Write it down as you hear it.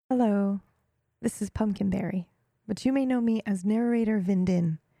Hello, this is Pumpkinberry, but you may know me as narrator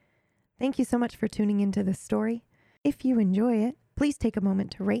Vindin. Thank you so much for tuning into this story. If you enjoy it, please take a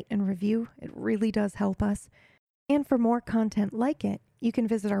moment to rate and review. It really does help us. And for more content like it, you can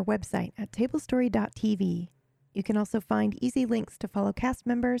visit our website at tablestory.tv. You can also find easy links to follow cast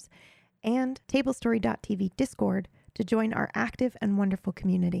members and tablestory.tv Discord to join our active and wonderful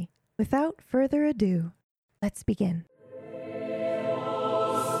community. Without further ado, let's begin.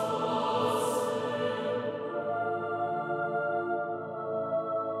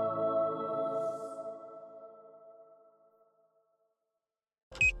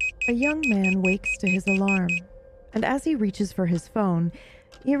 A young man wakes to his alarm, and as he reaches for his phone,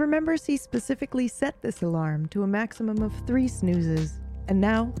 he remembers he specifically set this alarm to a maximum of 3 snoozes, and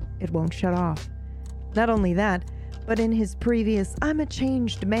now it won't shut off. Not only that, but in his previous "I'm a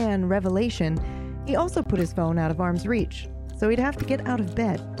changed man" revelation, he also put his phone out of arm's reach, so he'd have to get out of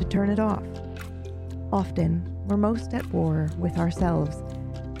bed to turn it off. Often, we're most at war with ourselves,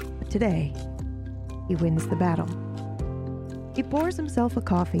 but today, he wins the battle. He pours himself a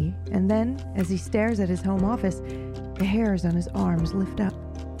coffee, and then, as he stares at his home office, the hairs on his arms lift up.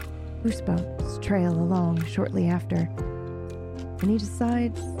 Goosebumps trail along shortly after, and he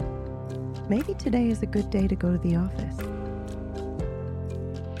decides maybe today is a good day to go to the office.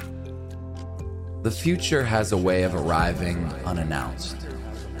 The future has a way of arriving unannounced.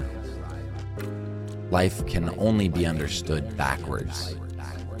 Life can only be understood backwards,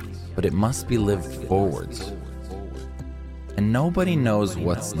 but it must be lived forwards. And nobody knows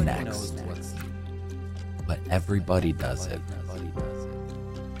what's next, but everybody does it.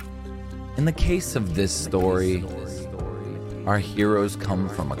 In the case of this story, our heroes come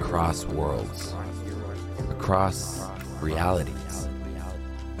from across worlds, across realities,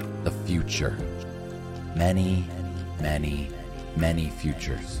 the future. Many, many, many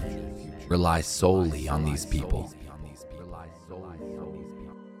futures rely solely on these people.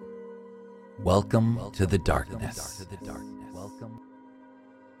 Welcome to the darkness.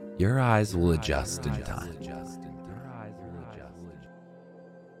 Your eyes will adjust in time.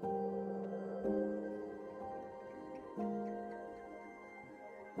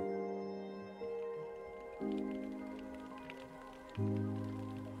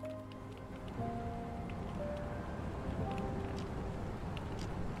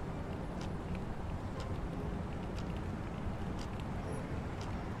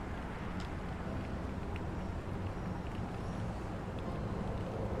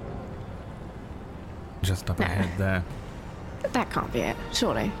 Just up ahead there. That can't be it,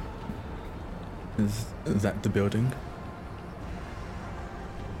 surely. Is that the building?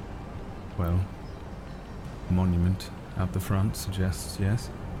 Well, monument out the front suggests yes.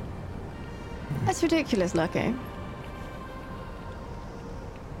 That's ridiculous looking.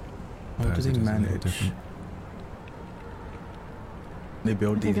 How does he Perhaps it is a little manage? different. They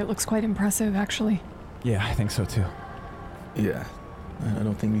build I think these. it looks quite impressive, actually. Yeah, I think so too. Yeah, I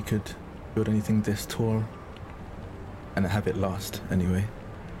don't think we could build anything this tall and have it last anyway.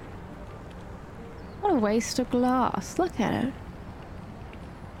 What a waste of glass. Look at it.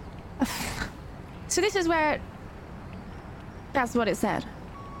 So this is where that's what it said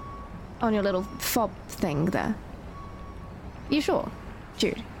on your little fob thing there. You sure,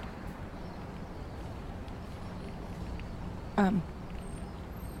 Jude?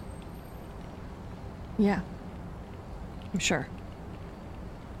 Yeah. I'm sure.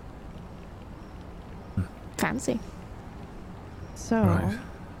 Fancy. So, Right.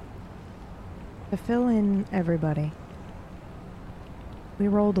 to fill in everybody, we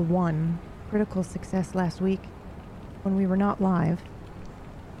rolled a 1, critical success last week when we were not live.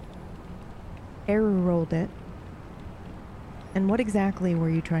 Eru rolled it. And what exactly were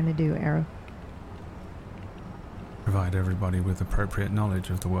you trying to do, Eru? Provide everybody with appropriate knowledge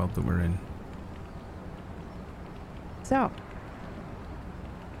of the world that we're in. So,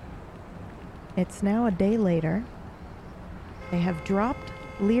 it's now a day later. They have dropped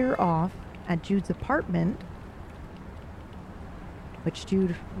Lear off at Jude's apartment, which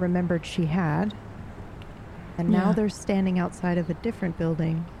Jude remembered she had. And now Yeah. they're standing outside of a different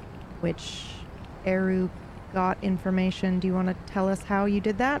building, which Eru got information. Do you want to tell us how you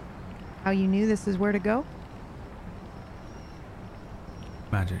did that? How you knew this is where to go?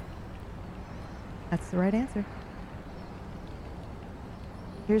 Magic. That's the right answer.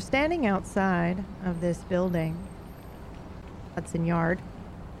 You're standing outside of this building, Hudson Yard.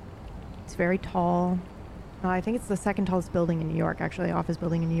 It's very tall. I think it's the second tallest building in New York, actually, office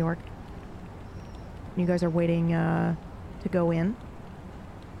building in New York. You guys are waiting to go in.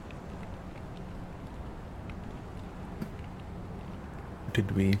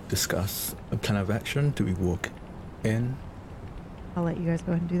 could we discuss a plan of action? Do we walk in? I'll let you guys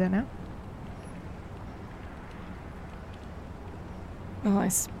go ahead and do that now. Well, I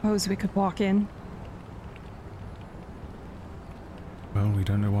suppose we could walk in. Well, we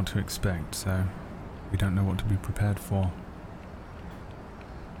don't know what to expect, so we don't know what to be prepared for.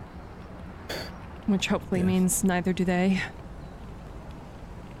 Which hopefully Yes. means neither do they.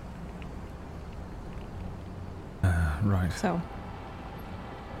 Right. So,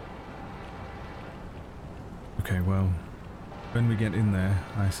 Okay, well, when we get in there,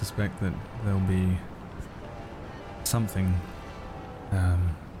 I suspect that there'll be something.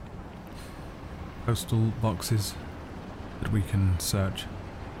 Postal boxes that we can search.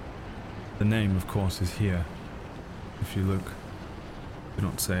 The name, of course, is here. If you look, do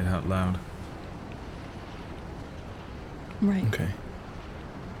not say it out loud. right. Okay.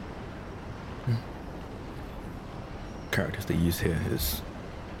 Characters they use here is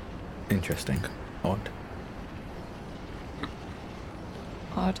interesting, odd.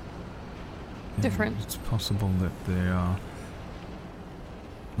 Odd. Yeah, Different. It's possible that they are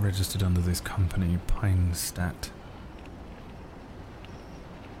registered under this company, Pinestat.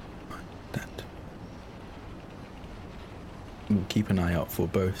 That. We'll keep an eye out for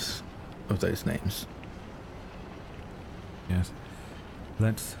both of those names. Yes.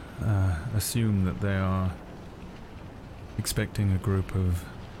 Let's assume that they are expecting a group of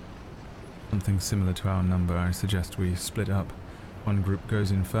something similar to our number. I suggest we split up. One group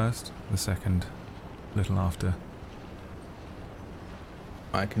goes in first, the second a little after.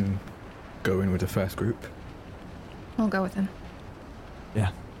 I can go in with the first group. I'll go with him.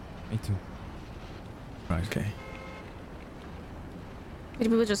 Yeah, me too. Right. Okay.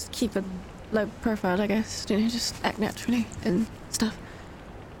 Maybe we'll just keep a low profile, I guess. You know, just act naturally and stuff.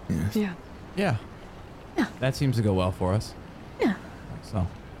 Yes. Yeah. Yeah. Yeah. That seems to go well for us. Yeah. So,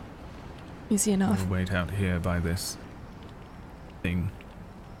 Easy enough. We'll wait out here by this thing.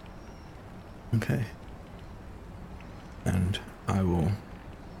 Okay. And I will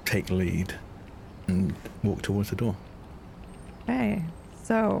take lead and walk towards the door. Okay,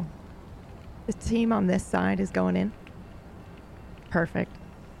 so the team on this side is going in. Perfect.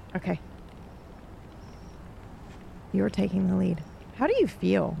 Okay. You're taking the lead. How do you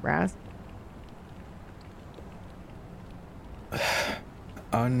feel, Raz?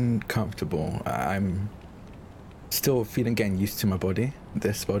 Uncomfortable. I'm still feeling getting used to my body.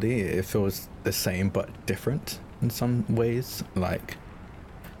 This body, it feels the same but different in some ways. Like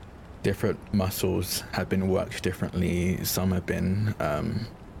different muscles have been worked differently. Some have been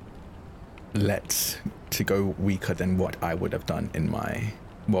let to go weaker than what I would have done in my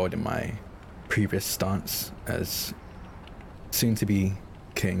previous stance as soon to be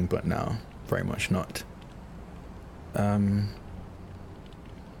king, but now very much not.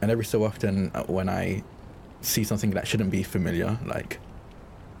 And every so often when I see something that shouldn't be familiar, like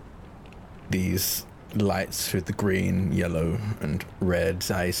these lights with the green, yellow, and red,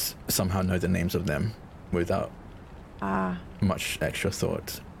 I somehow know the names of them without much extra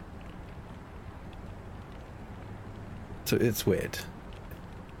thought. So it's weird.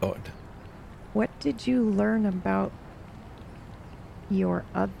 Odd. What did you learn about your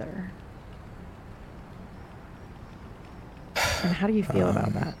other? And how do you feel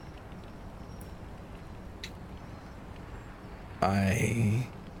about that?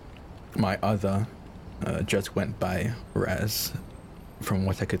 My other just went by Raz. From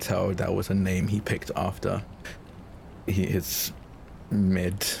what I could tell, that was a name he picked after his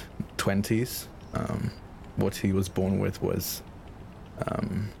mid-20s. What he was born with was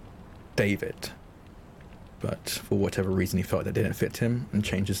David. But for whatever reason, he felt that didn't fit him and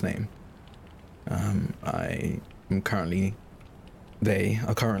changed his name.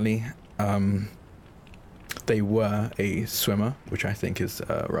 They were a swimmer, which I think is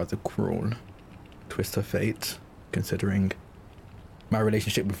a rather cruel twist of fate, considering my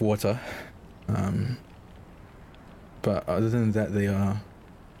relationship with water. But other than that, they are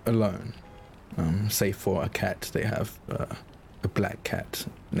alone. Save for a cat, they have a black cat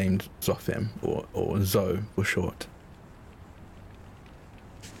named Zophim, or Zo for short.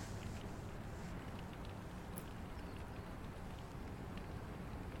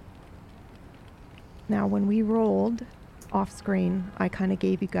 Now, when we rolled off screen, I kind of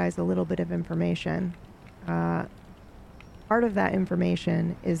gave you guys a little bit of information. Part of that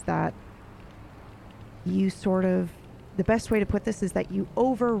information is that you the best way to put this is that you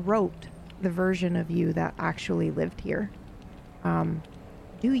overwrote the version of you that actually lived here.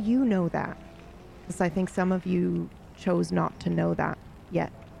 Do you know that? Because I think some of you chose not to know that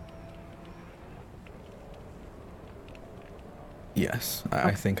yet. Yes, I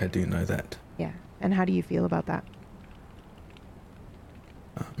Okay. think I do know that. Yeah. And how do you feel about that?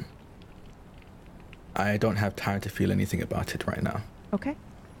 I don't have time to feel anything about it right now. Okay.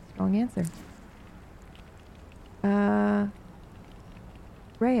 Strong answer.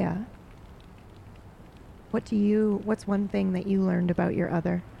 Rhea, what's one thing that you learned about your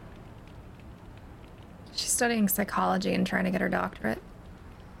other? She's studying psychology and trying to get her doctorate.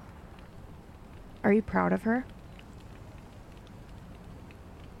 Are you proud of her?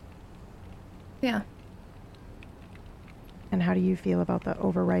 Yeah. And how do you feel about the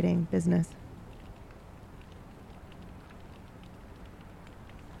overwriting business?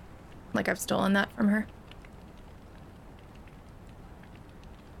 Like I've stolen that from her.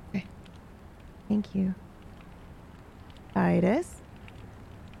 Okay. Thank you. Titus,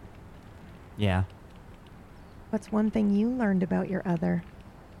 Yeah. what's one thing you learned about your other?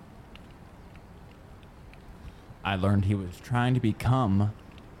 I learned he was trying to become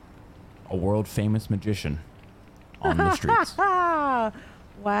a world famous magician on the streets. Wow,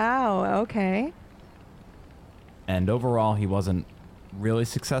 okay. And overall, he wasn't really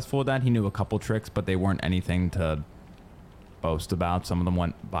successful with that. He knew a couple tricks, but they weren't anything to boast about. Some of them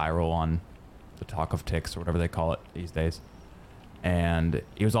went viral on the Talk of Ticks or whatever they call it these days. And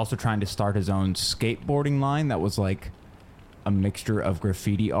he was also trying to start his own skateboarding line that was like a mixture of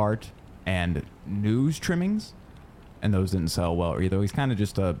graffiti art and news trimmings. And those didn't sell well either. He's kind of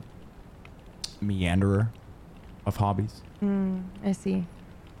just a meanderer of hobbies. I see.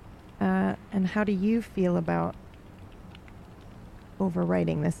 And how do you feel about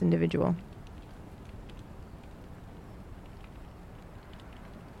overwriting this individual?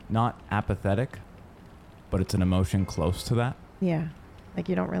 Not apathetic, but it's an emotion close to that. Yeah. Like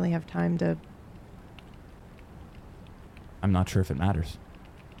you don't really have time to... I'm not sure if it matters.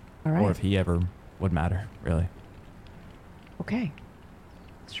 All right. Or if he ever would matter, really. Okay.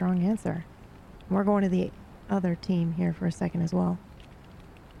 Strong answer. We're going to the other team here for a second as well.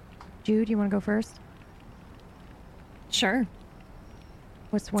 Jude, you want to go first? Sure.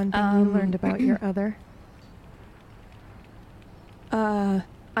 What's one thing you learned about your other?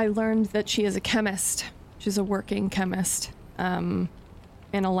 I learned that she is a chemist. She's a working chemist in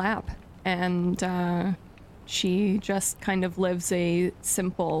a lab. And she just kind of lives a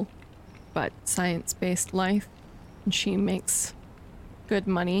simple but science-based life. And she makes good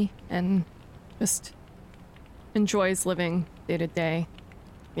money and just enjoys living day to day.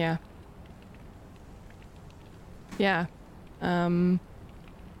 Yeah. Yeah.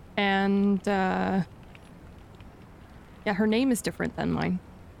 Yeah, her name is different than mine.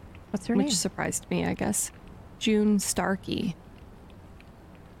 What's her which name? surprised me, I guess. June Starkey.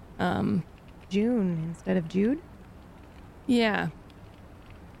 June instead of Jude? Yeah.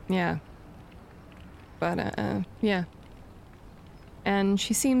 Yeah. But, yeah. And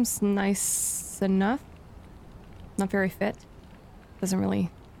she seems nice enough. Not very fit. Doesn't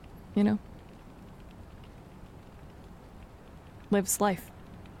really, you know. Lives life.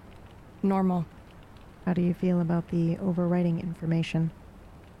 Normal. How do you feel about the overwriting information?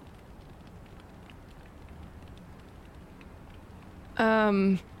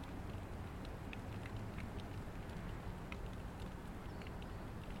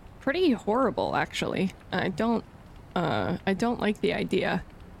 Pretty horrible, actually. I don't like the idea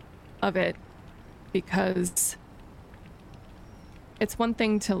of it because it's one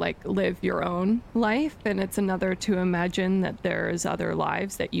thing to like live your own life, and it's another to imagine that there's other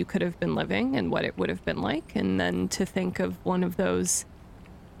lives that you could have been living and what it would have been like, and then to think of one of those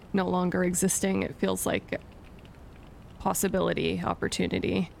no longer existing. It feels like possibility,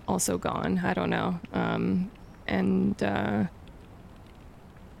 opportunity also gone. I don't know.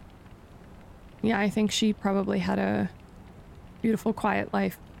 Yeah, I think she probably had a beautiful, quiet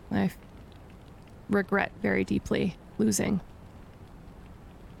life. I regret very deeply losing.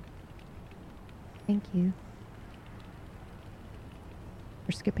 Thank you.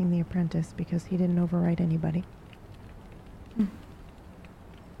 We're skipping The Apprentice because he didn't overwrite anybody.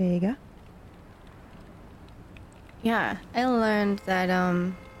 Vega? Yeah, I learned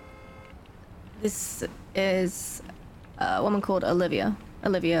that this is a woman called Olivia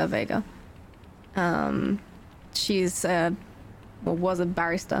Vega. She's was a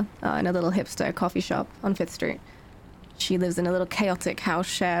barista in a little hipster coffee shop on 5th Street. She lives in a little chaotic house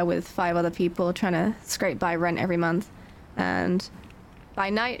share with 5 other people trying to scrape by rent every month. And by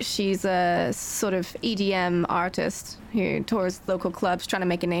night, she's a sort of EDM artist who tours local clubs trying to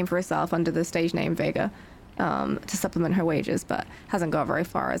make a name for herself under the stage name Vega to supplement her wages, but hasn't got very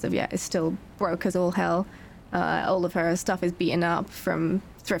far as of yet. Is still broke as all hell. All of her stuff is beaten up from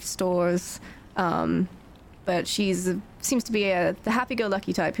thrift stores. but she's seems to be the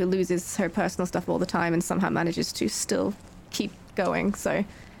happy-go-lucky type who loses her personal stuff all the time and somehow manages to still keep going. So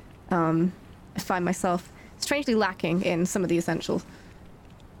I find myself strangely lacking in some of the essentials.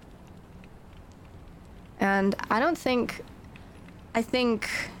 And I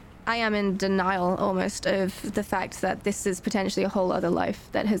think I am in denial almost of the fact that this is potentially a whole other life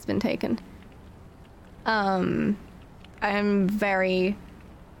that has been taken. I'm very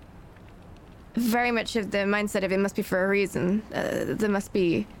much of the mindset of it must be for a reason. This must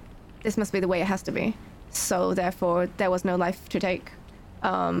be the way it has to be. So therefore, there was no life to take.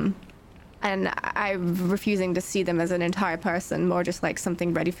 And I'm refusing to see them as an entire person, more just like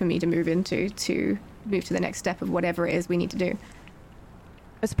something ready for me to move into, to move to the next step of whatever it is we need to do.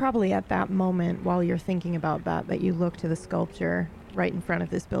 It's probably at that moment while you're thinking about that you look to the sculpture right in front of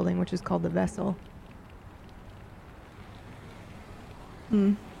this building, which is called the Vessel.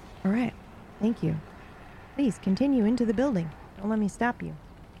 All right. Thank you. Please continue into the building. Don't let me stop you.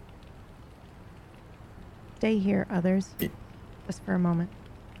 Stay here, others. Just for a moment.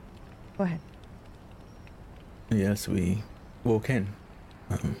 Go ahead. Yes, we walk in.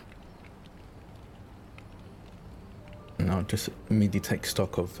 And I'll just immediately take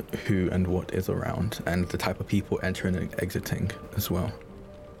stock of who and what is around and the type of people entering and exiting as well.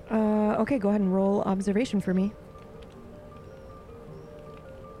 Okay, go ahead and roll observation for me.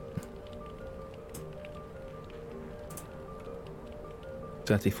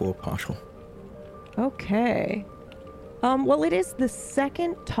 .34 partial. Okay. Well, it is the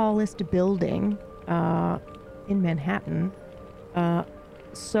second tallest building in Manhattan.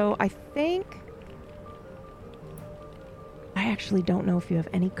 So I think... I actually don't know if you have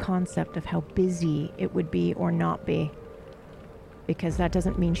any concept of how busy it would be or not be. Because that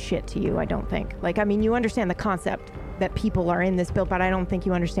doesn't mean shit to you, I don't think. Like, I mean, you understand the concept that people are in this build, but I don't think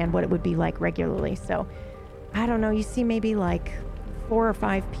you understand what it would be like regularly. So, I don't know, you see maybe like 4 or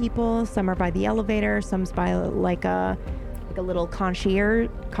 5 people. Some are by the elevator, some's by like a little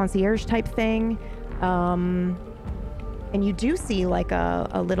concierge type thing. And you do see like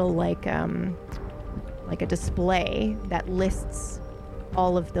a little like a display that lists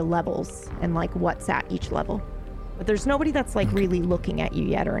all of the levels and like what's at each level. But there's nobody that's like really looking at you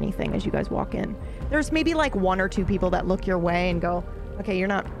yet or anything as you guys walk in. There's maybe like 1 or 2 people that look your way and go, okay, you're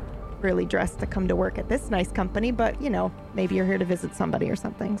not really dressed to come to work at this nice company, but you know, maybe you're here to visit somebody or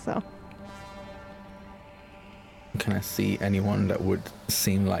something, so. Can I see anyone that would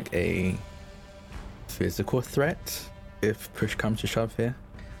seem like a physical threat if push comes to shove here?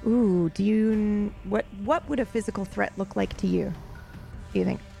 Ooh, what would a physical threat look like to you, do you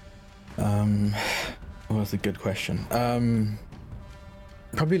think? Well, that's a good question.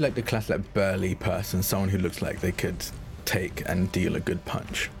 Probably like the class like burly person, someone who looks like they could take and deal a good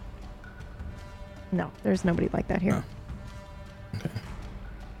punch. No, there's nobody like that here. Oh. Okay.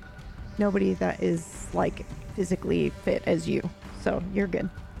 Nobody that is like physically fit as you, so you're good.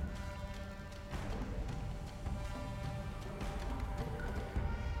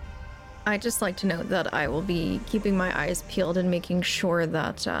 I'd just like to note that I will be keeping my eyes peeled and making sure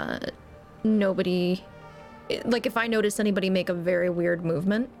that nobody, like if I notice anybody make a very weird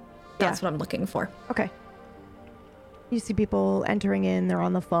movement, that's what I'm looking for. Okay. You see people entering in, they're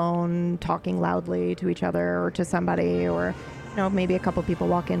on the phone, talking loudly to each other or to somebody, or, you know, maybe a couple people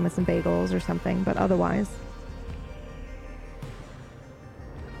walk in with some bagels or something, but otherwise,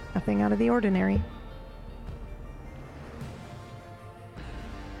 nothing out of the ordinary.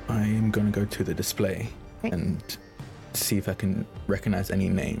 I'm going to go to the display and see if I can recognize any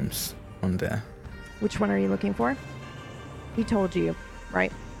names on there. Which one are you looking for? He told you,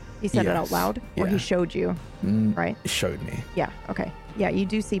 right? He said it out loud? Or he showed you, right? He showed me. Yeah, okay. Yeah, you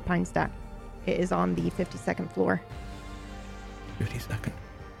do see Pine Stack. It is on the 52nd floor. 52nd.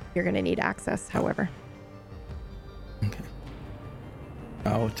 You're going to need access, however. Okay.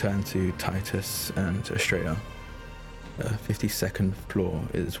 I'll turn to Titus and Estrella. 52nd floor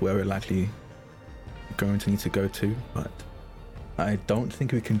is where we're likely going to need to go to, but I don't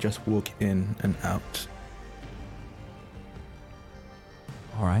think we can just walk in and out.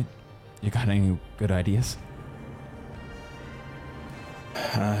 All right. You got any good ideas?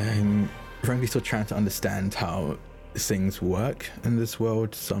 I'm frankly still trying to understand how things work in this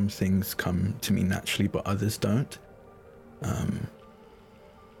world. Some things come to me naturally, but others don't.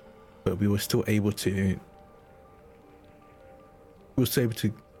 But we were still able to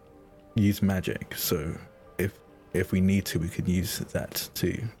use magic, so if we need to, we could use that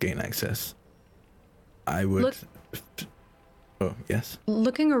to gain access. I would Oh, yes.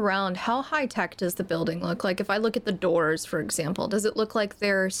 Looking around, how high-tech does the building look? Like, if I look at the doors, for example, does it look like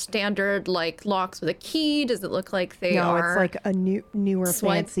they're standard, like, locks with a key? Does it look like they No, are... it's like a newer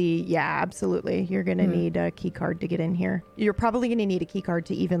swipe? fancy. Yeah, absolutely. You're going to need a key card to get in here. You're probably going to need a key card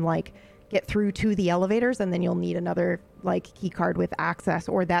to even, like, get through to the elevators, and then you'll need another, like, key card with access,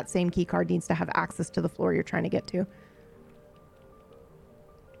 or that same key card needs to have access to the floor you're trying to get to.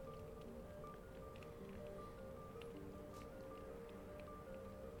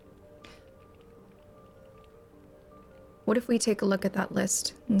 What if we take a look at that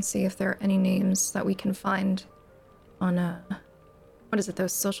list and see if there are any names that we can find on, what is it,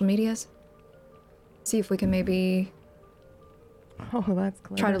 those social medias? See if we can maybe Oh, that's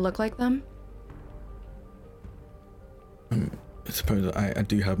clever. try to look like them? I suppose I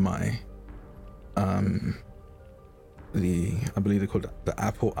do have my, I believe they're called the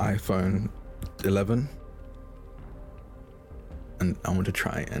Apple iPhone 11. And I want to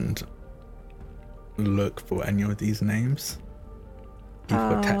try and look for any of these names.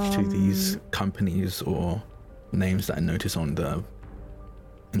 People attached to these companies or names that I notice on the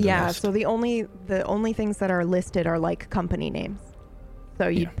list. So the only things that are listed are like company names. So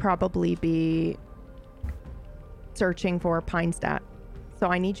you'd probably be searching for Pinestat. So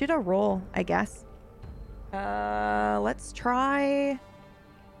I need you to roll, I guess. Let's try.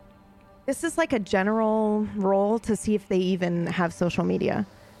 This is like a general roll to see if they even have social media.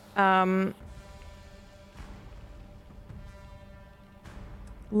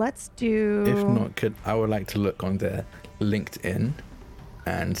 Let's do. If not, I would like to look on their LinkedIn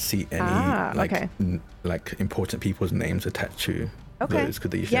and see any like important people's names attached to those,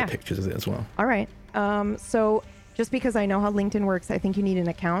 because they usually have pictures of it as well. All right. So just because I know how LinkedIn works, I think you need an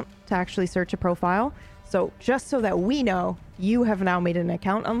account to actually search a profile. So just so that we know, you have now made an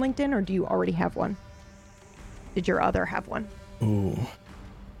account on LinkedIn, or do you already have one? Did your other have one? Ooh,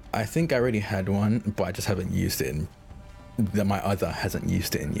 I think I already had one, but I just haven't used it my other hasn't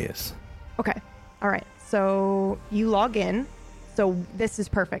used it in years. Okay. All right. So you log in. So this is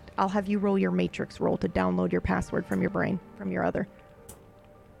perfect. I'll have you roll your matrix roll to download your password from your brain, from your other.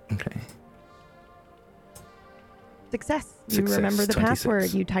 Okay. Success. You remember the 26.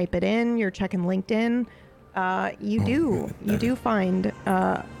 password. You type it in. You're checking LinkedIn. You do find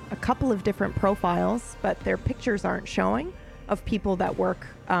a couple of different profiles, but their pictures aren't showing of people that work.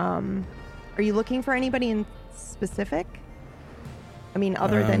 Are you looking for anybody in specific? I mean,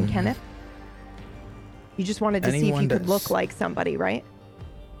 other than Kenneth? You just wanted to see if you could look like somebody, right?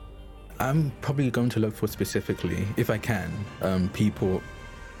 I'm probably going to look for specifically, if I can, people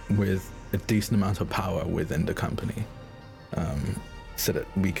with a decent amount of power within the company, so that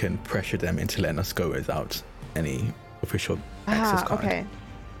we can pressure them into letting us go without any official access card. Okay.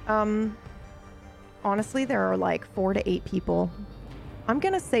 Honestly, there are like 4 to 8 people. I'm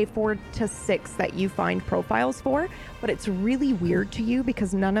going to say 4 to 6 that you find profiles for, but it's really weird to you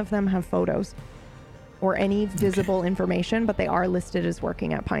because none of them have photos or any visible information, but they are listed as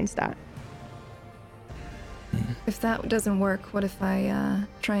working at Pinestat. If that doesn't work, what if I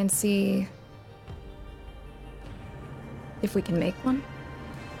try and see if we can make one?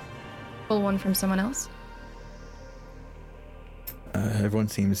 Pull one from someone else? Everyone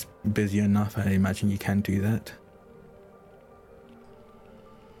seems busy enough. I imagine you can do that.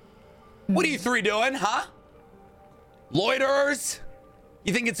 What are you 3 doing, huh? Loiterers?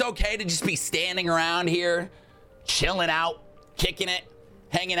 You think it's okay to just be standing around here, chilling out, kicking it,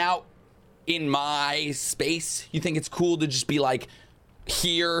 hanging out in my space? You think it's cool to just be like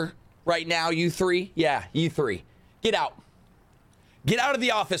here right now, you 3? Yeah, you 3. Get out. Get out of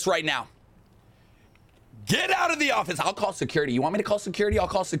the office right now. Get out of the office. I'll call security. You want me to call security? I'll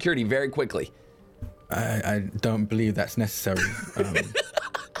call security very quickly. I don't believe that's necessary.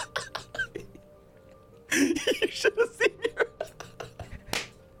 You should have seen your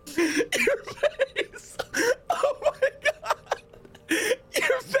face. Oh my God.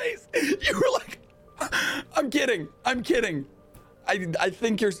 Your face. You were like, I'm kidding. I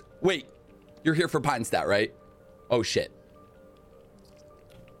think wait, you're here for Pinestat, right? Oh shit.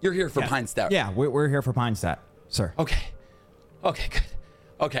 You're here for Pinestat. Yeah, we're here for Pinestat, sir. Okay, good.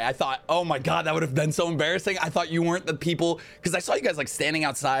 Okay, I thought, oh my God, that would have been so embarrassing. I thought you weren't the people, because I saw you guys like standing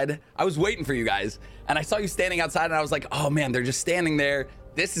outside. I was waiting for you guys, and I saw you standing outside, and I was like, oh man, they're just standing there.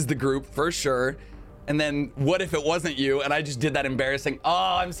 This is the group for sure. And then what if it wasn't you? And I just did that embarrassing.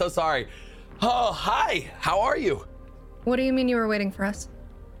 Oh, I'm so sorry. Oh, hi. How are you? What do you mean you were waiting for us?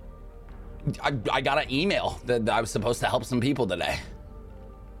 I got an email that I was supposed to help some people today.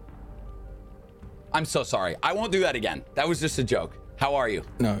 I'm so sorry. I won't do that again. That was just a joke. How are you?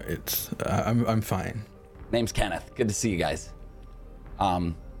 No, I'm fine. Name's Kenneth. Good to see you guys.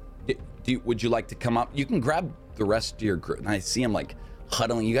 Would you like to come up? You can grab the rest of your group. And I see him like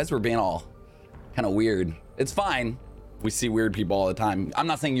huddling. You guys were being all kind of weird. It's fine. We see weird people all the time. I'm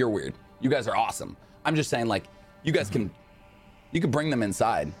not saying you're weird. You guys are awesome. I'm just saying, like, you guys can bring them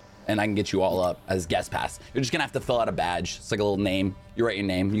inside and I can get you all up as guest pass. You're just gonna have to fill out a badge. It's like a little name. You write your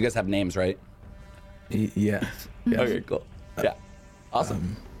name. You guys have names, right? Yes. Okay, cool. Yeah.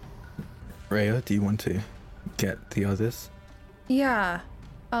 Awesome. Rhea, do you want to get the others? Yeah,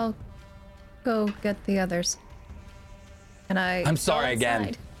 I'll go get the others. And I'm sorry again.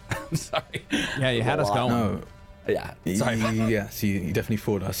 inside. I'm sorry. Yeah, you had us going. No. Yeah. Sorry. Yes, you definitely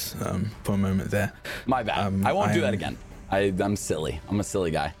fooled us for a moment there. My bad. I won't do that again. I'm silly. I'm a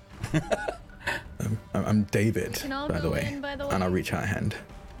silly guy. I'm David, Can all by the go way. in, by the And I way? reach out a hand.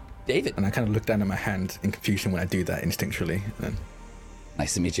 David. And I kind of look down at my hand in confusion when I do that instinctually. And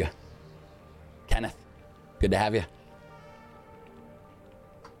Nice to meet you. Kenneth. Good to have you.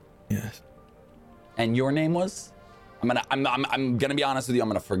 yes. And your name was? I'm gonna be honest with you. I'm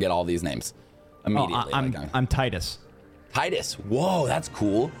gonna forget all these names immediately. I'm Titus. Titus. Whoa, that's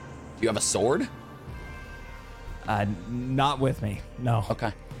cool. Do you have a sword? Not with me. No.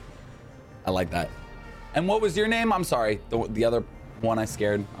 Okay. I like that. And what was your name? I'm sorry. The other one I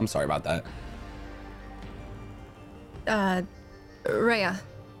scared. I'm sorry about that. Rhea.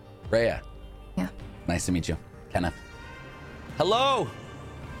 Rhea. Yeah. Nice to meet you. Kenneth. Hello.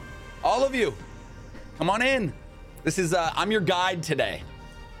 All of you. Come on in. This is I'm your guide today.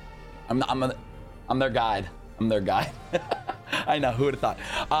 I'm their guide. I'm their guide. I know, who would have thought?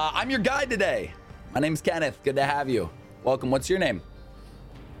 I'm your guide today. My name's Kenneth. Good to have you. Welcome. What's your name?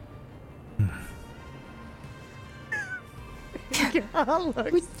 Y'all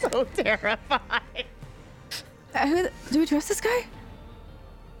look so terrified. Do we trust this guy?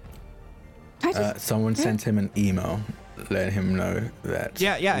 Someone sent him an email, letting him know that.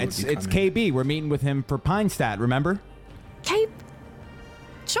 Yeah, we would it's be coming. KB. We're meeting with him for Pinestadt, remember? Cape?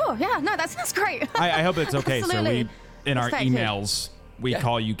 Sure, yeah, no, that sounds great. I hope it's okay. So Absolutely. in our Expected. emails, we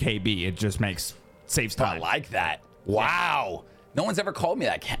call you KB. It just saves I time. like that. Wow. No one's ever called me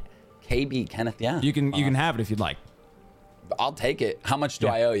that. KB, Kenneth, yeah. You can have it if you'd like. I'll take it. How much do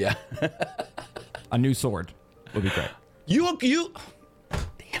I owe you? A new sword would be great. You.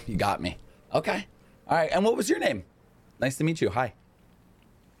 Damn, you got me. Okay. All right. And what was your name? Nice to meet you. Hi.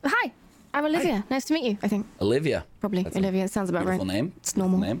 Hi, I'm Olivia. Nice to meet you, I think. Olivia. Probably. That's a Olivia, it sounds about Beautiful right. name. It's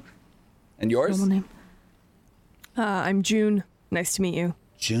normal. Beautiful name. And yours? Normal name. I'm June. Nice to meet you.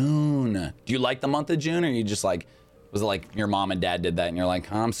 June. Do you like the month of June, or you just like, was it like your mom and dad did that and you're like,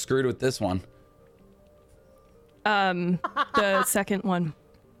 I'm screwed with this one? The second one.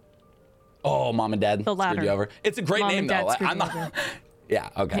 Oh, mom and dad The screwed latter. you over. It's a great Mom name and dad though. screwed I'm me not. over. Yeah.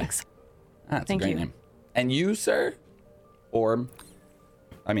 Okay. Thanks. That's Thank a great you. name. And you, sir? Or,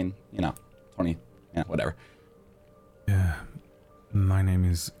 I mean, 20. Yeah, whatever. Yeah, my name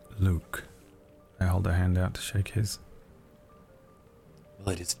is Luke. I hold a hand out to shake his. Well,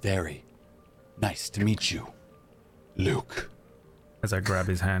 it is very nice to meet you, Luke. As I grab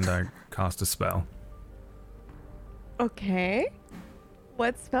his hand, I cast a spell. Okay.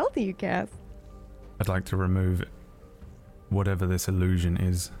 What spell do you cast? I'd like to remove whatever this illusion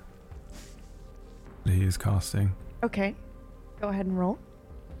is that he is casting. Okay. Go ahead and roll.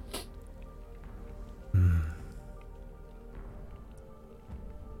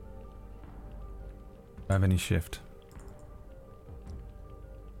 Do I have any shift?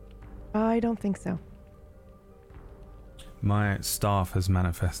 I don't think so. My staff has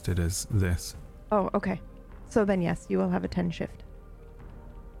manifested as this. Oh, okay. So then, yes, you will have a 10 shift.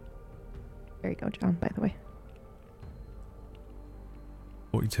 There you go, John, by the way.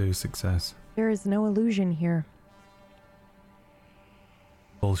 42 success. There is no illusion here.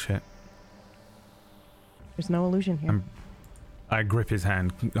 Bullshit. There's no illusion here. I grip his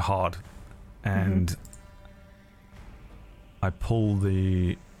hand hard and I pull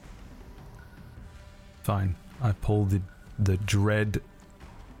the... Fine. I pull the dread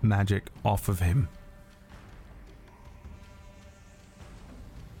magic off of him.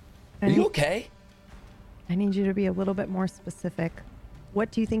 I Are you need- okay? I need you to be a little bit more specific. What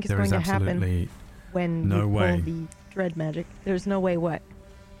do you think is There going is to happen absolutely when no you pull way. the dread magic? There's no way what?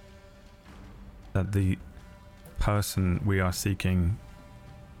 that the person we are seeking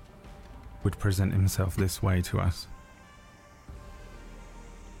would present himself this way to us.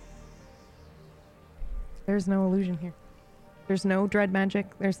 There's no illusion here. There's no dread magic.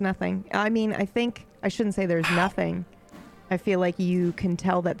 There's nothing. I mean, I think I shouldn't say there's nothing. I feel like you can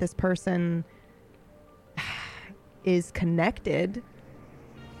tell that this person is connected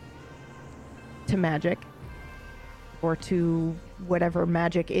to magic, or to whatever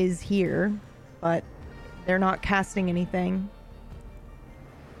magic is here, but they're not casting anything.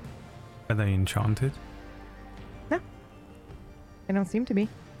 Are they enchanted? No. They don't seem to be.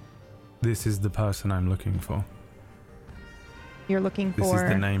 This is the person I'm looking for. You're looking for... This is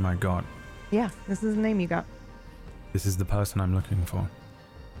the name I got. Yeah, this is the name you got. This is the person I'm looking for.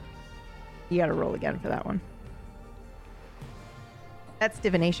 You gotta roll again for that one. That's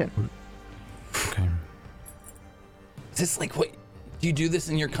divination. Okay. Is this like what? Do you do this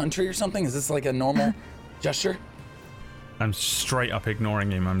in your country or something? Is this like a normal gesture? I'm straight up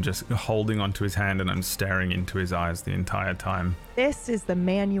ignoring him. I'm just holding onto his hand and I'm staring into his eyes the entire time. This is the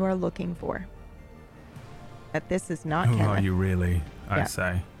man you are looking for. But this is not Who Kenneth. are you really? I Yeah.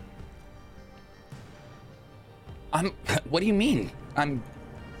 say. What do you mean? I'm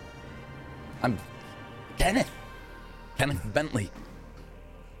Kenneth. Kenneth Bentley.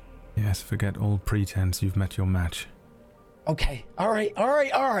 Yes, forget all pretense. You've met your match. Okay. All right.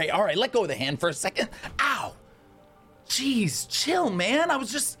 Let go of the hand for a second. Ow. Jeez, chill, man.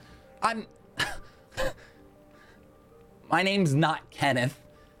 My name's not Kenneth.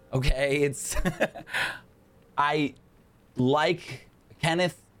 Okay, it's I like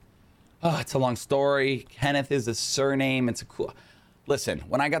Kenneth. Oh, it's a long story. Kenneth is a surname. It's a cool. Listen,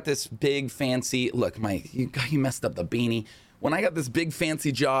 when I got this big fancy look, you messed up the beanie. When I got this big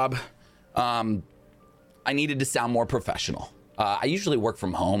fancy job, I needed to sound more professional. I usually work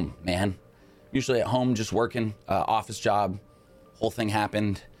from home, man. Usually at home, just working, office job. Whole thing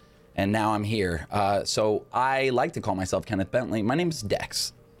happened, and now I'm here. So I like to call myself Kenneth Bentley. My name's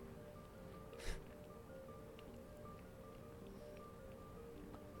Dex.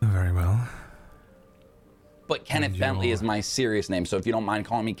 Very well. But Kenneth Bentley is my serious name, so if you don't mind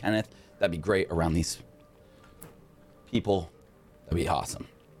calling me Kenneth, that'd be great around these people. That'd be awesome.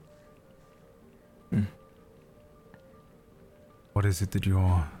 What is it that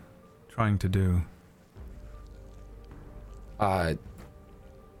you're trying to do? I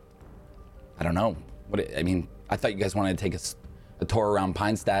don't know. I thought you guys wanted to take a tour around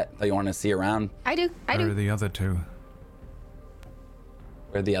Pinestadt. Thought you wanted to see around. I do. Where are the other two?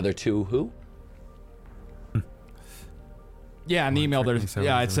 Where are the other two? Who? Yeah, in the email exactly there's so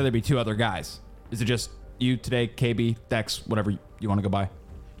yeah, is it said there'd be two other guys. Is it just you today, KB, Dex, whatever you want to go by?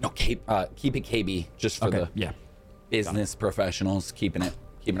 No, keep it KB just for the yeah. business professionals, keeping it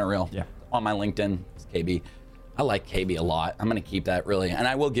real. Yeah. On my LinkedIn, it's KB. I like KB a lot. I'm gonna keep that really, and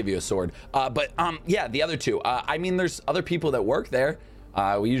I will give you a sword. But yeah, the other two. There's other people that work there.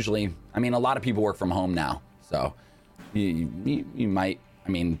 A lot of people work from home now, so you might.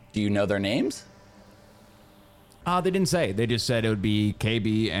 Do you know their names? They didn't say. They just said it would be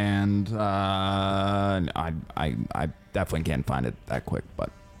KB, and I definitely can't find it that quick.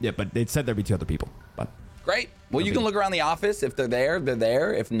 But yeah, but it said there'd be two other people. But Great. Well, you can look around the office. If they're there, they're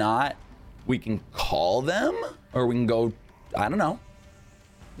there. If not, we can call them, or we can go. I don't know.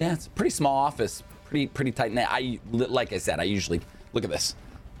 Yeah, it's a pretty small office, pretty tight knit. Like I said, I usually look at this.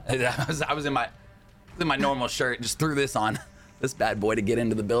 I was in my normal shirt. Just threw this on, this bad boy to get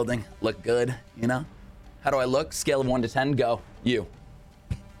into the building. Look good, you know. How do I look? Scale of 1 to 10. Go. You.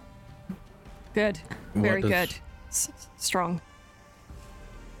 Good. Very good. Strong.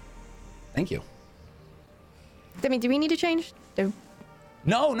 Thank you. I mean, do we need to change?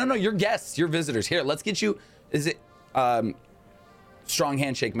 No. You're guests. You're visitors. Here, let's get you. Is it strong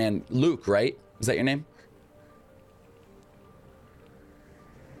handshake man Luke, right? Is that your name?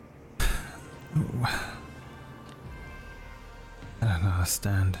 I don't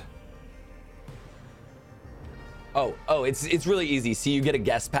understand. Oh, it's really easy. See, you get a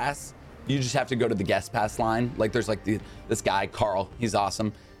guest pass. You just have to go to the guest pass line. Like there's like this guy, Carl. He's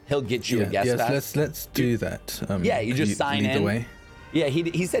awesome. He'll get you a guest pass. Let's do that. You just sign lead in. the way. Yeah,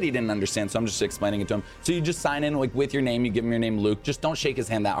 he said he didn't understand, so I'm just explaining it to him. So you just sign in like with your name. You give him your name, Luke. Just don't shake his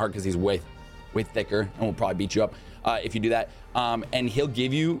hand that hard because he's way thicker and will probably beat you up if you do that. And he'll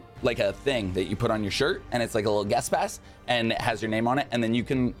give you like a thing that you put on your shirt, and it's like a little guest pass, and it has your name on it, and then you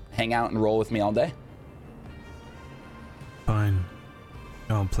can hang out and roll with me all day. Fine.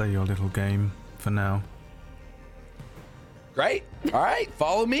 I'll play your little game for now. Great. All right,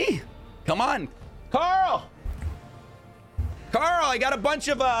 follow me. Come on, Carl, I got a bunch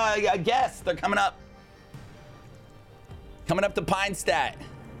of guests. They're coming up to Pinestadt.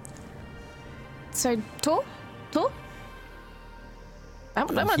 So, tour?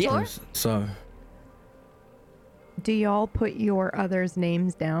 I'm a tour. So, Do y'all put your others'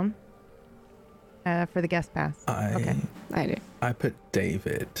 names down for the guest pass? Okay. I do. I put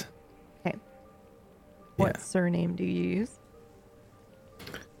David. Okay. What Yeah. surname do you use?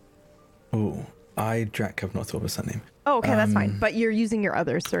 Oh, Drac have not thought of a surname. Oh, okay, that's fine. But you're using your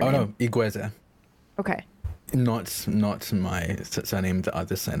other surname. Oh no, Igueze. Okay. Not my surname, the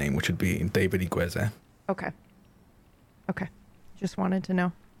other surname, which would be David Igueze. Okay. Okay. Just wanted to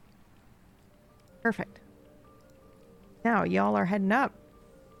know. Perfect. Now, y'all are heading up.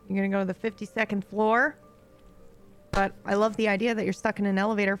 You're going to go to the 52nd floor. But I love the idea that you're stuck in an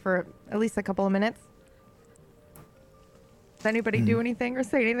elevator for at least a couple of minutes. Does anybody do anything or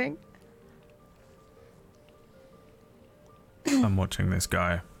say anything? I'm watching this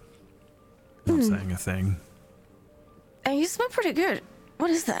guy. Not saying a thing. Hey, you smell pretty good.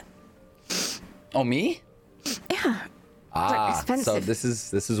 What is that? Oh, me? Yeah. Ah, expensive. so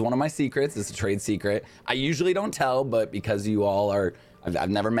this is one of my secrets. It's a trade secret. I usually don't tell, but because you all are, I've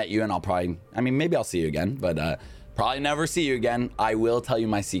never met you, and I'll probably, maybe I'll see you again, but probably never see you again. I will tell you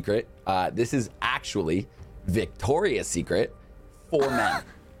my secret. This is actually Victoria's secret for men.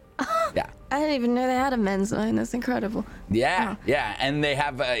 Yeah. I didn't even know they had a men's line. That's incredible. Yeah, yeah, and they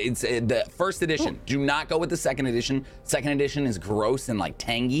have it's the first edition. Do not go with the second edition. Second edition is gross and like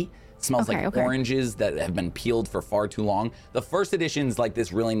tangy. It smells like oranges that have been peeled for far too long. The first edition is like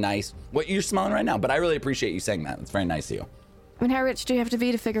this really nice, what you're smelling right now, but I really appreciate you saying that. It's very nice of you. I mean, how rich do you have to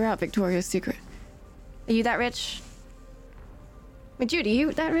be to figure out Victoria's Secret? Are you that rich? I mean, Judy,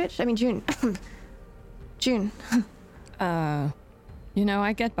 you that rich? I mean, June. June.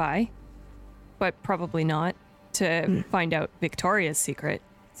 I get by, but probably not to find out Victoria's secret.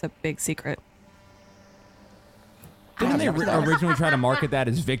 It's a big secret. Didn't they originally try to market that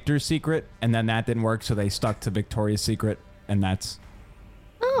as Victor's Secret, and then that didn't work, so they stuck to Victoria's Secret, and that's...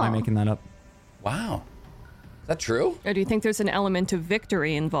 Am I making that up? Wow. Is that true? Or do you think there's an element of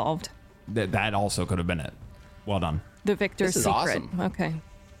victory involved? That also could have been it. Well done. The Victor's This is secret. awesome. Okay.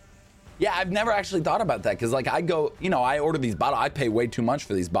 Yeah, I've never actually thought about that because, like, I go, I order these bottles. I pay way too much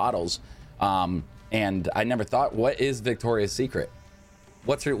for these bottles, and I never thought, what is Victoria's Secret?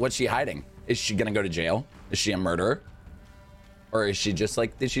 What's she hiding? Is she gonna go to jail? Is she a murderer? Or is she just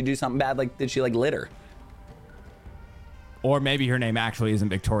like, did she do something bad? Like, did she like litter? Or maybe her name actually isn't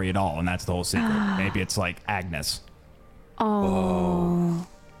Victoria at all, and that's the whole secret. Maybe it's like Agnes. Oh.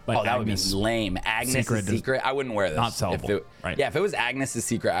 But that would be Agnes' lame. Agnes' secret. I wouldn't wear this. Not sellable. Right. Yeah, if it was Agnes'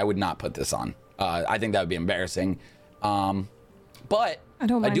 secret, I would not put this on. I think that would be embarrassing. But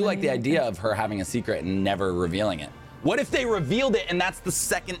I do like the idea of her having a secret and never revealing it. What if they revealed it and that's the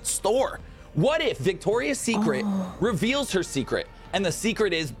second store? What if Victoria's Secret reveals her secret and the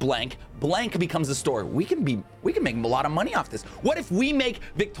secret is blank, blank becomes a store? We can make a lot of money off this. What if we make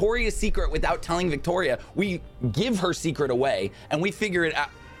Victoria's Secret without telling Victoria? We give her secret away and we figure it out.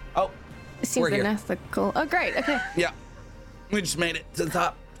 Oh, it seems we're here. unethical. Oh, great. Okay. Yeah, we just made it to the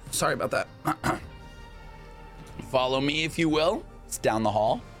top. Sorry about that. Follow me if you will. It's down the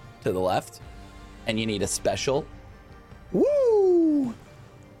hall to the left, and you need a special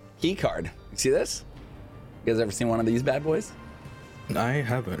key card. You see this? You guys ever seen one of these bad boys? I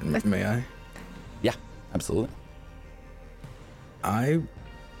haven't. May I? Yeah, absolutely. I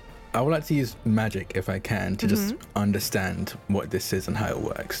would like to use magic if I can to just understand what this is and how it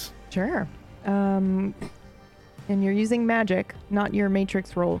works. Sure. And you're using magic, not your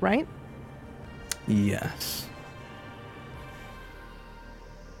matrix roll, right? Yes.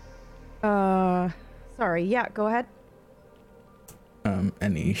 Sorry. Yeah, go ahead.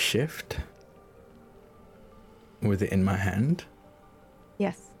 Any shift with it in my hand?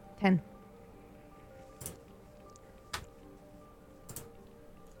 Yes, 10.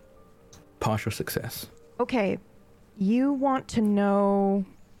 Partial success. Okay, you want to know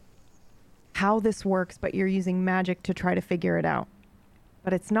how this works, but you're using magic to try to figure it out.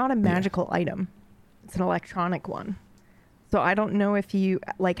 But it's not a magical item. It's an electronic one. So I don't know if you,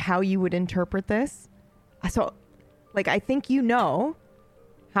 like, how you would interpret this. So, like, I think you know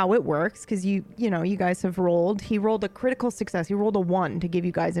how it works because you guys have rolled. He rolled a critical success. He rolled a 1 to give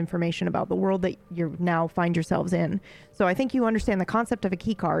you guys information about the world that you now find yourselves in. So I think you understand the concept of a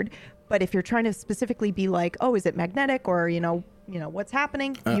key card. But if you're trying to specifically be like, oh, is it magnetic or, what's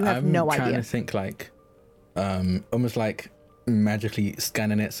happening? You have no idea. I'm trying to think like, almost like magically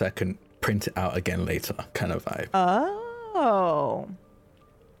scanning it so I can print it out again later kind of vibe. Oh.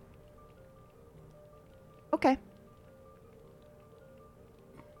 Okay.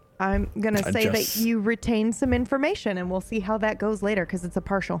 I'm going to say that you retain some information and we'll see how that goes later because it's a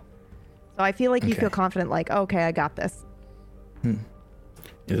partial. So I feel like you feel confident like, okay, I got this.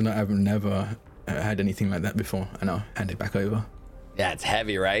 I've never had anything like that before and I'll hand it back over. Yeah, it's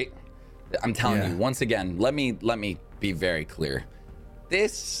heavy, right? I'm telling you, once again, let me be very clear.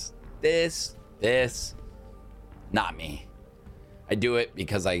 This, not me. I do it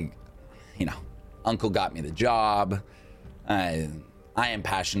because Uncle got me the job. I am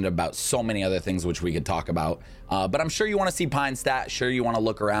passionate about so many other things which we could talk about. But I'm sure you want to see Pine Stat. Sure you want to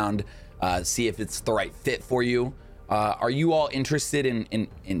look around, see if it's the right fit for you. Are you all interested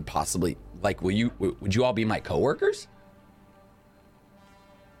in possibly, like, would you all be my coworkers?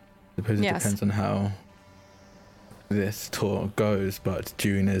 I suppose it Yes. depends on how this tour goes, but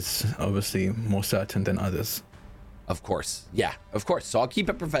June is obviously more certain than others. Of course. Yeah, of course. So I'll keep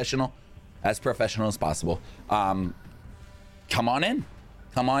it professional as possible. Come on in.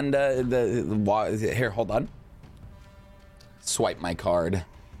 Come on here, hold on. Swipe my card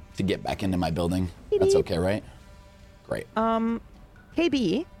to get back into my building. That's okay, right? Great.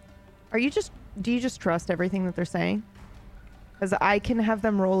 KB, do you just trust everything that they're saying? Because I can have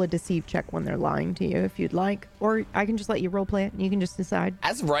them roll a deceive check when they're lying to you if you'd like, or I can just let you role play it and you can just decide.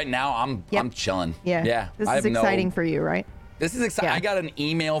 As of right now, I'm chilling. Yeah. Yeah. This is exciting for you, right? This is exciting. Yeah. I got an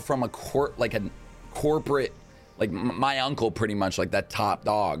email from a corporate, like my uncle, pretty much like that top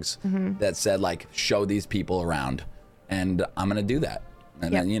dogs that said like show these people around, and I'm gonna do that.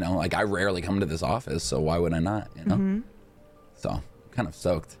 And then, you know, like I rarely come to this office, so why would I not? You know. So I'm kind of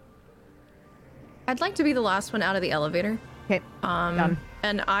stoked. I'd like to be the last one out of the elevator. Okay. Done.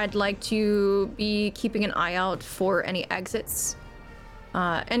 And I'd like to be keeping an eye out for any exits.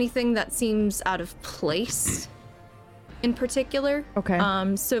 Anything that seems out of place in particular. Okay.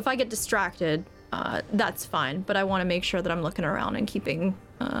 So if I get distracted, that's fine. But I want to make sure that I'm looking around and keeping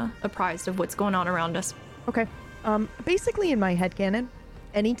apprised of what's going on around us. Okay. Basically in my headcanon,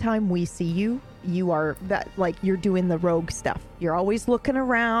 anytime we see you, you are that, like, you're doing the rogue stuff. You're always looking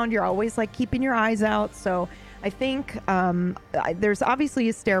around. You're always like keeping your eyes out. So I think there's obviously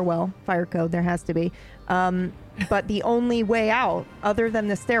a stairwell, fire code, there has to be. But the only way out, other than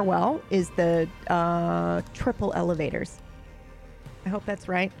the stairwell, is the triple elevators. I hope that's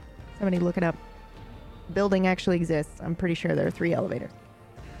right. Somebody look it up. Building actually exists. I'm pretty sure there are 3 elevators.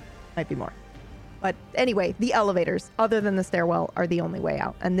 Might be more. But anyway, the elevators, other than the stairwell, are the only way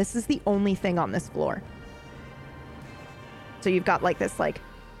out. And this is the only thing on this floor. So you've got like this like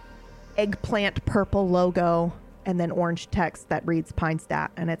eggplant purple logo and then orange text that reads Pine Stat,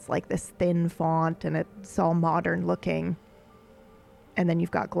 and it's like this thin font and it's all modern looking. And then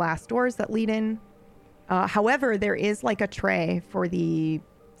you've got glass doors that lead in. However, there is like a tray for the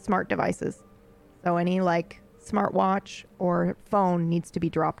smart devices. So any like smartwatch or phone needs to be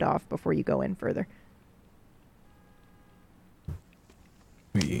dropped off before you go in further.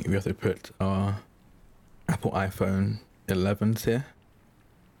 We have to put our Apple iPhone 11s here.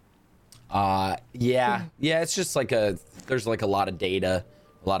 Yeah, it's just like there's like a lot of data,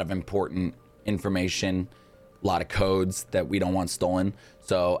 a lot of important information, a lot of codes that we don't want stolen.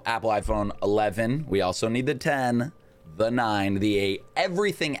 So Apple iPhone 11, we also need the 10, the 9, the 8,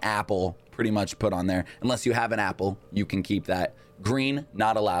 everything Apple pretty much put on there. Unless you have an Apple, you can keep that. Green,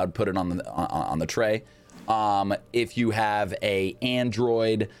 not allowed, put it on the tray. If you have a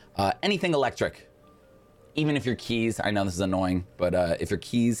Android, anything electric, even if your keys, I know this is annoying, but if your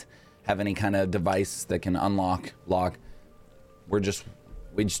keys have any kind of device that can lock, we just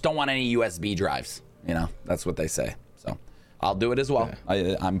don't want any USB drives. You know, that's what they say. So I'll do it as well.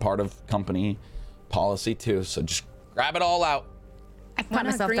 Yeah. I'm part of company policy too, so just grab it all out. I pat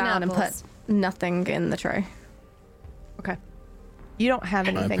myself down and put nothing in the tray. Okay. You don't have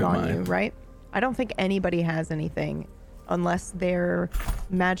anything on you, right? I don't think anybody has anything unless their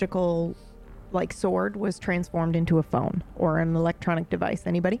magical like sword was transformed into a phone or an electronic device.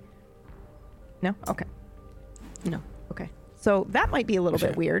 Anybody? No? Okay. No. Okay. So that might be a little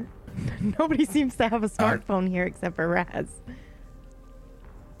bit weird. Nobody seems to have a smartphone here except for Raz.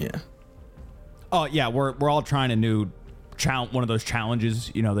 Yeah. Oh yeah, we're all trying a new one of those challenges,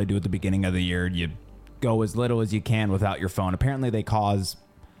 you know, they do at the beginning of the year. You go as little as you can without your phone. Apparently they cause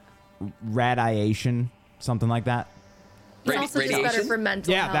radiation, something like that. It's also just better for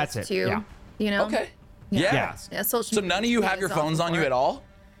mental health that's it. too. Yeah. You know? Okay. Yeah. So none of you have your phones on you at all?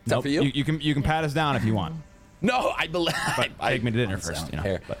 Except Nope. for you? You can pat us down if you want. No, I believe. But take me to dinner first, you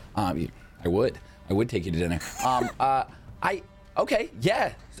know. But, I would take you to dinner. Okay,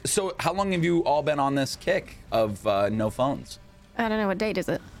 yeah. So how long have you all been on this kick of no phones? I don't know, what date is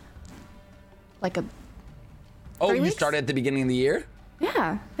it? Like a... Oh, 3 you weeks? started at the beginning of the year?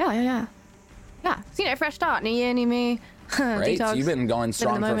 Yeah. Yeah. So, you know, fresh start, new year, new me. Great. So Detox. you've been going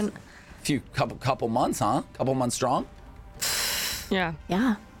strong for a moment. couple months, huh? Couple months strong? Yeah.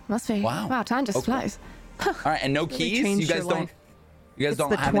 Yeah, must be. Wow. Time just Okay. flies. All right, and no keys? You changed guys your don't life. You guys It's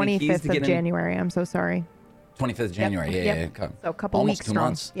don't the have any keys 25th to of get in? January. I'm so sorry. 25th January. Yep. Yeah. So a couple Almost weeks 2 strong.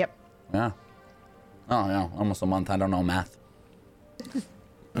 months. Yep. Yeah. Oh, yeah. Almost a month. I don't know math.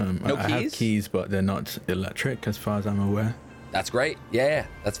 No I have keys? keys, but they're not electric as far as I'm aware. That's great. Yeah,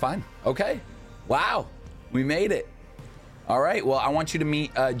 that's fine. Okay. Wow. We made it. All right. Well, I want you to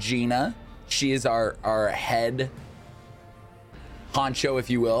meet Gina. She is our head honcho, if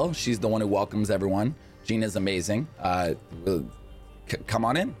you will. She's the one who welcomes everyone. Gina's amazing. Come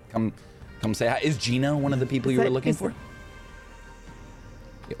on in. Come say hi. Is Gina one of the people you were looking for?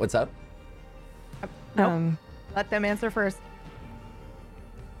 Yeah, what's up? Nope. Let them answer first.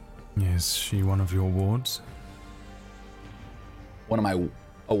 Is she one of your wards? One of my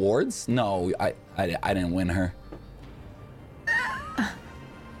awards? No, I didn't win her.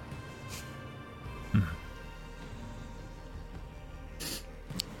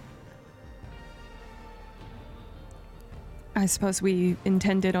 I suppose we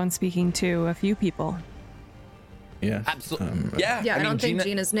intended on speaking to a few people. Yeah. Absolutely. Yeah. Yeah, I, mean, don't think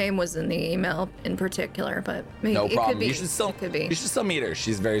Gina's name was in the email in particular, but maybe No it problem. could be. You should still. It could be. You should still meet her.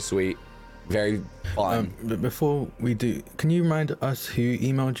 She's very sweet, very fun. But before we do, can you remind us who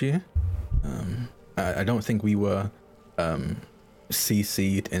emailed you? I don't think we were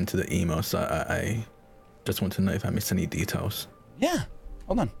CC'd into the email, so I just want to know if I missed any details. Yeah.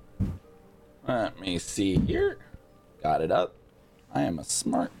 Hold on. Let me see here. Got it up. I am a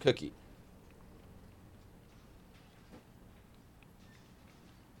smart cookie.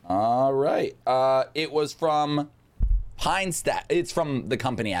 All right. It was from Pinestat. It's from the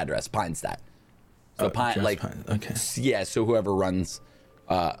company address, Pinestat. So Okay. Yeah. So whoever runs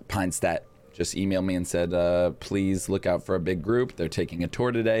Pinestat just emailed me and said, please look out for a big group. They're taking a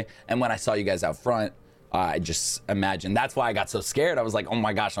tour today. And when I saw you guys out front, I just imagined. That's why I got so scared. I was like, oh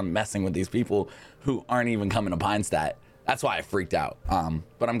my gosh, I'm messing with these people who aren't even coming to Pinestat. That's why I freaked out.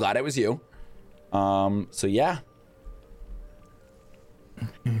 But I'm glad it was you. So yeah.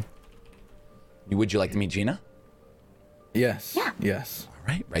 Would you like to meet Gina? Yes. Yeah. Yes. All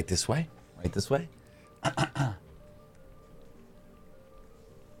right, right this way. Right this way.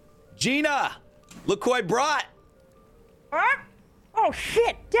 Gina, look who I brought. Oh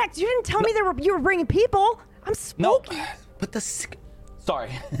shit, Dex! You didn't tell me you were bringing people. I'm No, smoking. but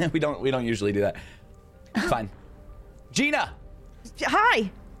sorry, we don't usually do that. Fine. Gina.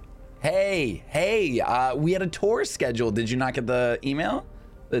 Hi. Hey. We had a tour scheduled. Did you not get the email?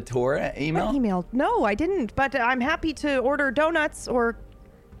 The tour email? What email? No, I didn't. But I'm happy to order donuts or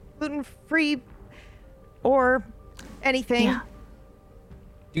gluten-free or anything. Yeah.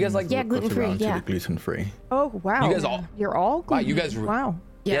 You guys like? Yeah, gluten-free, yeah. Gluten free. Oh wow. You guys all- You're all Wow, gluten. you guys. Wow.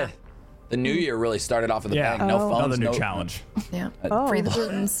 Yeah. The new year really started off with a Yeah. bang. No Oh. phones. Another new no challenge. Yeah. Oh. Free the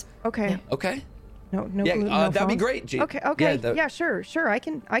glutens. Okay. Okay. No Yeah, gluten, no that'd be phones? great, G. Okay. Yeah, Sure. I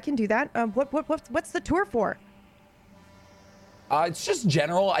can do that. What's the tour for? It's just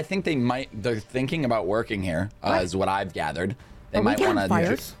general. I think they're thinking about working here, is what I've gathered. They Are we might getting want to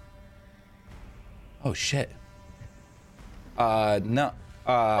fired? Oh shit. No.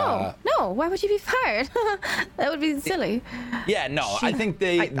 No, why would you be fired? That would be silly. Yeah, no. I think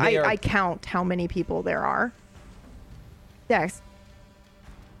they are. I count how many people there are. Dex,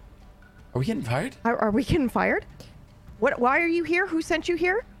 Are we getting fired? are we getting fired? What? Why are you here? Who sent you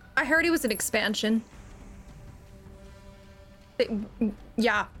here? I heard it was an expansion.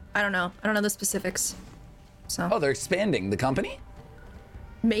 Yeah, I don't know. I don't know the specifics. So Oh, they're expanding the company.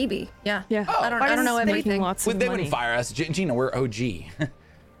 maybe, yeah. Yeah. Oh, I don't know Making everything. lots Well, of they money. wouldn't fire us, Gina. We're OG.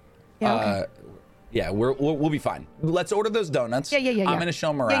 Yeah. Okay. Yeah, we'll be fine. Let's order those donuts. Yeah. I'm gonna show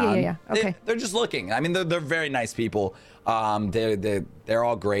them Yeah, around. yeah. Okay. They're just looking. I mean, they're very nice people. They're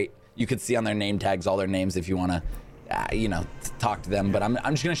all great. You could see on their name tags all their names if you want to, talk to them. But I'm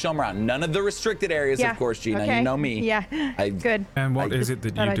just gonna show them around. None of the restricted areas, Yeah, of course, Gina. okay. You know me. Yeah. Good. And what is it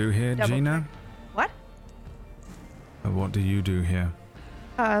that thought you I'd do here, double Gina? What? What do you do here?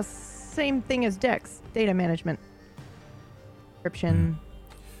 Same thing as Dex. Data management. Encryption.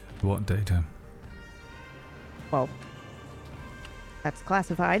 What data? Well, that's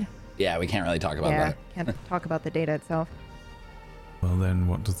classified. Yeah, we can't really talk about Yeah. that. Can't talk about the data itself. Well, then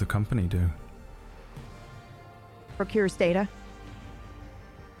what does the company do? Procures data.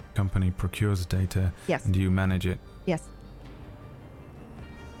 Company procures data. Yes. And you manage it. Yes.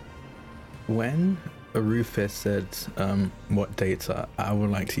 When Arufis said what data, I would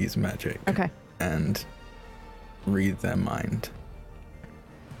like to use magic. Okay. And read their mind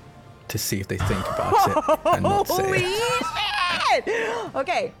to see if they think about it and not say Holy it. shit!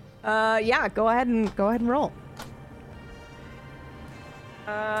 Okay. Yeah. Go ahead and roll.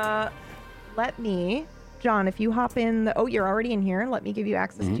 Let me, John. If you hop in the. Oh, you're already in here. Let me give you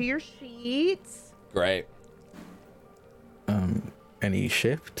access to your sheets. Great. Any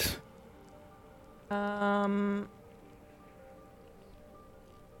shift?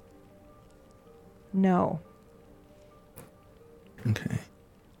 No. Okay.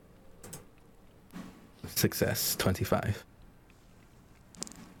 Success, 25.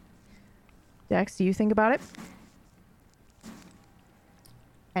 Dex, do you think about it?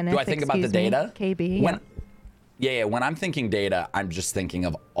 Do I think about the data? KB. When, yeah, when I'm thinking data, I'm just thinking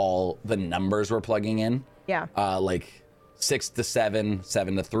of all the numbers we're plugging in. Yeah. Like 6 to 7,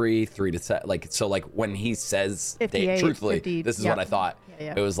 7 to 3, 3 to 7. Like, so like when he says, 58, truthfully, 50, this is yeah. what I thought.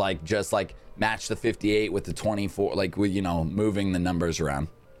 Yeah. It was like, just like match the 58 with the 24, like, with, you know, moving the numbers around.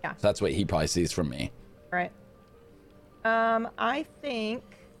 Yeah. So that's what he probably sees from me. Right. I think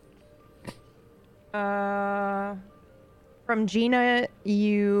from Gina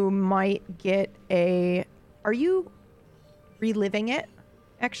you might get a. Are you reliving it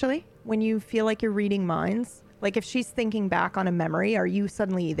actually when you feel like you're reading minds? Like if she's thinking back on a memory, are you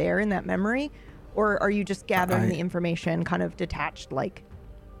suddenly there in that memory, or are you just gathering the information kind of detached? Like,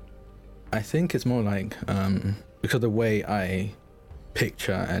 I think it's more like because the way I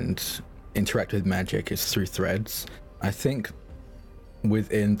picture and interact with magic is through threads. I think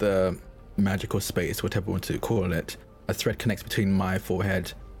within the magical space, whatever you want to call it, a thread connects between my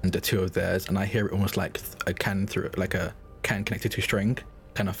forehead and the two of theirs, and I hear it almost like a can connected to string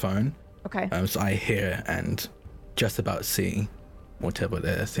kind of phone. okay. So I hear and just about see whatever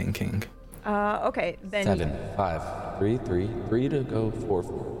they're thinking. Okay. Then 7, 5, 3, 3, 3 to go, 4,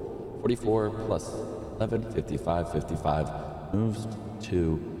 4. 44 plus 11, 55, 55. Moves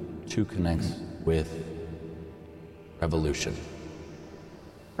to connects with revolution.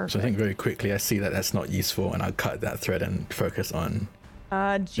 So I think very quickly I see that that's not useful, and I'll cut that thread and focus on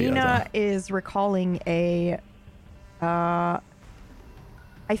Gina other. is recalling a. I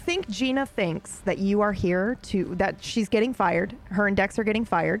think Gina thinks that you are here that she's getting fired. Her and Dex are getting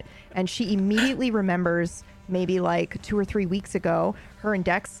fired, and she immediately remembers maybe like 2 or 3 weeks ago, her and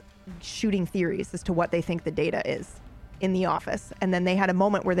Dex shooting theories as to what they think the data is in the office. And then they had a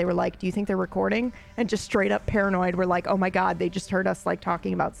moment where they were like, do you think they're recording? And just straight up paranoid. We're like, oh my God, they just heard us like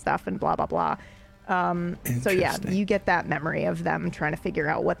talking about stuff and blah, blah, blah. So yeah, you get that memory of them trying to figure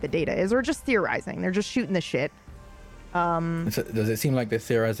out what the data is, or just theorizing. They're just shooting the shit. So does it seem like they're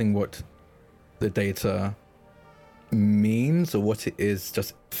theorizing what the data means, or what it is,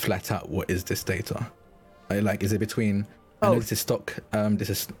 just flat out, what is this data? Like, is it between... I know this is stock, this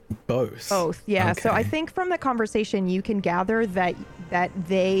is both. Both, yeah. Okay. So I think from the conversation you can gather that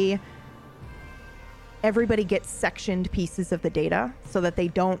everybody gets sectioned pieces of the data so that they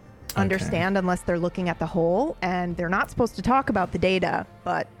don't understand unless they're looking at the whole, and they're not supposed to talk about the data,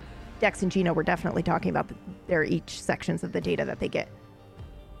 but Dex and Gina were definitely talking about their each sections of the data that they get.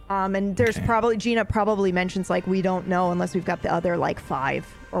 And there's Gina probably mentions like, we don't know unless we've got the other like 5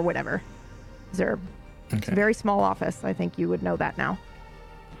 or whatever. It's a very small office. I think you would know that now.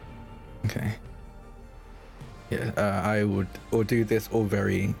 Okay. Yeah, I would do this all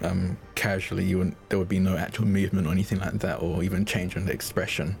very casually. There would be no actual movement or anything like that, or even change in the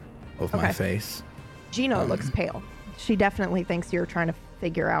expression of my face. Gina looks pale. She definitely thinks you're trying to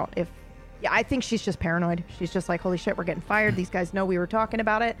figure out if... Yeah, I think she's just paranoid. She's just like, holy shit, we're getting fired. These guys know we were talking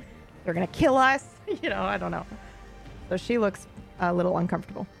about it. They're going to kill us. I don't know. So she looks a little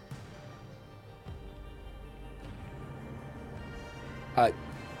uncomfortable.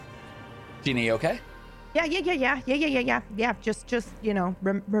 Gina, you okay? Yeah. Just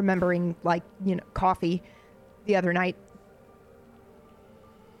remembering like, coffee the other night.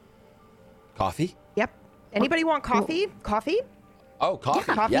 Coffee? Yep. Anybody want coffee? Coffee? Oh,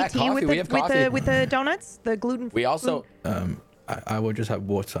 coffee. Coffee, Yeah, tea coffee. with We have coffee. with the donuts, the gluten. We also... I will just have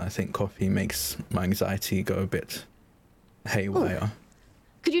water. I think coffee makes my anxiety go a bit haywire. Ooh.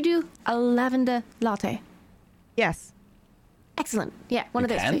 Could you do a lavender latte? Yes. Excellent. Yeah, one of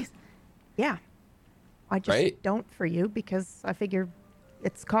those, please. Yeah. I just don't for you because I figure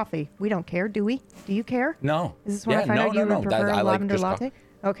it's coffee. We don't care, do we? Do you care? No. Is this when I find out you would prefer a lavender latte?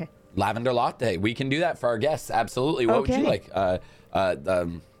 Okay. Lavender latte. We can do that for our guests. Absolutely. What would you like? What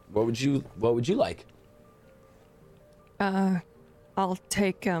would you like? I'll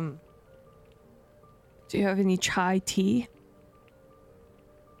take do you have any chai tea?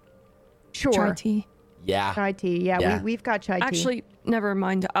 Sure. Chai tea? Yeah. Chai tea. Yeah. We've got chai tea. Actually, never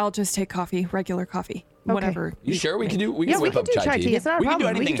mind. I'll just take coffee, regular coffee. Okay. Whatever. You sure we can do? We yeah, can we whip can up do chai tea. It's not a we problem.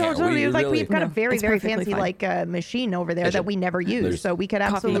 Can do anything we can totally here. like we've got a very It's very perfectly fancy fine. like machine over there that we never use, so we could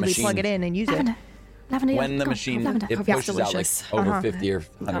absolutely plug it in and use it. Lavender. When the machine it pushes out like delicious. over 50 or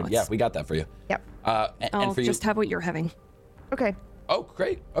 100. Yeah, we got that for you. Yep. And I'll for you. just have what you're having. Okay. Oh,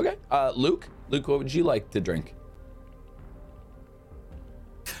 great. Okay. Luke, what would you like to drink?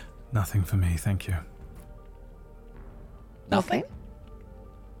 Nothing for me, thank you. Nothing. Okay.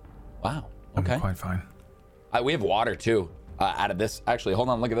 Wow. Okay. I'm quite fine. We have water too. Out of this, actually, hold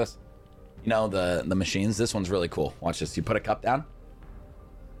on. Look at this. You know the machines. This one's really cool. Watch this. You put a cup down,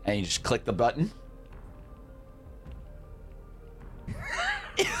 and you just click the button.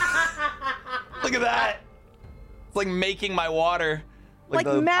 Look at that. It's like making my water Like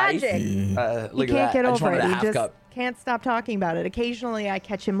the magic. ice. You Look at can't that. get I just over wanted it. a He half just cup. can't stop talking about it. Occasionally, I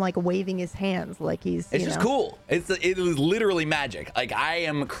catch him like waving his hands, like he's. It's just cool. It is literally magic. Like I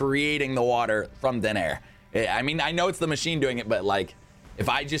am creating the water from thin air. I mean, I know it's the machine doing it, but like, if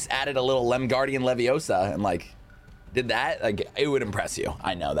I just added a little Lemgardian Leviosa and like did that, like it would impress you.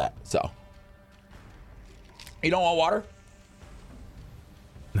 I know that. So, you don't want water?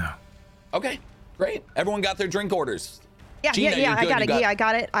 No. Okay, great. Everyone got their drink orders. Yeah, Gina, yeah, you're I good. got You it. got Yeah, I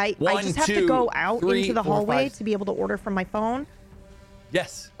got it. I one, just have to two, go out three, into the 4, hallway 5. to be able to order from my phone.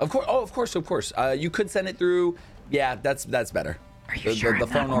 Yes, of course. Oh, of course. You could send it through. Yeah, that's better. Are you sure the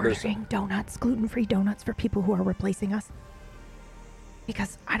I'm phone not orders? ordering donuts, gluten-free donuts for people who are replacing us?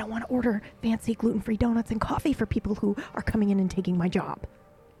 Because I don't want to order fancy gluten-free donuts and coffee for people who are coming in and taking my job.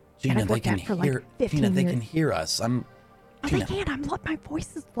 Gina, I've they worked can that for, hear. like, 15 Gina, they years. can hear us. Oh, Gina. they can't. My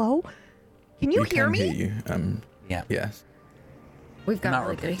voice is low. Can you We hear can me? hear you. Yeah. Yes. We've got Not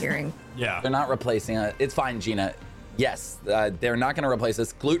really good replacing. hearing. Yeah. They're not replacing it. It's fine, Gina. Yes, they're not going to replace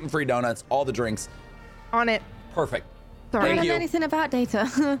us. Gluten-free donuts, all the drinks. On it. Perfect. I Sorry. don't Thank know you. anything about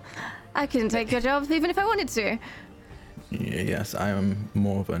data. I couldn't take your job even if I wanted to. Yes, I am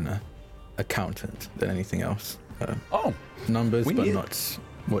more of an accountant than anything else. Oh, Numbers, We but need- not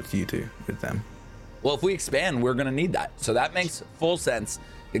what you do with them. well, if we expand, we're going to need that. So that makes full sense.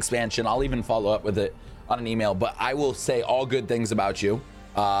 Expansion. I'll even follow up with it on an email, but I will say all good things about you.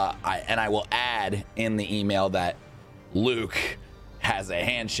 I will add in the email that Luke has a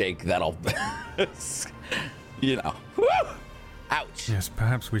handshake that'll, whew, ouch. Yes,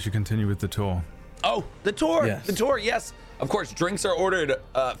 perhaps we should continue with the tour. Oh, the tour. Yes. The tour. Yes, of course. Drinks are ordered.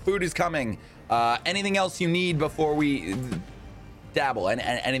 Food is coming. Anything else you need before we dabble?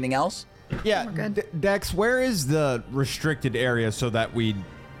 Anything else? Yeah, Dex, where is the restricted area so that we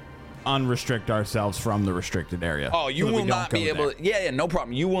unrestrict ourselves from the restricted area? Oh, you so that we will don't not go be able. there? Yeah, no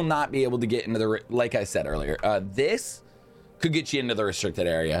problem. You will not be able to get into the. Like I said earlier, this could get you into the restricted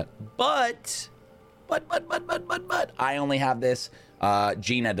area, but I only have this.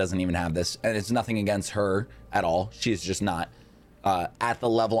 Gina doesn't even have this, and it's nothing against her at all. She's just not at the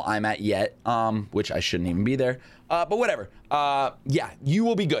level I'm at yet, which I shouldn't even be there. But whatever. Yeah, you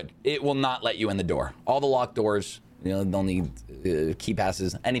will be good. It will not let you in the door. All the locked doors. They'll need key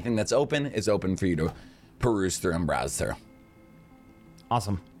passes. Anything that's open is open for you to peruse through and browse through.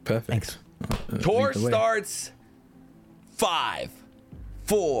 Awesome. Perfect. Tour Lead the way. starts 5,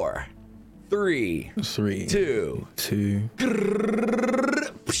 4, 3, 3, 2, 2,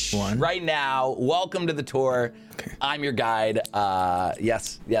 1. Right now, welcome to the tour. Okay. I'm your guide.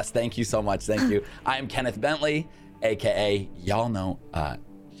 Yes, thank you so much. Thank you. I am Kenneth Bentley, aka y'all know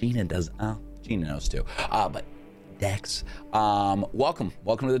Gina knows too. But Dex, welcome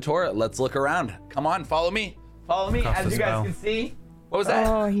to the tour. Let's look around. Come on, follow me. Cast As a you guys spell. can see. What was that?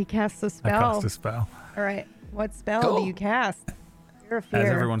 Oh, he casts a I spell. cast a spell. All right. What spell Cool. do you cast? Fear of As fear.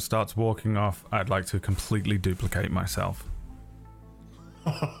 everyone starts walking off, I'd like to completely duplicate myself.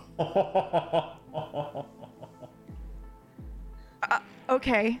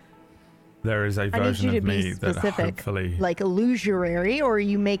 Okay. There is a I need version you to of me be that specific. hopefully Like illusory, or are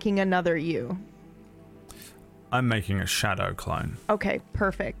you making another you? I'm making a shadow clone. Okay,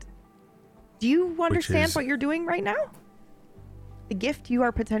 perfect. Do you understand is- what you're doing right now? The gift you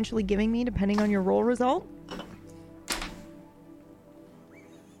are potentially giving me, depending on your roll result?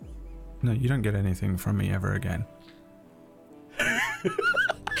 No, you don't get anything from me ever again.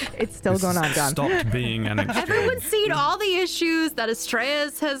 It's still This going on, John. stopped being an exchange. Everyone's seen all the issues that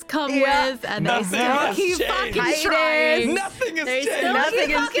Estrellas has come Yeah. with, and Nothing they still has keep changed. fucking Titus. trying. Nothing has They changed. still Nothing keep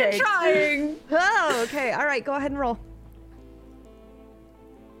has fucking changed. trying. Oh, okay. All right, go ahead and roll.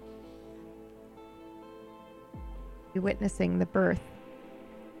 You're witnessing the birth.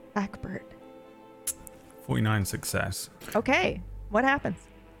 Blackbird. 49 success. Okay, what happens?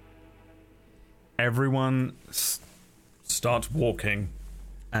 Everyone starts walking,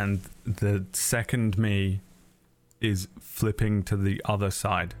 and the second me is flipping to the other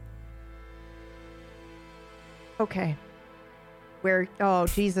side. Okay. Where, oh,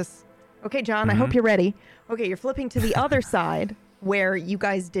 Jesus. Okay, John, I hope you're ready. Okay, you're flipping to the other side where you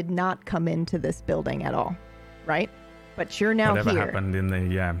guys did not come into this building at all, right? But you're now Whatever here. happened in the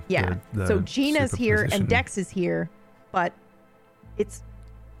Yeah. the So Gina's here superposition. and Dex is here, but it's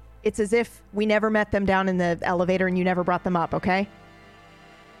as if we never met them down in the elevator and you never brought them up, okay?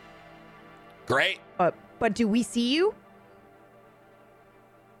 Great. But do we see you?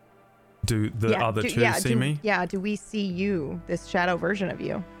 Do the other two see me? Yeah, do we see you, this shadow version of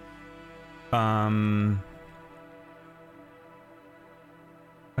you? I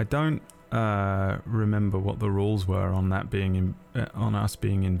don't remember what the rules were on that being on us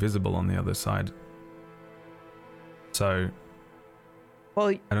being invisible on the other side. So, well,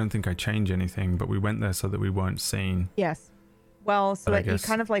 I don't think I change anything, but we went there so that we weren't seen. Yes. Well, so But that you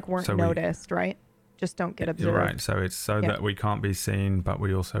kind of like weren't noticed, right? Just don't get observed. Right. So it's so that we can't be seen, but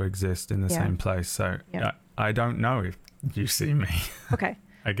we also exist in the same place. So I don't know if you see me. Okay.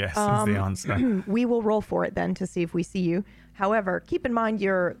 I guess is the answer. We will roll for it then to see if we see you. However, keep in mind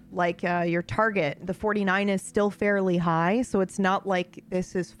your target, the 49 is still fairly high, so it's not like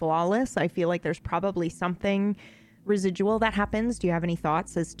this is flawless. I feel like there's probably something residual that happens. Do you have any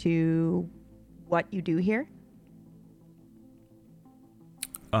thoughts as to what you do here?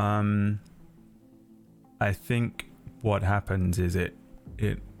 I think what happens is it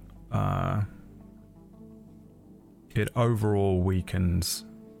overall weakens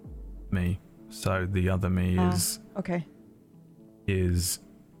me. So the other me is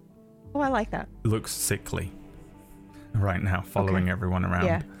oh, I like that. Looks sickly right now, following everyone around.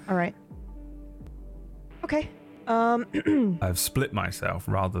 Yeah. All right. Okay. I've split myself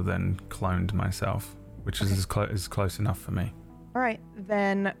rather than cloned myself, which is close enough for me. All right,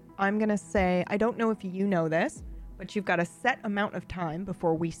 then I'm going to say, I don't know if you know this, but you've got a set amount of time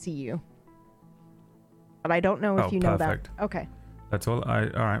before we see you. But I don't know if you know that. Okay. That's all. All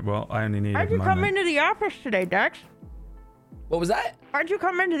right, well, I only need How'd you come into the office today, Dex? What was that? How'd you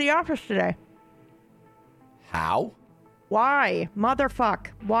come into the office today? How? Why? Motherfuck.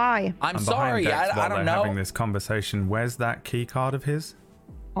 Why? I'm sorry. I don't know. Having this conversation. Where's that key card of his?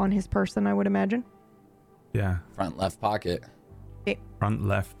 On his person, I would imagine. Yeah. Front left pocket. Front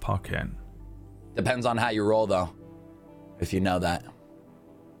left pocket. Depends on how you roll, though. If you know that.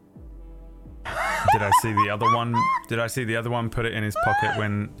 Did I see the other one? Did I see the other one put it in his pocket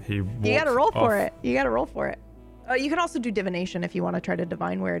when he walked You gotta roll off? for it. You gotta roll for it. You can also do divination if you want to try to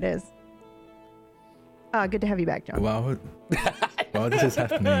divine where it is. Good to have you back, John. While this is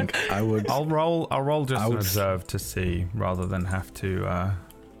happening, I'll roll just to observe to see rather than have to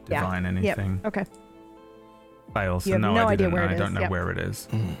divine anything. Yep. Okay. Fail. So you have no idea where it is. I don't know where it is.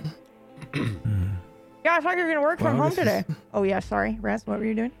 Yeah, I thought you were gonna work from home today. Oh yeah, sorry, Raz. What were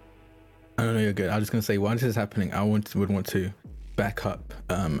you doing? I don't know, you're good. I was just gonna say, while this is happening, I would want to back up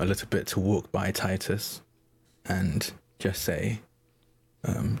a little bit to walk by Titus, and just say,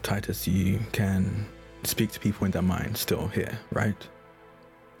 Titus, you can speak to people in their mind still here, right?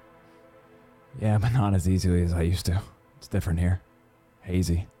 Yeah, but not as easily as I used to. It's different here.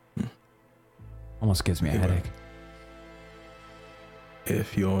 Hazy. Almost gives me a headache.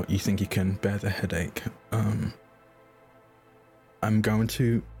 If you think you can bear the headache, I'm going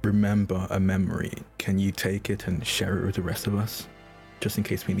to remember a memory. Can you take it and share it with the rest of us? Just in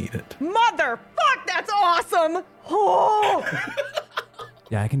case we need it. Motherfuck, that's awesome! Oh!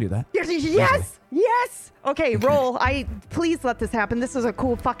 Yeah, I can do that. Yes! Okay, roll. Please let this happen. This is a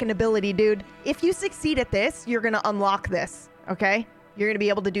cool fucking ability, dude. If you succeed at this, you're gonna unlock this, okay? You're gonna be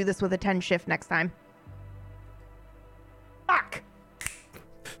able to do this with a 10 shift next time. Fuck!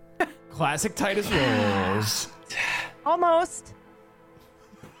 Classic Titus rolls. Almost.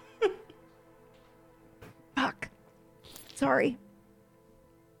 Fuck. Sorry.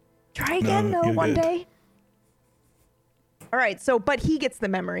 Try again, though, one day. All right, so, but he gets the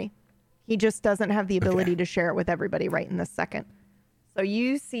memory. He just doesn't have the ability to share it with everybody right in this second. So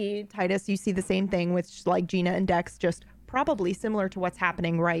you see, Titus, you see the same thing with like Gina and Dex, just probably similar to what's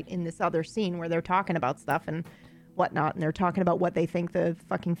happening right in this other scene where they're talking about stuff and whatnot, and they're talking about what they think the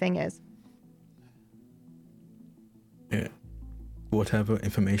fucking thing is. Yeah. Whatever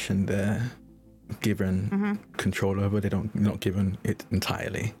information they're given control over, they're not given it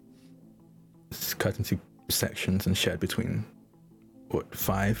entirely. It's cut into sections and shared between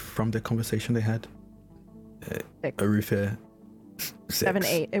 5 from the conversation they had. 6. Arufia, 6. 7,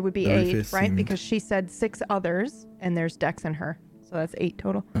 8. It would be Arufia 8, right? Because she said 6 others, and there's Dex and her, so that's 8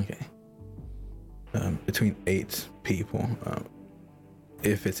 total. Okay. Between 8 people.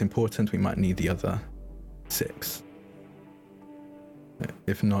 If it's important, we might need the other 6.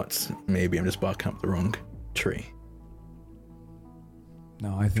 If not, maybe I'm just barking up the wrong tree.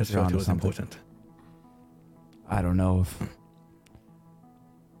 No, I think just you're felt onto it was something. important. I don't know if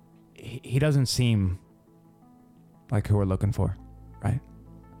he doesn't seem like who we're looking for, right?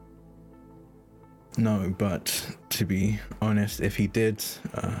 No, but to be honest, if he did,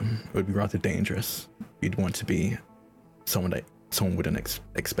 it would be rather dangerous. You'd want to be someone that someone wouldn't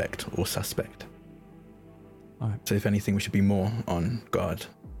expect or suspect. All right. So if anything, we should be more on guard.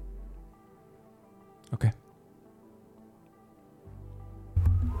 Okay.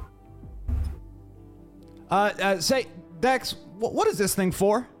 Say, Dex, what is this thing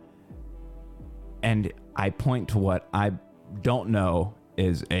for? And I point to what I don't know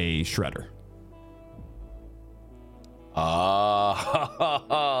is a shredder.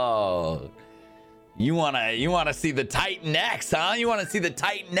 Oh, you wanna see the Titan X, huh? You wanna see the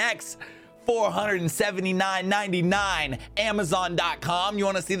Titan X? $479.99, Amazon.com. You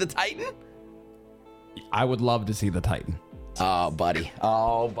wanna see the Titan? I would love to see the Titan. Oh, buddy.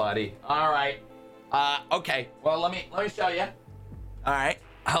 All right. Okay. Well, let me show you. All right.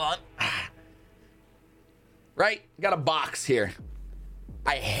 Hold on. Right. Got a box here.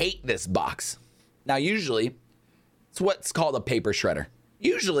 I hate this box. Now, usually, it's what's called a paper shredder.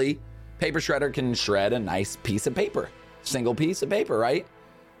 Usually, paper shredder can shred a nice piece of paper. Single piece of paper, right?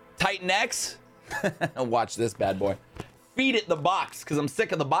 Titan X. Watch this bad boy. Feed it the box, because I'm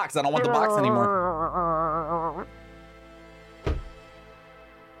sick of the box. I don't want the box anymore.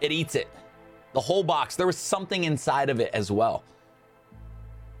 It eats it. The whole box. There was something inside of it as well.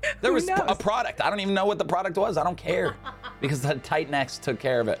 There was a product. I don't even know what the product was. I don't care. Because the Titan X took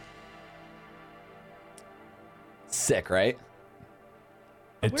care of it. Sick, right?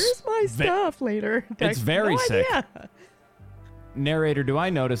 Where's my stuff later? It's very sick. Idea. Narrator, do I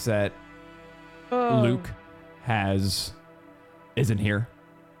notice that Luke isn't here?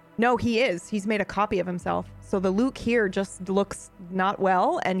 No, he is. He's made a copy of himself. So the Luke here just looks not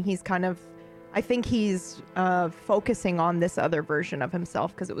well, and he's kind of, I think he's focusing on this other version of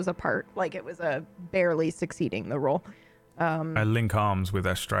himself because it was it was barely succeeding the role. I link arms with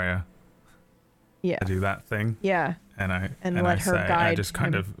Estrella. Yeah. To do that thing. Yeah. And I let her say, guide I just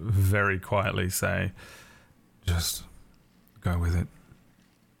kind of very quietly say, just go with it.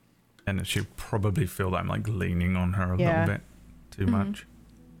 And she'll probably feel that I'm like leaning on her a little bit too much.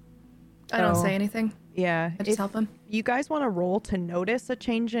 I don't say anything. Yeah. I just help him. You guys want to roll to notice a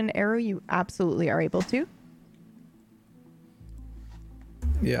change in Arrow? You absolutely are able to.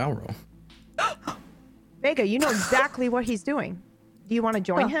 Yeah, I'll roll. Vega, you know exactly what he's doing. Do you want to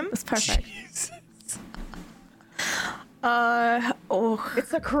join him? That's perfect.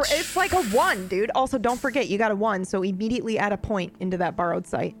 It's like a 1, dude. Also, don't forget, you got a 1, so immediately add a point into that borrowed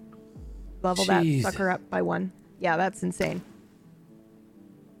site. Level that sucker up by 1. Yeah, that's insane.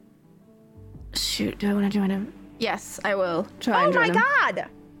 Shoot, do I want to join him? Yes, I will try and join him. Oh my god!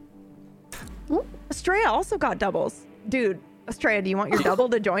 Ooh, Estrella also got doubles. Dude, Estrella, do you want your double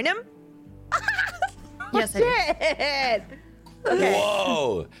to join him? Yes, I do. Okay.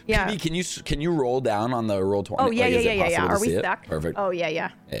 Whoa. Yeah. PB, can you roll down on the roll 20? Oh, yeah, Like, is it yeah. possible to Are we see it? stuck? Perfect. Oh,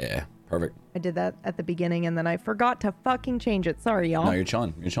 yeah. Yeah, perfect. I did that at the beginning, and then I forgot to fucking change it. Sorry, y'all. No, you're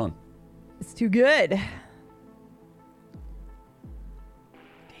chilling. You're chilling. It's too good.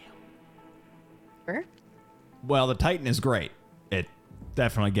 Sure. Well, the Titan is great. It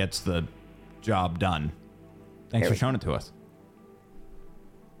definitely gets the job done. Thanks for showing it to us. Is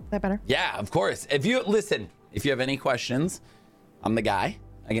that better? Yeah, of course. If you have any questions, I'm the guy.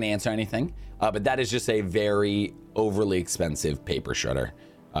 I can answer anything. But that is just a very overly expensive paper shredder,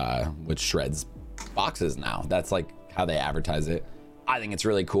 which shreds boxes now. That's like how they advertise it. I think it's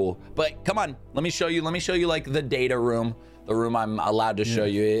really cool. But come on, let me show you like the data room, the room I'm allowed to show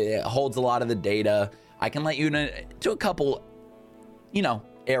you. It holds a lot of the data. I can let you to a couple,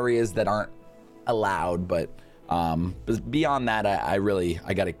 areas that aren't allowed, but beyond that,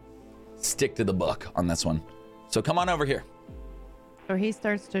 I got to stick to the book on this one. So come on over here. So he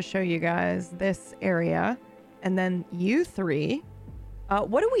starts to show you guys this area, and then you three,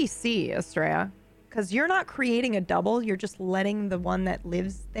 what do we see, Estrella? Because you're not creating a double, you're just letting the one that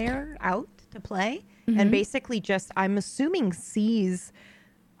lives there out to play, and basically just, I'm assuming, sees,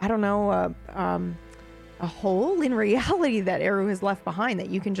 I don't know, a hole in reality that Eru has left behind that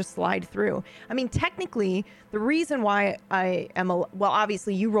you can just slide through. I mean, technically, the reason why I am,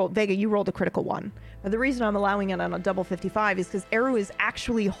 obviously you rolled a critical 1. But the reason I'm allowing it on a double 55 is because Eru is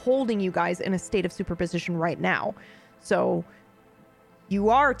actually holding you guys in a state of superposition right now. So you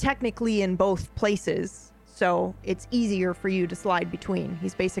are technically in both places. So it's easier for you to slide between.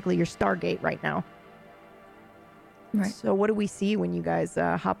 He's basically your Stargate right now. Right. So what do we see when you guys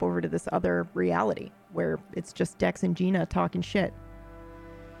hop over to this other reality where it's just Dex and Gina talking shit?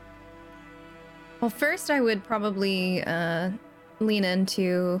 Well, first I would probably lean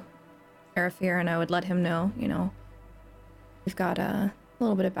into Arafir and I would let him know, we've got a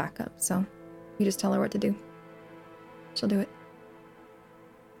little bit of backup. So you just tell her what to do. She'll do it.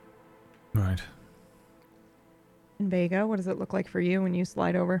 Right. And Vega, what does it look like for you when you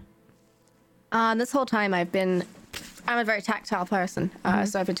slide over? This whole time I'm a very tactile person,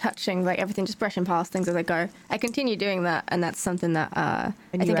 so I've been touching like everything, just brushing past things as I go. I continue doing that, and that's something that I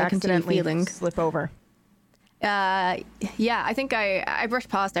think I continue feeling. Slip over. Yeah, I think I brushed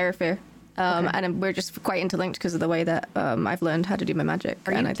past Aerofir, and we're just quite interlinked because of the way that I've learned how to do my magic.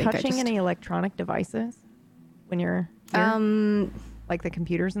 Are and you I think touching any electronic devices when you're here? Like the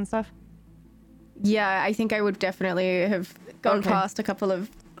computers and stuff? Yeah, I think I would definitely have gone past a couple of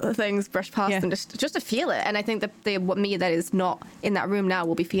things, brushed past them just to feel it. And I think that me that is not in that room now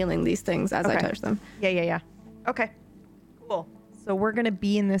will be feeling these things as I touch them. Yeah. Okay, cool. So we're gonna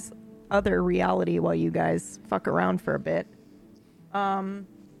be in this other reality while you guys fuck around for a bit.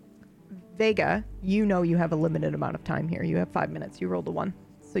 Vega, you know you have a limited amount of time here. You have 5 minutes. You rolled a 1.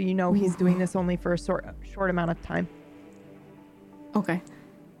 So you know he's doing this only for a short amount of time. Okay.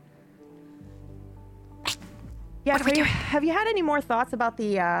 Yeah, have you had any more thoughts about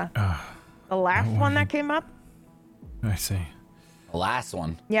the last one that came up? I see. The last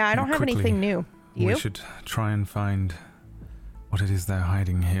one. Yeah, I don't have anything new. Do you? We should try and find what it is they're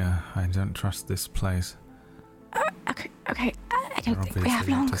hiding here. I don't trust this place. Okay. I don't They're think we have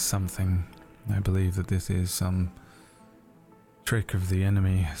obviously long. up to something. I believe that this is some trick of the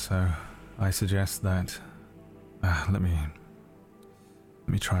enemy, so I suggest that let me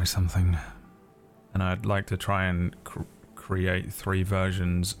try something. And I'd like to try and create 3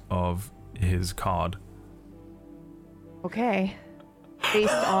 versions of his card. Okay.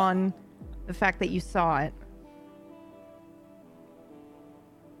 Based on the fact that you saw it.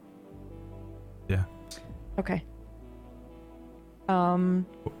 Yeah. Okay.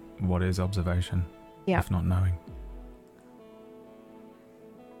 What is observation? Yeah. If not knowing.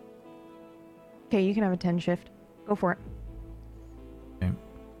 Okay, you can have a 10 shift. Go for it. Okay.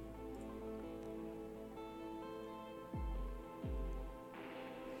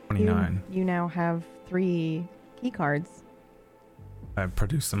 You now have 3 key cards. I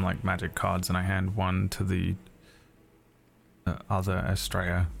produce some like magic cards and I hand one to the other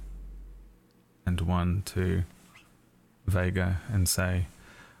Estrella and one to Vega and say,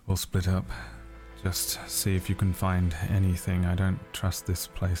 we'll split up. Just see if you can find anything. I don't trust this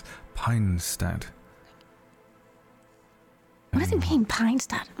place. Pinestadt. What does it mean, pine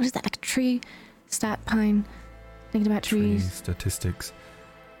stat? What is that, like a tree stat pine? Thinking about Tree trees. statistics.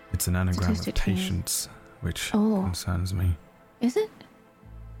 It's an anagram of Statistic trees. patience, which Oh. concerns me. Is it?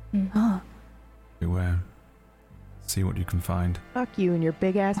 Oh. Beware. See what you can find. Fuck you and your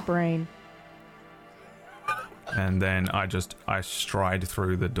big ass brain. And then I stride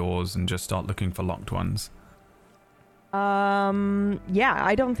through the doors and just start looking for locked ones. Yeah,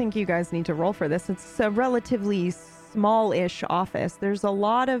 I don't think you guys need to roll for this. It's a relatively small-ish office. There's a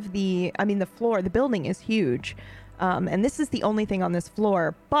lot of the floor, the building is huge. And this is the only thing on this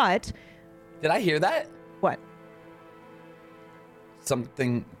floor, but... Did I hear that? What?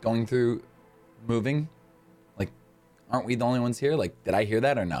 Something going through, moving? Like, aren't we the only ones here? Like, did I hear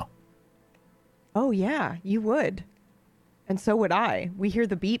that or no? Oh, yeah, you would. And so would I. We hear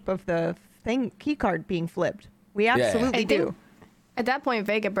the beep of the key card being flipped. We absolutely I do. think at that point,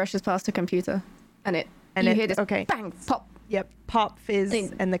 Vega brushes past a computer, and you hear this bang, pop. Yep, pop,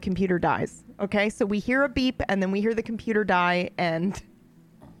 fizz, and the computer dies. Okay, so we hear a beep, and then we hear the computer die, and...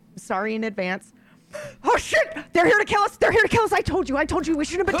 Sorry in advance. Oh, shit! They're here to kill us! They're here to kill us! I told you! We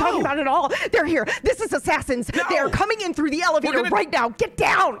shouldn't have been talking about it at all! They're here! This is assassins! No! They are coming in through the elevator right now! Get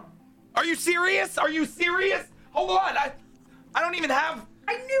down! Are you serious? Hold on! I don't even have...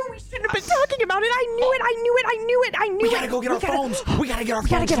 I knew we shouldn't have been talking about it! I knew it! We gotta go get our phones! We gotta get our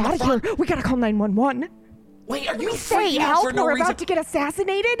phones! We gotta get out of here! We gotta call 911! Wait, are you We say freaking out help! for no We're reason? about to get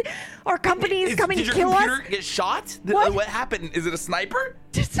assassinated! Our company is coming to kill Did your computer us! get shot? What? happened? Is it a sniper?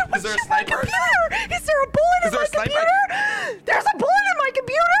 Did someone Is there a shoot my sniper? computer? Is there a bullet in there my a sniper? computer? There's a bullet in my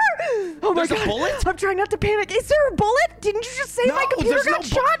computer! Oh my There's a god! bullet? I'm trying not to panic. Is there a bullet? Didn't you just say my computer there's got no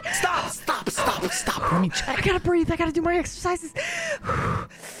shot? Stop. Let me check. I gotta breathe. I gotta do my exercises.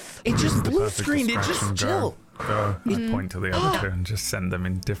 It just blue Perfect screened. It distraction. just chill. Go. Just point to the other two and just send them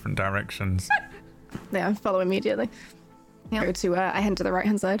in different directions. Yeah, follow immediately. Yeah. Go to I head to the right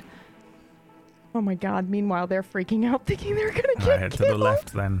hand side. Oh my god. Meanwhile, they're freaking out, thinking they're gonna I get head to killed. the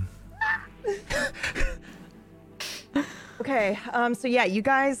left then. Okay, so yeah, you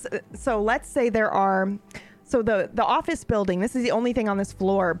guys, so let's say there are, so the office building, this is the only thing on this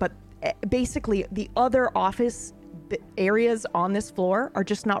floor, but basically the other office areas on this floor are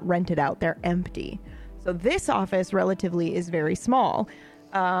just not rented out, they're empty. So this office relatively is very small.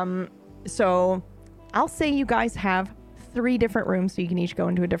 So I'll say you guys have 3 different rooms, so you can each go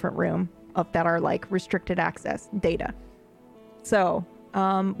into a different room. of that are like restricted access data. So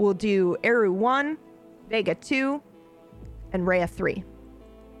we'll do Eru 1, Vega 2, and Rhea 3.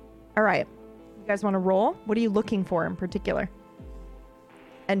 All right. You guys want to roll? What are you looking for in particular?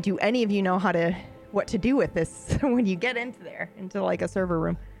 And do any of you know what to do with this when you get into like a server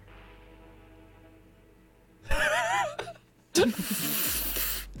room?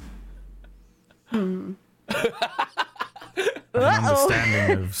 An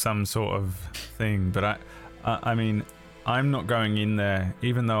understanding of some sort of thing, but I mean, I'm not going in there,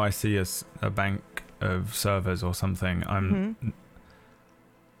 even though I see a bank of servers or something.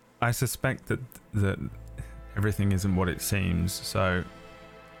 I suspect that everything isn't what it seems, so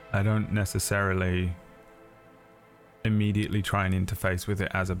I don't necessarily immediately try and interface with it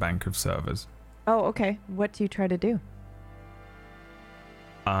as a bank of servers. Oh, okay. What do you try to do?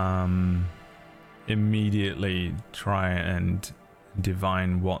 Immediately try and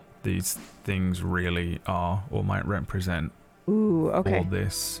divine what these things really are or might represent. Ooh, okay. For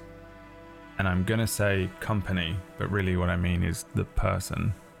this. And I'm gonna say company, but really what I mean is the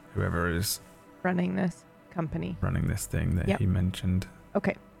person, whoever is running this company, running this thing that he mentioned.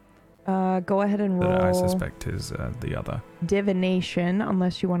 Okay. Go ahead and roll. That I suspect is the other. Divination,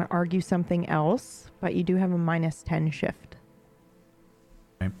 unless you want to argue something else, but you do have a -10 shift.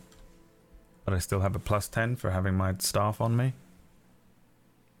 Okay. But I still have a +10 for having my staff on me?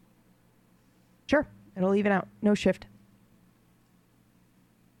 Sure. It'll even out. No shift.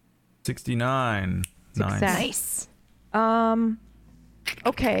 69. Success. Nice.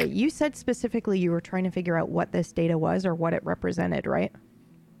 Okay, you said specifically you were trying to figure out what this data was or what it represented, right?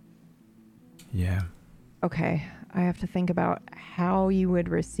 Yeah. Okay, I have to think about how you would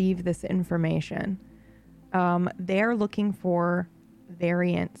receive this information. They're looking for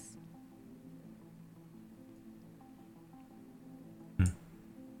variants.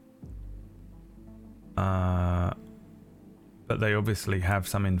 But they obviously have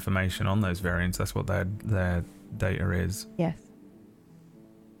some information on those variants. That's what their data is. Yes.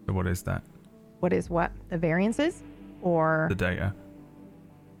 So what is that? What is what? The variances? Or the data?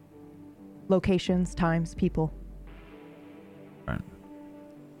 Locations, times, people. Right.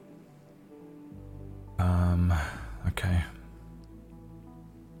 Okay.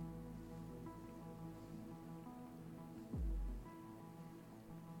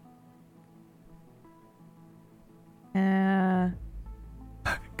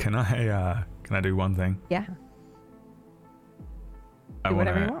 Can I do one thing? Yeah. Do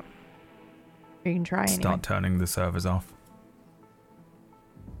whatever you want. You can try anyway. Start turning the servers off.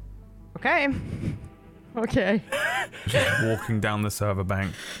 Okay. Okay. Just walking down the server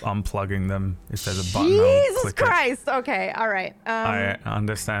bank, unplugging them. If there's a button, Jesus Christ. Okay. All right. I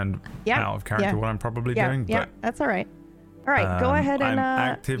understand out of character what I'm probably doing. Yeah, but that's all right. All right, go ahead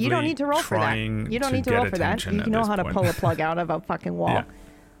and you don't need to roll for that. You don't need to roll for that. You know how to pull a plug out of a fucking wall. Yeah.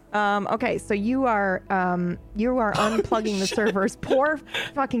 Okay, so you are unplugging the servers. Poor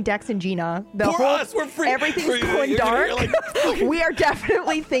fucking Dex and Gina. We're free. Everything's going dark. We are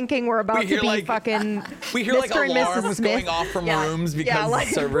definitely thinking we're about to be fucking. We hear Mr. and Mrs. alarms Smith. going off from rooms because the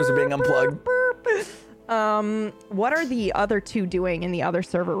servers are being unplugged. What are the other two doing in the other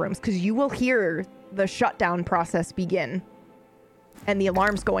server rooms? Because you will hear the shutdown process begin, and the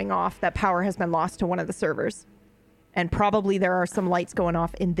alarms going off that power has been lost to one of the servers. And probably there are some lights going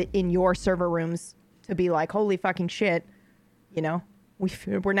off in your server rooms to be like, holy fucking shit, you know,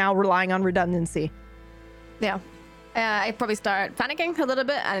 we're now relying on redundancy. Yeah. I probably start panicking a little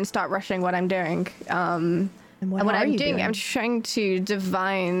bit and start rushing what I'm doing. And what I'm doing, I'm trying to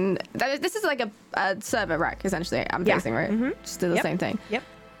divine. This is like a server rack, essentially. I'm facing, right? Mm-hmm. Just do the same thing. Yep.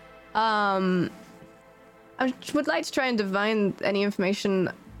 I would like to try and divine any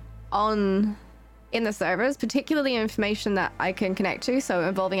information in the servers, particularly information that I can connect to, so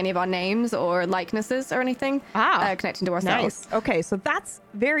involving any of our names or likenesses or anything connecting to ourselves. Nice. Okay, so that's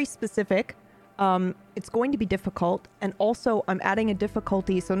very specific. It's going to be difficult, and also I'm adding a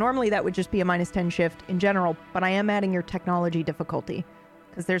difficulty. So normally that would just be a -10 shift in general, but I am adding your technology difficulty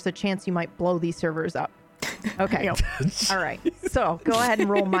because there's a chance you might blow these servers up. Okay. All right. So go ahead and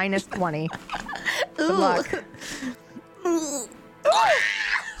roll -20. Good luck.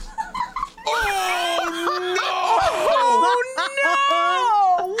 Oh no!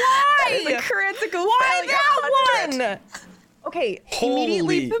 Why? That is a critical Why failure. that one? Okay,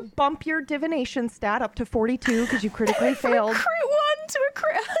 immediately bump your divination stat up to 42 because you critically failed. Crit 1 to a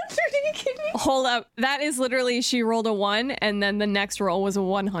crit 100. Are you kidding me? Hold up. That is literally, she rolled a 1 and then the next roll was a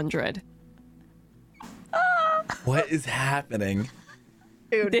 100. What is happening?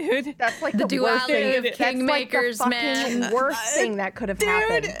 Dude. That's like The the worst duality thing. of kingmakers, That's like the man. fucking worst thing that could have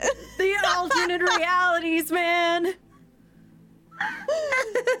happened. The alternate realities, man.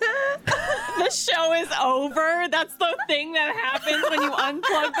 The show is over. That's the thing that happens when you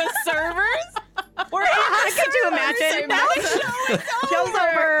unplug the servers. We're Could you imagine? Now the show is Show's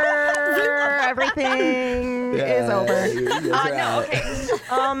over. Everything is over. No, okay.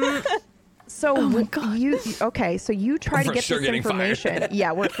 So so you try to For get sure this getting fired. information.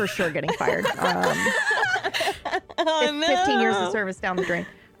 Yeah, we're for sure getting fired. 15 years of service down the drain.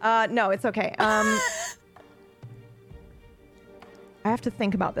 No, it's okay. I have to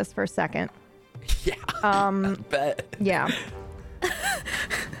think about this for a second. Yeah. I bet. Yeah.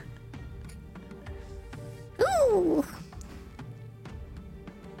 Ooh.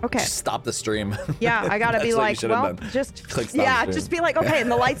 Okay. Just stop the stream. Yeah, I gotta That's be what you like, should have well, done. just Click stop stream. just be like, okay,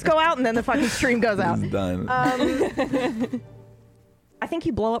 and the lights go out, and then the fucking stream goes out. It's done. I think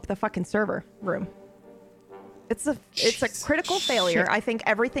you blow up the fucking server room. It's a critical failure. I think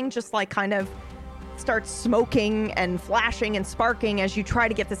everything just like kind of starts smoking and flashing and sparking as you try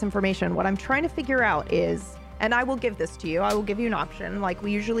to get this information. What I'm trying to figure out is, and I will give this to you. I will give you an option like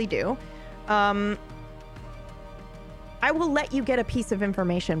we usually do. I will let you get a piece of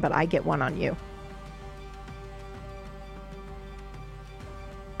information, but I get one on you.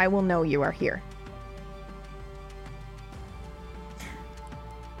 I will know you are here.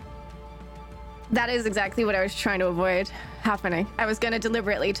 That is exactly what I was trying to avoid happening. I was going to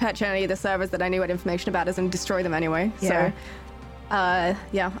deliberately touch any of the servers that I knew had information about us and destroy them anyway. Yeah. So,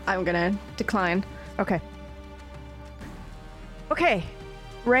 yeah, I'm going to decline. Okay. Okay.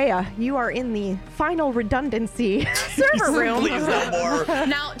 Rhea, you are in the final redundancy server room. Please no more.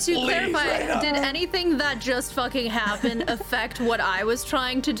 Now, to clarify, did anything that just fucking happened affect what I was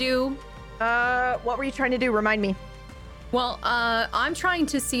trying to do? What were you trying to do? Remind me. Well, I'm trying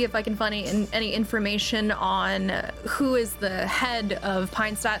to see if I can find any information on who is the head of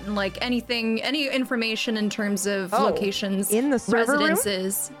Pinestadt and like any information in terms of locations, in the server room?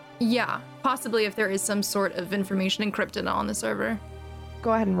 residences. Yeah, possibly if there is some sort of information encrypted on the server.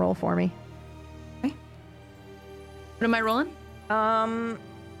 Go ahead and roll for me. Okay. What am I rolling? Are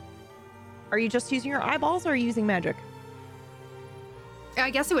you just using your eyeballs or are you using magic? I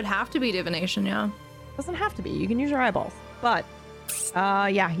guess it would have to be divination, yeah. Doesn't have to be. You can use your eyeballs. But,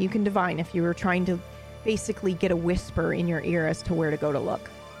 yeah, you can divine if you were trying to basically get a whisper in your ear as to where to go to look.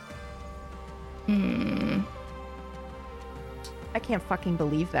 I can't fucking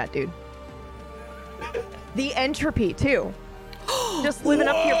believe that, dude. The entropy, too. Just living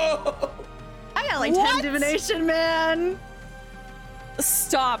up to your... I got like 10 divination, man.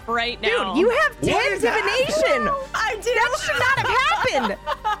 Stop right now. Dude, you have 10 divination! I do. That should not have happened!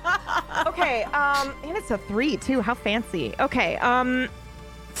 Okay, and it's a 3, too. How fancy. Okay,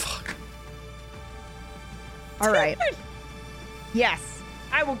 Fuck. all right. Yes,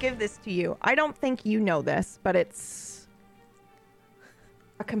 I will give this to you. I don't think you know this, but it's...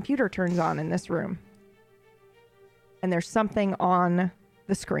 A computer turns on in this room. And there's something on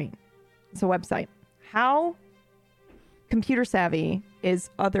the screen. It's a website. How computer savvy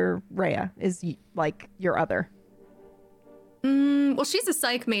is other Rhea? Is like your other? Well, she's a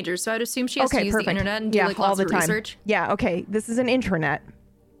psych major, so I'd assume she has to use the internet and do like all lots the of time. research. Yeah, okay. This is an intranet.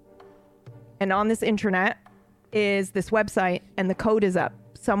 And on this intranet is this website, and the code is up.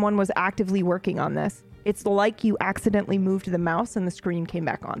 Someone was actively working on this. It's like you accidentally moved the mouse and the screen came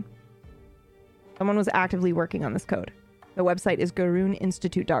back on. Someone was actively working on this code. The website is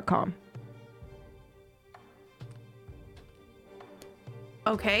garuninstitute.com.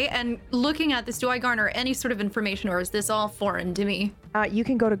 Okay, and looking at this, do I garner any sort of information, or is this all foreign to me? You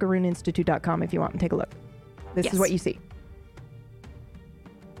can go to garuninstitute.com if you want and take a look. This Yes. is what you see.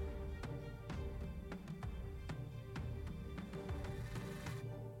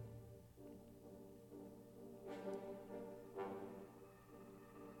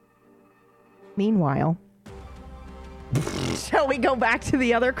 Meanwhile, shall we go back to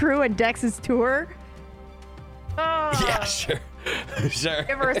the other crew and Dex's tour? Yeah, sure. Sure.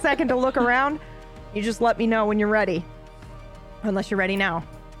 Give her a second to look around. You just let me know when you're ready. Unless you're ready now.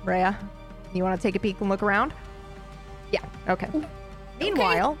 Rhea, you want to take a peek and look around? Yeah, okay.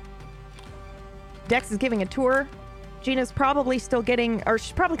 Meanwhile, Dex is giving a tour. Gina's probably still getting, or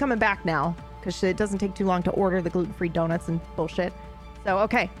she's probably coming back now, because it doesn't take too long to order the gluten-free donuts and bullshit. So,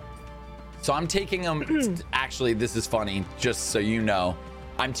 okay. So I'm taking him, actually, this is funny, just so you know.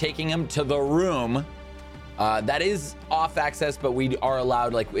 I'm taking him to the room that is off access, but we are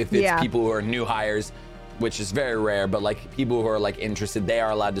allowed, like, if it's people who are new hires, which is very rare, but like people who are like interested, they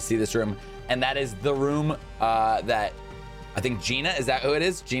are allowed to see this room. And that is the room that I think Gina, is that who it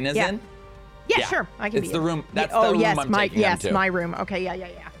is? Gina's Yeah. in? Yeah, sure. I can It's be the in. room. That's oh, the room yes, I'm taking him to. my room. Okay, yeah.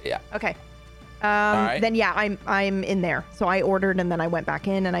 Yeah. Okay. right. Then yeah, I'm in there. So I ordered and then I went back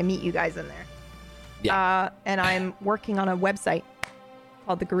in and I meet you guys in there. Yeah. And I'm working on a website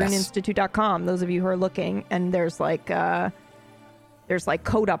called thegarooninstitute.com. Those of you who are looking, and there's like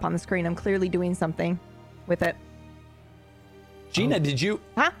code up on the screen. I'm clearly doing something with it. Gina, did you?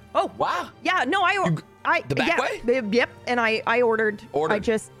 Huh? Oh, Wow. yeah. No, The back way? Yep. And I ordered. Ordered. I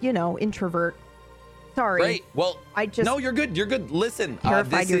just, introvert. Sorry. Great. Well, I just no, you're good. You're good. Listen,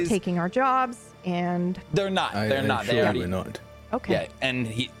 terrified this you're is. taking our jobs, and They're not. They're not. They Sure, already. we're not. okay. Yeah. And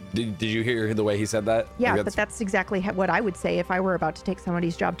did you hear the way he said that? Yeah, Like, but that's exactly what I would say if I were about to take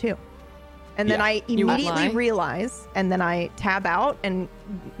somebody's job too. And then Yeah. I You would immediately lie? realize, and then I tab out, and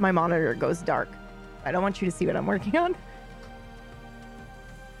my monitor goes dark. I don't want you to see what I'm working on.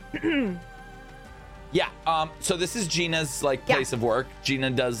 Yeah. So this is Gina's Yeah. place of work. Gina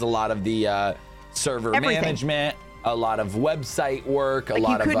does a lot of the server Everything. management, a lot of website work, a Like, you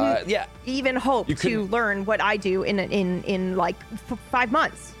lot of couldn't yeah. Even hope You to couldn't- learn what I do in like 5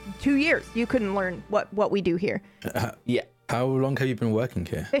 months, 2 years. You couldn't learn what we do here. Yeah. How long have you been working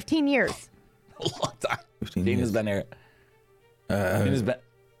here? 15 years. A long time. 15 Gina's years. been here. Gina's been.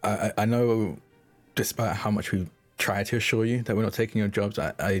 I know, despite how much we try to assure you that we're not taking your jobs,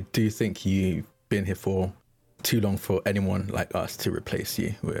 I do think you've been here for too long for anyone like us to replace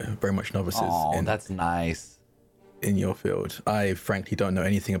you. We're very much novices Oh, that's nice. in your field. I frankly don't know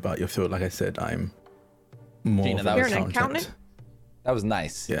anything about your field. Like I said, I'm more Gina, of that an was- You're an accountant. accountant? That was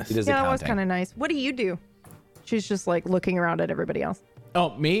nice. Yes. He does Yeah, that was accounting. kind of nice. What do you do? She's just like looking around at everybody else.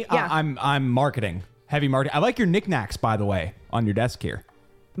 Oh, me? Yeah. I'm marketing. Heavy marketing. I like your knickknacks, by the way, on your desk here.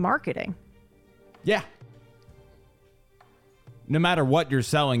 Marketing. Yeah. No matter what you're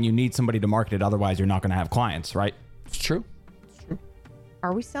selling, you need somebody to market it. Otherwise, you're not going to have clients, right? It's true.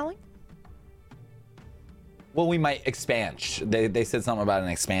 Are we selling? Well, we might expand. They said something about an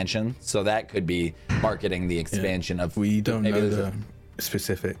expansion, so that could be marketing the expansion of. We don't maybe know there's the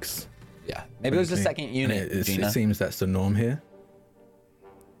specifics. Yeah, maybe there's a frankly. second unit. It Gina. seems that's the norm here.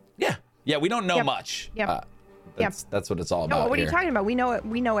 Yeah, we don't know Yep. much. Yep. That's what it's all No, about. what are you here. talking about? We know it.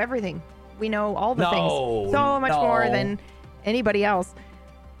 We know everything. We know all the No, things. So much more no. than anybody else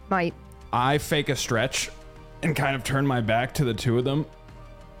might. I fake a stretch and kind of turn my back to the two of them.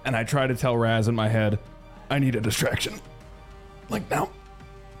 And I try to tell Raz in my head, I need a distraction. Like now.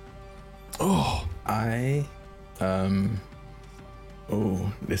 Oh.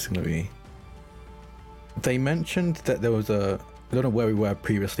 This is gonna be. They mentioned that there was I don't know where we were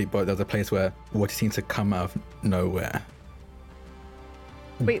previously, but there was a place where water seemed to come out of nowhere.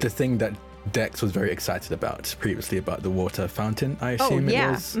 Wait. The thing that Dex was very excited about previously about the water fountain, I Oh assume yeah.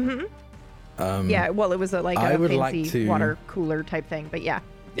 it was. Yeah. Well, it was like I a would like fancy to- water cooler type thing. But yeah.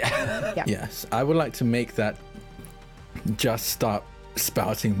 Yeah. Yes, I would like to make that just start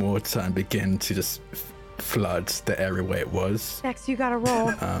spouting water and begin to just flood the area where it was. Next, you gotta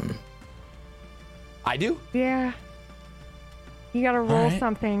roll. I do. Yeah. You gotta roll right.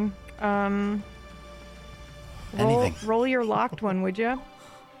 something. Anything. Roll your locked one, would you?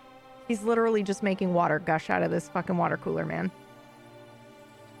 He's literally just making water gush out of this fucking water cooler, man.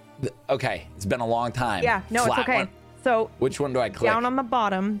 Okay, it's been a long time. Yeah, no, it's Flat okay. one. So Which one do I click? down on the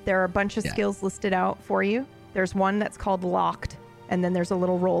bottom, there are a bunch of Yeah. skills listed out for you. There's one that's called locked, and then there's a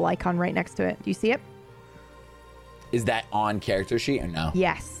little roll icon right next to it. Do you see it? Is that on character sheet or no?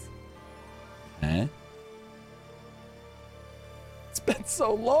 Yes. Eh? It's been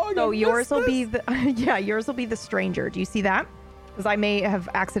so long. So I yours missed will this. be the yours will be the stranger. Do you see that? Because I may have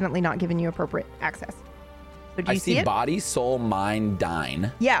accidentally not given you appropriate access. So do I you see see it? body, soul, mind,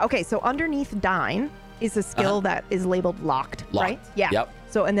 dine. Yeah, okay. So underneath dine is a skill that is labeled locked, right? Locked. Yeah. Yep.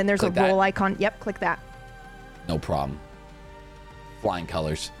 So and then there's Click a that. roll icon. Yep, click that. No problem. Flying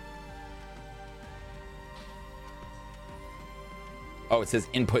colors. Oh, it says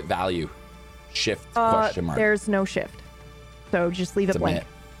input value. Shift question mark. There's no shift. So just leave it blank.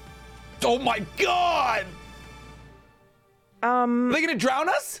 Submit. Oh my god! Are they gonna drown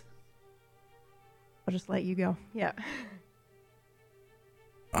us? I'll just let you go. Yeah.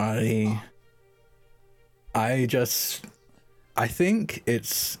 I think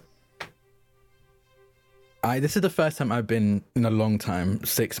it's this is the first time I've been in a long time,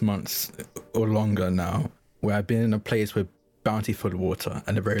 6 months or longer now, where I've been in a place with bountiful water,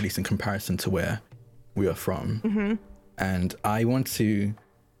 at the very least in comparison to where we are from. Mm-hmm. And I want to,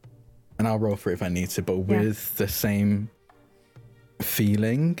 and I'll roll for it if I need to, but with the same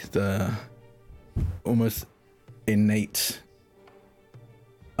feeling, the almost innate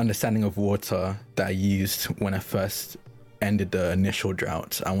understanding of water that I used when I first ended the initial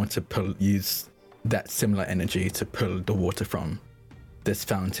drought, I want to use that similar energy to pull the water from this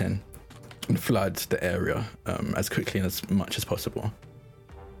fountain and flood the area as quickly and as much as possible.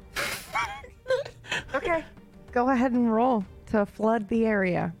 Okay. Go ahead and roll to flood the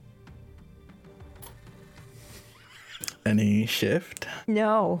area. Any shift?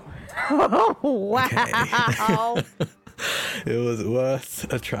 No. Oh, wow. It was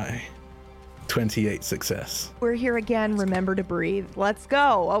worth a try. 28 success. We're here again. Remember to breathe. Let's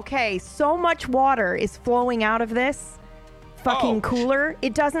go. Okay, so much water is flowing out of this fucking cooler.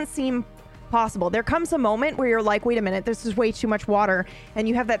 It doesn't seem possible. There comes a moment where you're like, wait a minute, this is way too much water. And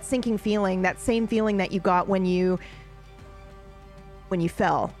you have that sinking feeling, that same feeling that you got when you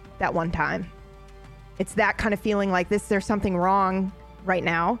fell that one time. It's that kind of feeling like there's something wrong right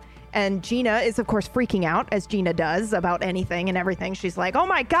now. And Gina is, of course, freaking out, as Gina does, about anything and everything. She's like, oh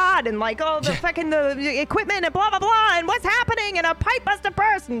my God, and like, oh, the equipment and blah, blah, blah, and what's happening, and a pipe must have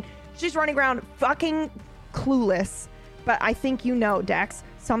burst. And she's running around fucking clueless. But I think you know, Dex,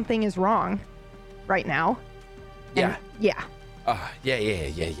 something is wrong right now. Yeah. Yeah.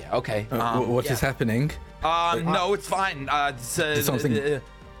 Yeah. Okay. What is happening? No, it's fine. Something.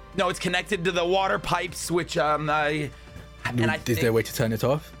 No, it's connected to the water pipes, which Is there a way to turn it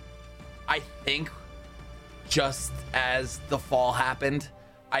off? I think just as the fall happened,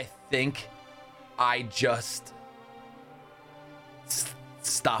 I think I just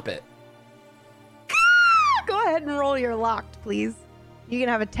stop it. Go ahead and roll your locked, please. You can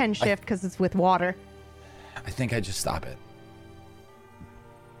have a 10 shift because it's with water. I think I just stop it.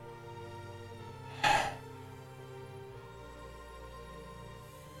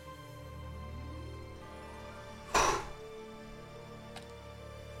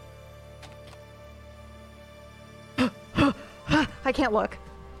 I can't look.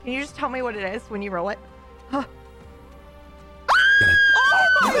 Can you just tell me what it is when you roll it? Huh. Oh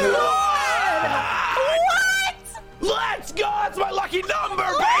my God! What? Let's go! It's my lucky number,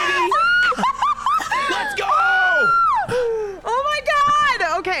 baby! Let's go! Oh my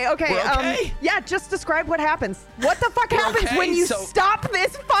God! Okay. We're okay? Yeah, just describe what happens. What the fuck happens okay, when you so- stop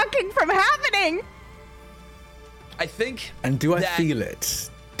this fucking from happening? I think. And do I that- feel it?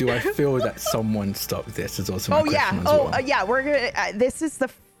 Do I feel that someone stopped this? Is also my question as well. Yeah. We're gonna. This is the.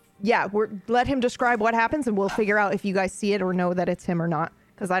 Let him describe what happens, and we'll figure out if you guys see it or know that it's him or not.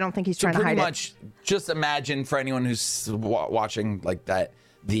 Because I don't think he's trying to hide pretty much, just imagine for anyone who's watching like that,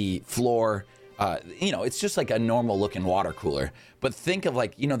 the floor. It's just like a normal looking water cooler. But think of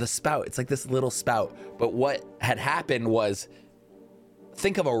like, the spout. It's like this little spout. But what had happened was,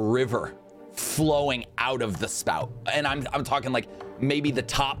 think of a river flowing out of the spout, and I'm talking like maybe the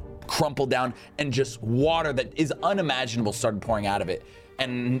top crumpled down and just water that is unimaginable started pouring out of it,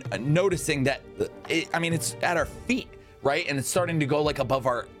 and noticing that it's at our feet, right? And it's starting to go like above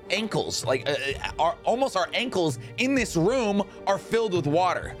our ankles, like almost our ankles in this room are filled with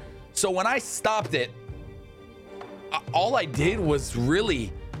water. So when I stopped it, all I did was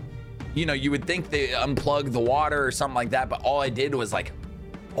really, you would think they unplug the water or something like that, but all I did was like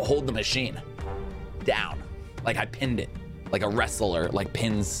hold the machine down. Like I pinned it like a wrestler like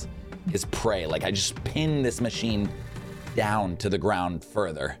pins his prey. Like I just pinned this machine down to the ground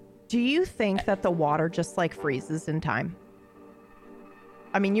further. Do you think that the water just like freezes in time?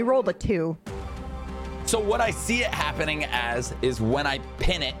 I mean, you rolled a 2. So what I see it happening as is when I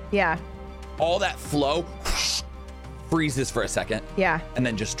pin it, Yeah. all that flow freezes for a second. Yeah. And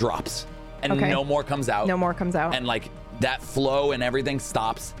then just drops. And Okay. no more comes out. No more comes out. And like that flow and everything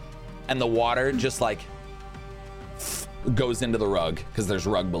stops. And the water just like goes into the rug because there's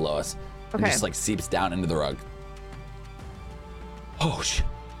rug below us. And Okay. just like seeps down into the rug. Oh shit.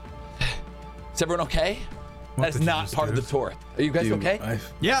 Is everyone okay? What That's did you not just part of do? the tour. Are you guys okay?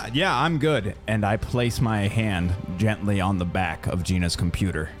 Yeah, I'm good. And I place my hand gently on the back of Gina's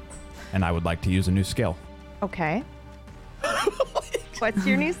computer. And I would like to use a new skill. Okay. What's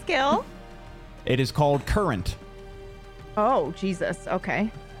your new skill? It is called Current. Oh, Jesus. Okay.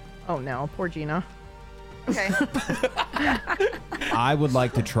 Oh, no. Poor Gina. Okay. I would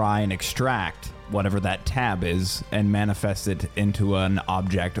like to try and extract whatever that tab is and manifest it into an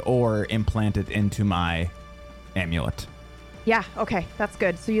object or implant it into my amulet. Yeah. Okay. That's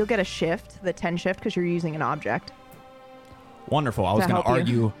good. So you'll get a shift, the 10 shift, because you're using an object. Wonderful. I was To going to help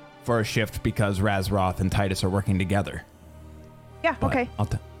you. argue for a shift because Razroth and Titus are working together. Yeah. but Okay.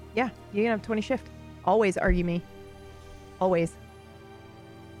 Yeah. You can have 20 shift. Always argue me. Always.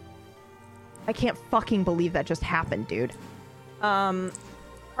 I can't fucking believe that just happened, dude.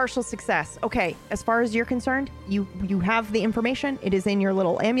 Partial success. Okay, as far as you're concerned, you have the information. It is in your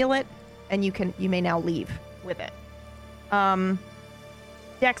little amulet, and you may now leave with it.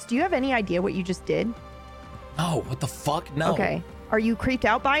 Dex, do you have any idea what you just did? No, what the fuck? No. Okay. Are you creeped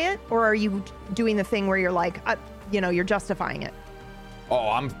out by it, or are you doing the thing where you're like, you're justifying it? Oh,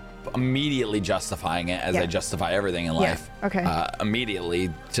 I'm immediately justifying it as I justify everything in life. Yeah. Okay. Immediately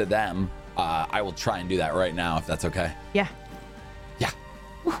to them. I will try and do that right now if that's okay. Yeah. Yeah.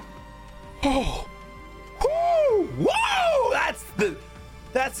 Oh. Woo! Whoa!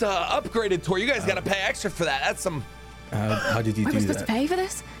 That's a upgraded tour. You guys got to pay extra for that. That's some. How did you We're do supposed to that? pay for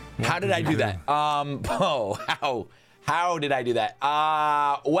this? How did I do that? How did I do that?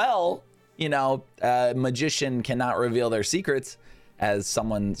 Well, magician cannot reveal their secrets, as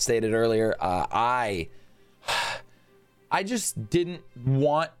someone stated earlier. I just didn't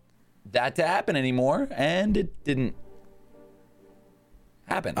want that to happen anymore, and it didn't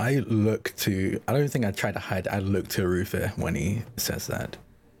happen. I don't think I tried to hide. I look to Ruther when he says that.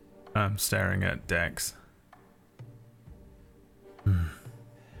 I'm staring at Dex.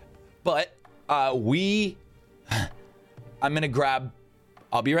 But I'm gonna grab.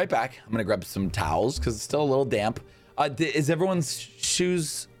 I'll be right back. I'm gonna grab some towels because it's still a little damp. Is everyone's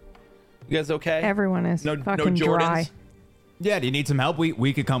shoes? You guys okay? Everyone is no fucking Jordans? dry. Yeah, do you need some help?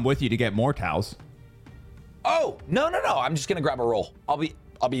 We could come with you to get more towels. Oh, no. I'm just gonna grab a roll. I'll be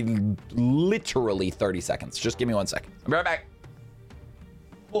literally 30 seconds. Just give me 1 second. I'll be right back.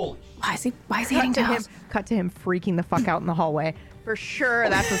 Holy shit. Why is he eating towels? Cut to him freaking the fuck out in the hallway. For sure,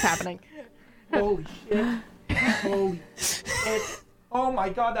 that's what's happening. Holy shit. Holy shit. Oh my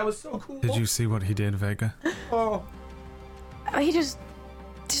god, that was so cool. Did you see what he did, Vega? Oh. He just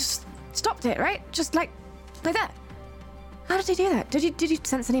stopped it, right? Just like that. How did he do that? Did you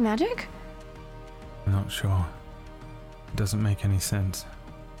sense any magic? I'm not sure. It doesn't make any sense.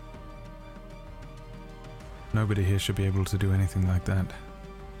 Nobody here should be able to do anything like that.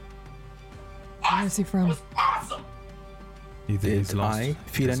 Where is he from? Awesome. Either he's Did lost, I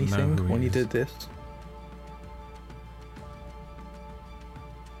feel doesn't know anything who he when you is. did this?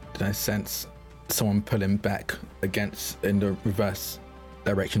 Did I sense someone pulling back in the reverse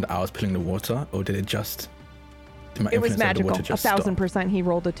direction that I was pulling the water, or did it just? It was magical. 1,000%. He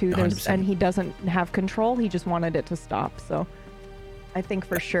rolled a 2, 100%. and he doesn't have control. He just wanted it to stop. So, I think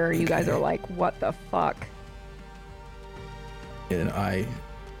for sure you guys are like, "What the fuck?" Yeah,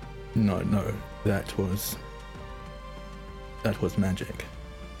 no, that was magic.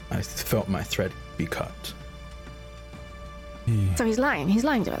 I felt my thread be cut. So he's lying. He's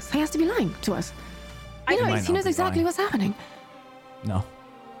lying to us. He has to be lying to us. He might knows. He not knows be exactly lying. what's happening. No.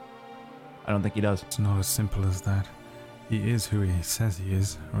 I don't think he does. It's not as simple as that. He is who he says he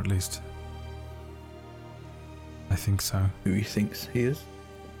is, or at least I think so. Who he thinks he is?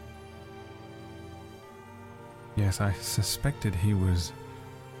 Yes, I suspected he was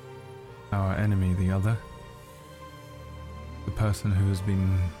our enemy, the other. The person who has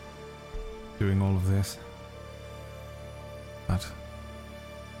been doing all of this. But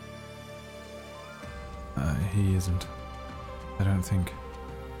he isn't. I don't think.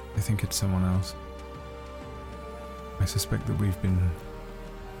 I think it's someone else. I suspect that we've been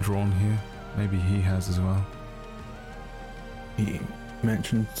drawn here. Maybe he has as well. He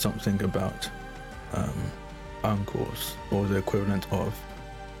mentioned something about uncles, or the equivalent of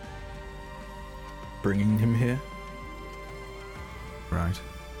bringing him here. Right.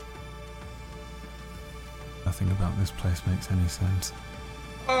 Nothing about this place makes any sense.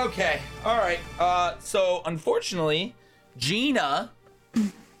 Okay. All right. So unfortunately, Gina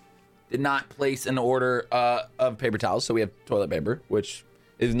did not place an order of paper towels, so we have toilet paper, which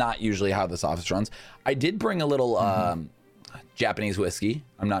is not usually how this office runs. I did bring a little Japanese whiskey.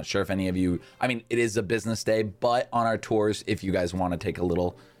 I'm not sure if any of you, I mean, it is a business day, but on our tours, if you guys want to take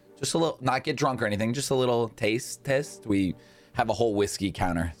just a little, not get drunk or anything, just a little taste test, we have a whole whiskey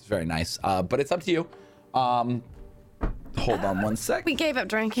counter. It's very nice, but it's up to you. Hold on 1 sec. We gave up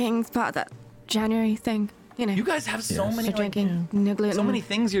drinking. It's part of that January thing. You know. You guys have so many No drinking, no gluten. so many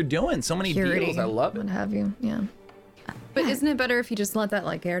things you're doing, so many Purity, deals. I love it. What have you? Yeah. But isn't it better if you just let that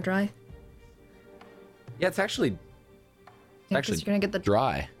like air dry? Yeah, it's actually Yeah, 'cause you're gonna get the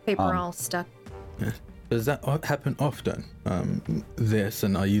dry. paper all stuck. Does that happen often? This,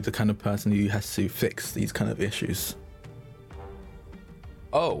 and are you the kind of person who has to fix these kind of issues?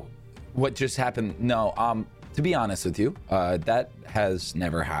 Oh, what just happened? No, to be honest with you, that has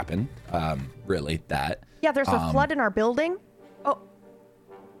never happened. Really, that. Yeah, there's a flood in our building. Oh.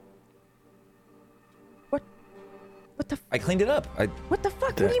 What the? I cleaned it up. What the fuck?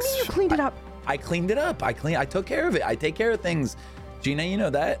 What do you mean you cleaned it up? I cleaned it up. I took care of it. I take care of things. Gina, you know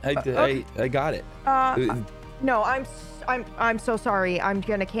that. I got it. No, I'm so sorry.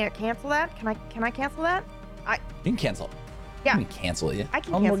 Can't cancel that. Can I cancel that? You can cancel Yeah. Let me cancel it. Yeah. I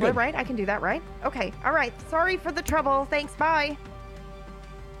can we're cancel it, good. right? I can do that, right? Okay. All right. Sorry for the trouble. Thanks. Bye.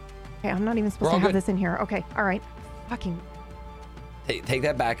 Okay. I'm not even supposed We're to all have good. this in here. Okay. All right. Fucking. Take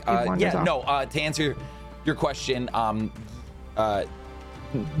that back. wanders Yeah, off. no, to answer your question, that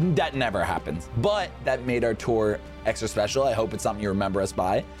never happens. But that made our tour extra special. I hope it's something you remember us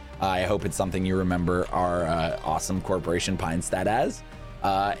by. I hope it's something you remember our awesome corporation Pinestad as.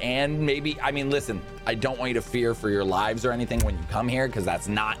 And maybe, I mean, listen, I don't want you to fear for your lives or anything when you come here, because that's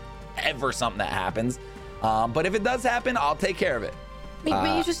not ever something that happens. But if it does happen, I'll take care of it.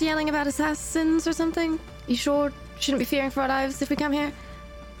 Were you just yelling about assassins or something? You sure shouldn't be fearing for our lives if we come here?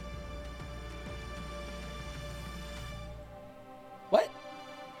 What?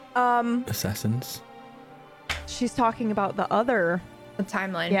 Assassins. She's talking about the other. The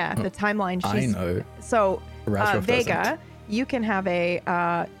timeline. Yeah, the timeline. I She's, know. So, Razroth Vega, doesn't. you can have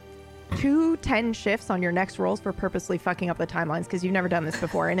a 2 10 shifts on your next rolls for purposely fucking up the timelines, because you've never done this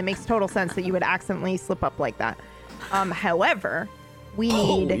before, and it makes total sense that you would accidentally slip up like that. However, we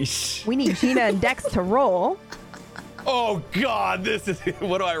need Gina and Dex to roll. Oh God, this is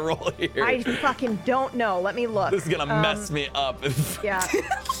what do I roll here? I fucking don't know. Let me look. This is gonna mess me up. Yeah.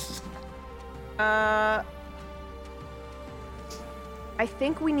 I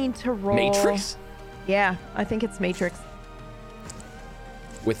think we need to roll. Matrix? Yeah, I think it's Matrix.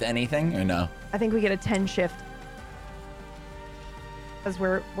 With anything or no? I think we get a 10 shift. Because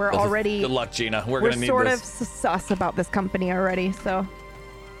we're already. Good luck, Gina. We're We're gonna need sort this. of sus about this company already, so.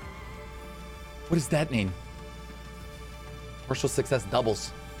 What does that mean? Partial success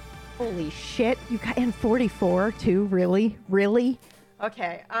doubles. Holy shit, you got in 44 too, really? Really?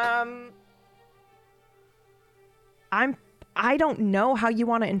 Okay, I don't know how you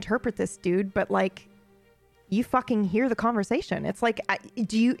want to interpret this, dude, but like, you fucking hear the conversation. It's like,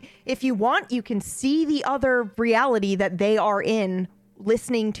 if you want, you can see the other reality that they are in,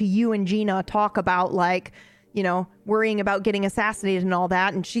 listening to you and Gina talk about, like, you know, worrying about getting assassinated and all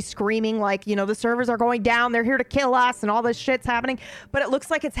that. And she's screaming like, you know, the servers are going down. They're here to kill us and all this shit's happening. But it looks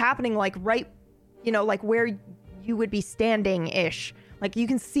like it's happening like right, you know, like where you would be standing-ish. Like you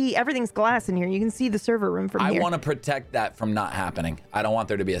can see everything's glass in here. You can see the server room from here. I want to protect that from not happening. I don't want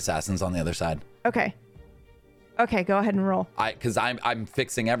there to be assassins on the other side. Okay. Okay, go ahead and roll. Because I'm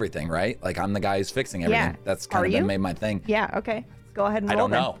fixing everything, right? Like I'm the guy who's fixing everything. Yeah. That's kind Are of you? been made my thing. Yeah, okay. Go ahead and I roll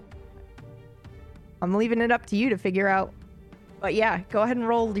don't then. know. I'm leaving it up to you to figure out. But yeah, go ahead and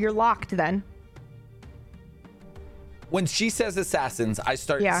roll. You're locked then. When she says assassins, I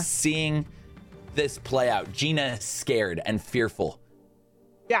start seeing this play out. Gina is scared and fearful.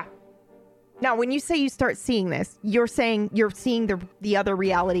 Yeah. Now, when you say you start seeing this, you're saying you're seeing the other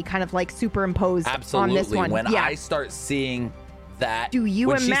reality kind of like superimposed Absolutely. on this one. When yeah. I start seeing that. Do you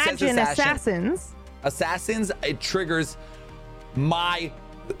when she says imagine assassins? Assassins, it triggers my.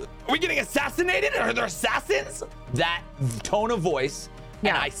 Are we getting assassinated? Are there assassins? That tone of voice. Yeah.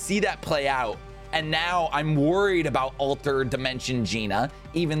 And I see that play out. And now I'm worried about Alter Dimension Gina,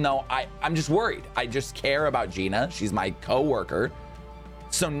 even though I'm just worried. I just care about Gina. She's my co-worker.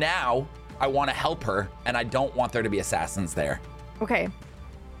 So now I want to help her, and I don't want there to be assassins there. Okay.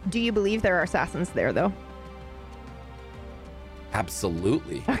 Do you believe there are assassins there, though?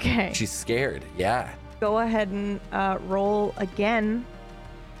 Absolutely. Okay. She's scared. Yeah. Go ahead and roll again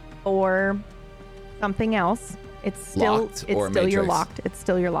or something else. It's still Locked it's or still you're Matrix? locked. It's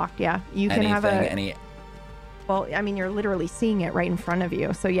still you're locked. Yeah. You can have a Well, I mean, you're literally seeing it right in front of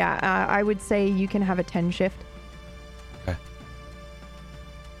you. So yeah, I would say you can have a 10 shift. Okay.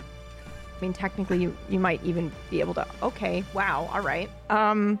 I mean, technically you might even be able to. Okay. Wow. All right.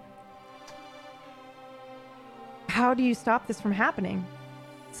 How do you stop this from happening?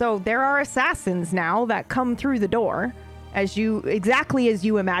 So there are assassins now that come through the door exactly as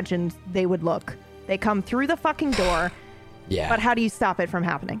you imagined they would look. They come through the fucking door. Yeah. But how do you stop it from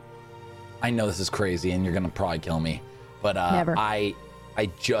happening? I know this is crazy and you're going to probably kill me, but Never. I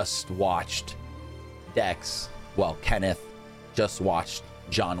just watched Kenneth just watched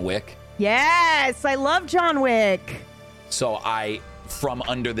John Wick. Yes, I love John Wick. So I, from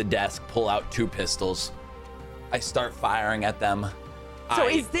under the desk, pull out 2 pistols. I start firing at them. So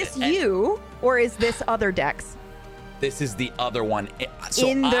is this you or is this other Dex? This is the other one. So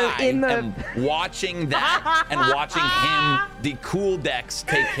I am watching that and watching him, the cool Dex,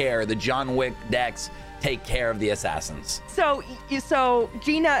 take care. The John Wick Dex take care of the assassins. So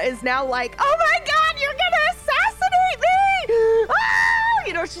Gina is now like, oh my God, you're gonna assassinate me! Ah!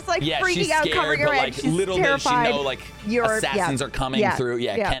 You know, she's like freaking she's out, scared, covering her but head. like She's little terrified. does she know, like assassins are coming through.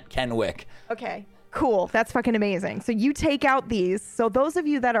 Yeah. Ken Wick. Okay. Cool. That's fucking amazing. So you take out these. So those of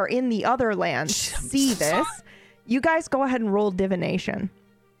you that are in the other lands see this. You guys go ahead and roll divination.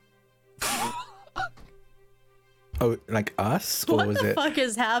 Oh, like us? Or What was the it? fuck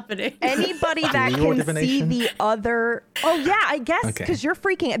is happening? Anybody that we roll can see divination? the other. Oh yeah, I guess Okay. because you're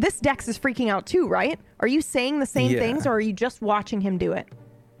freaking. This Dex is freaking out too, right? Are you saying the same Yeah. things, or are you just watching him do it?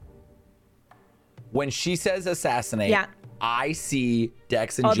 When she says assassinate, Yeah. I see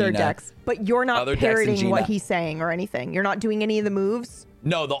Dex and Other Gina. Dex, but you're not Other Dex and parroting what Gina. he's saying or anything. You're not doing any of the moves.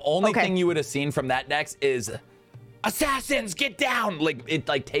 No, the only Okay. thing you would have seen from that Dex is assassins, get down. Like it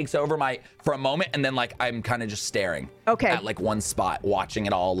like takes over for a moment, and then like I'm kind of just staring. Okay. At like one spot, watching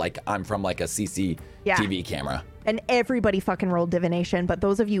it all like I'm from like a CCTV camera. And everybody fucking rolled divination, but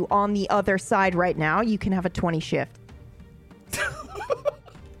those of you on the other side right now, you can have a 20 shift.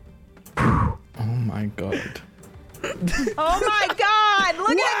 Oh my god. Oh my god,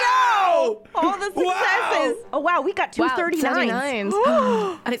 look at go! All the successes. Oh wow, we got 239s.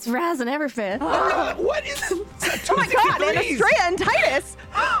 39s. And it's Raz and everything. What is Oh my god, and Estrella and Titus.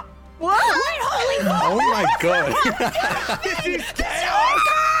 What? Oh my god. This is chaos!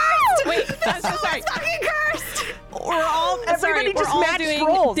 Wait, I'm so sorry. We're all, everybody Sorry, just we're all matched doing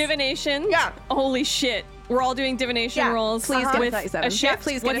rolls. divination. Yeah. Holy shit. We're all doing divination Yeah. rolls. Please get a with 37. a shift. Yeah,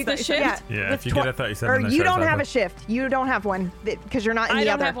 please get What's a the 37. shift? Yeah, with if you get a 37, Or that you shows don't up. have a shift. You don't have one because you're not in I the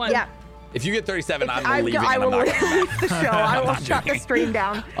don't other. have one. Yeah. If you get 37, I'm I leaving. I and will I'm leave not coming back. the show. I will not shut the doing it. stream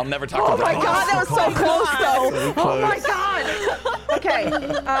down. I'll never talk Oh to my Brian. god, that was so close though. So Oh my god.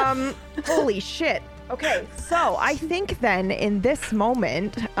 Okay. Holy shit. Okay, so I think then in this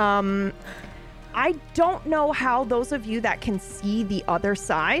moment, I don't know how those of you that can see the other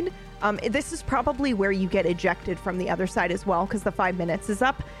side, this is probably where you get ejected from the other side as well, because the 5 minutes is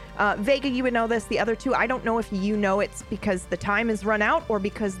up. Vega, you would know this. The other two, I don't know if you know it's because the time is run out or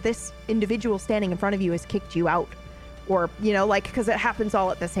because this individual standing in front of you has kicked you out. Or, you know, like, because it happens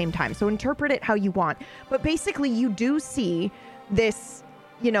all at the same time. So interpret it how you want. But basically, you do see this,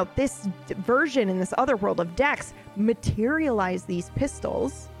 you know, this version in this other world of Dex materialize these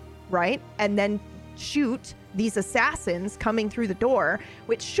pistols, right? And then shoot these assassins coming through the door,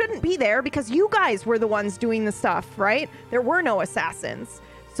 which shouldn't be there because you guys were the ones doing the stuff, right? There were no assassins.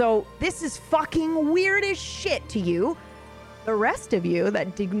 So this is fucking weird as shit to you. The rest of you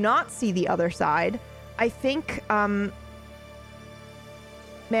that did not see the other side, I think,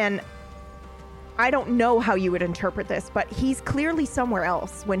 man, I don't know how you would interpret this, but he's clearly somewhere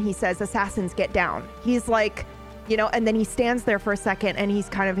else when he says assassins get down. He's like, you know, and then he stands there for a second and he's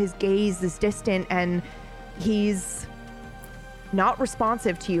kind of, his gaze is distant and he's not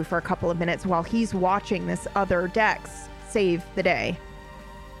responsive to you for a couple of minutes while he's watching this other Dex save the day.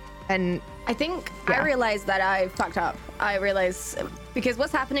 And I think Yeah. I realized that I fucked up. I realized because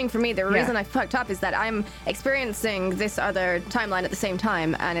what's happening for me, the reason I fucked up is that I'm experiencing this other timeline at the same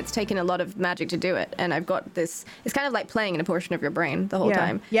time, and it's taken a lot of magic to do it. And I've got this. It's kind of like playing in a portion of your brain the whole Yeah.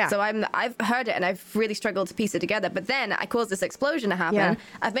 time. Yeah. So I've heard it, and I've really struggled to piece it together. But then I caused this explosion to happen. Yeah.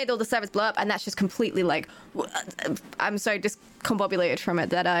 I've made all the servers blow up, and that's just completely like I'm so discombobulated from it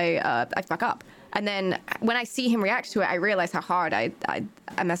that I fuck up. And then when I see him react to it, I realize how hard I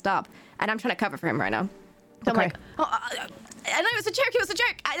messed up. And I'm trying to cover for him right now. So I'm Okay. like, oh, I know it was a joke. It was a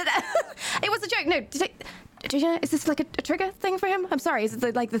joke. It was a joke. No, is this like a trigger thing for him? I'm sorry. Is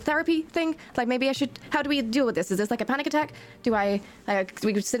it like the therapy thing? Like maybe I should. How do we deal with this? Is this like a panic attack? Do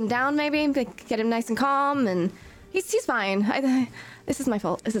we could sit him down maybe, get him nice and calm, and he's fine. This is my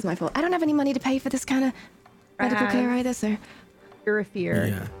fault. This is my fault. I don't have any money to pay for this kind of medical care either, so. Irafir,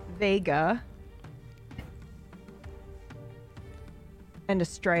 Yeah. Vega, and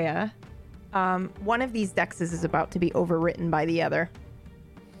Estrella. One of these Dexes is about to be overwritten by the other.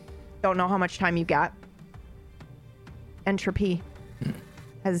 Don't know how much time you got. Entropy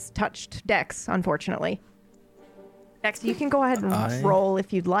has touched Dex, unfortunately. Dex, you can go ahead and roll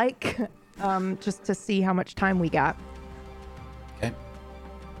if you'd like, just to see how much time we got. Okay.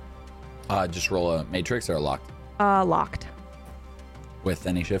 Just roll a matrix or a locked Locked. with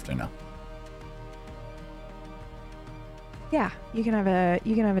any shift or no? Yeah, you can have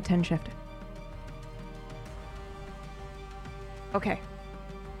a 10 shift. Okay.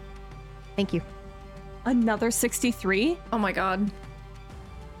 Thank you. Another 63? Oh my god.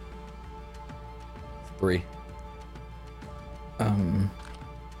 3.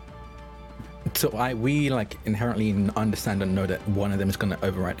 So we like inherently understand and know that one of them is going to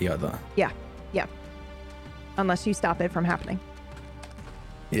overwrite the other. Yeah. Unless you stop it from happening.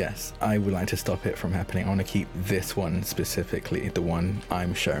 Yes, I would like to stop it from happening. I want to keep this one specifically, the one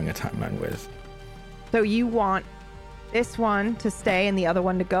I'm sharing a timeline with. So you want this one to stay and the other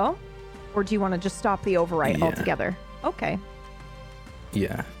one to go? Or do you want to just stop the overwrite Yeah. altogether? Okay.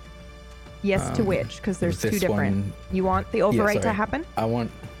 Yeah. Yes to which? Because there's two this different. one- You want the overwrite to sorry. happen?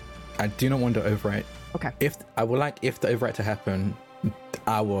 I do not want the overwrite. Okay. If the overwrite to happen,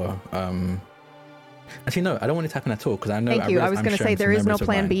 actually no, I don't want it to happen at all because I know. Thank you. I was going to say there is no some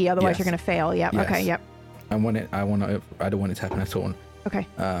plan memories of B, mine. otherwise Yes. you're going to fail. Yep. Yes. Okay. Yep. I don't want it to happen at all. Okay.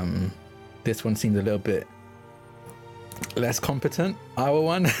 This one seems a little bit less competent, our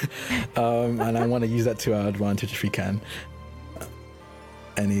one, and I want to use that to our advantage if we can.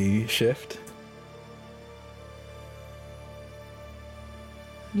 Any shift?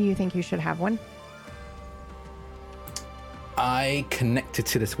 Do you think you should have one? I connected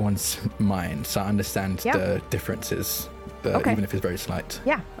to this one's mind, so I understand the differences, even if it's very slight.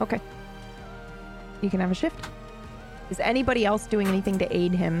 Yeah. Okay. You can have a shift. Is anybody else doing anything to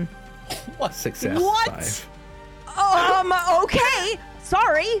aid him? What success? What? 5. Okay.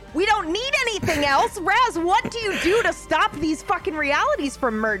 Sorry. We don't need anything else. Raz, what do you do to stop these fucking realities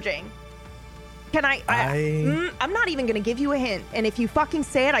from merging? Can I'm not even going to give you a hint. And if you fucking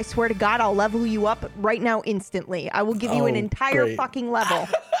say it, I swear to God, I'll level you up right now instantly. I will give you an entire great. fucking level.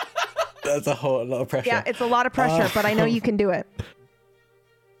 That's a whole lot of pressure. Yeah, it's a lot of pressure, but I know you can do it.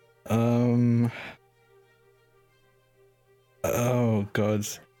 Oh, God.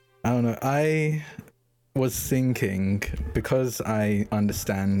 I don't know. I was thinking, because I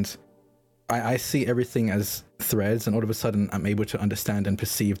understand, I see everything as threads, and all of a sudden I'm able to understand and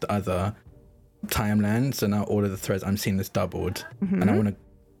perceive the other timelines, so now all of the threads I'm seeing is doubled. And I want to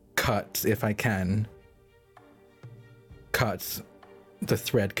cut, if I can, the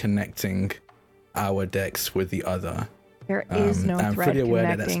thread connecting our decks with the other. There is no I'm thread pretty aware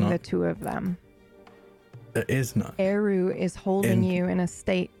that that's connecting the not- two of them. There is not. Eru is holding you in a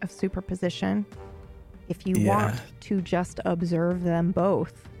state of superposition. If you want to just observe them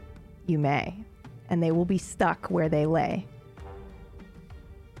both, you may, and they will be stuck where they lay.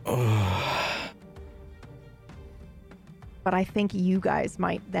 But I think you guys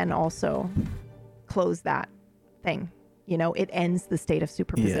might then also close that thing. You know, it ends the state of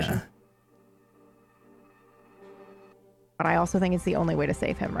superposition. Yeah. But I also think it's the only way to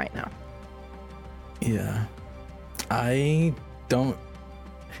save him right now. Yeah. I don't...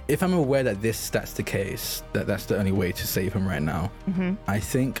 If I'm aware that that's the case, that's the only way to save him right now, I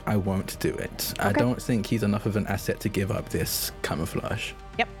think I won't do it. I don't think he's enough of an asset to give up this camouflage.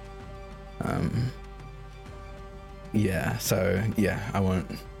 Yep. Yeah, so yeah, I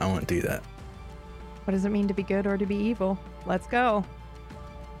won't do that. What does it mean to be good or to be evil? Let's go.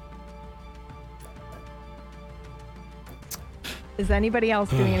 Is anybody else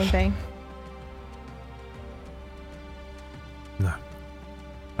doing anything? No.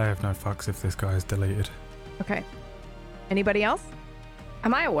 I have no fucks if this guy is deleted. Okay. Anybody else?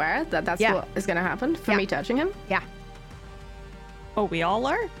 Am I aware that that's what is going to happen for me touching him? Yeah. Oh, we all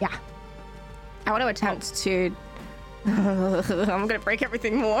are? Yeah. I want to attempt to... I'm going to break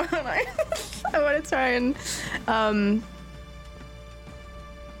everything more, aren't I? I want to try and...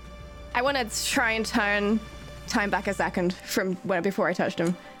 I want to try and turn time back a second from before I touched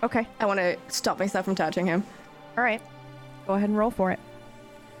him. Okay. I want to stop myself from touching him. All right. Go ahead and roll for it.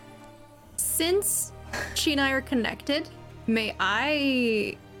 Since she and I are connected, may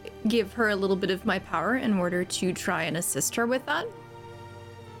I give her a little bit of my power in order to try and assist her with that?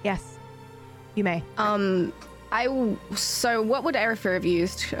 Yes. You may. So what would Aerithir have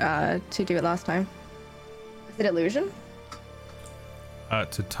used to do it last time? Is it illusion?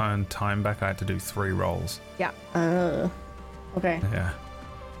 To turn time back, I had to do 3 rolls. Yeah. Okay. Yeah.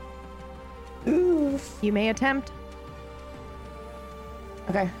 You may attempt.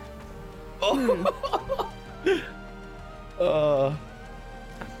 Okay. I don't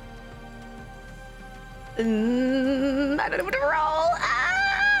know what to roll.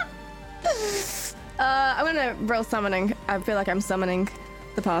 I'm gonna roll summoning. I feel like I'm summoning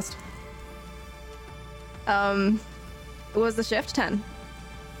the past. What was the shift? 10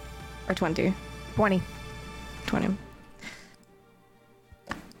 or 20? 20. 20.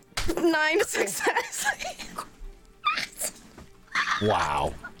 9 success.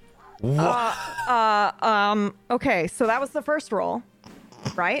 Wow. Okay, so that was the first roll,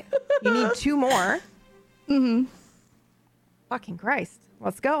 right? You need 2 more. Fucking Christ.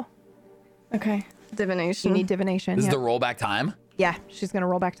 Let's go. Okay. Divination. You need divination. This is yeah. the rollback time? Yeah, she's gonna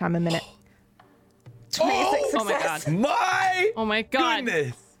roll back time a minute. 26 Oh my success. god. My Oh my god.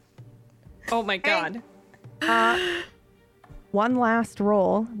 goodness. Oh my god. One last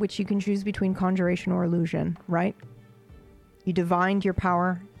roll, which you can choose between conjuration or illusion, right? You divined your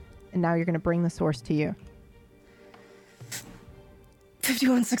power, and now you're gonna bring the source to you.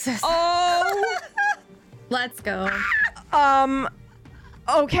 51 success. Oh! Let's go.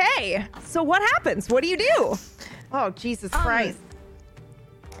 Okay. So what happens? What do you do? Oh, Jesus Christ.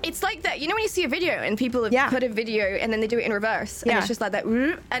 It's like that. You know when you see a video and people have put a video and then they do it in reverse, and it's just like that,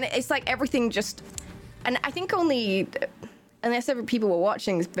 and it's like everything just. And I think only, unless several people were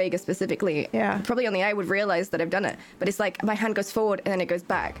watching Vegas specifically, probably only I would realize that I've done it. But it's like my hand goes forward and then it goes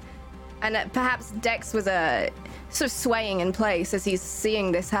back, and perhaps Dex was sort of swaying in place as he's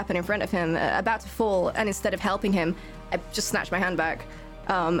seeing this happen in front of him, about to fall, and instead of helping him, I just snatched my hand back,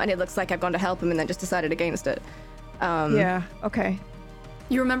 and it looks like I've gone to help him and then just decided against it. Yeah. Okay.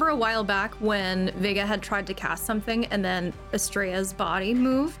 You remember a while back when Vega had tried to cast something and then Estrella's body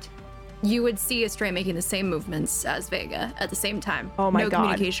moved? You would see Estrella making the same movements as Vega at the same time. Oh my God. God. No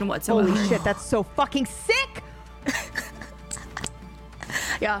communication whatsoever. Holy shit, that's so fucking sick!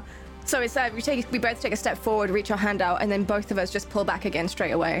 Yeah. So it's we both take a step forward, reach our hand out, and then both of us just pull back again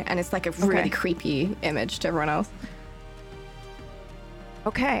straight away. And it's like a really creepy image to everyone else.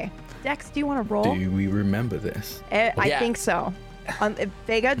 Okay. Dex, do you want to roll? Do we remember this? I think so.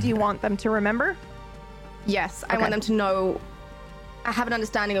 Vega, do you want them to remember? Yes, I want them to know. I have an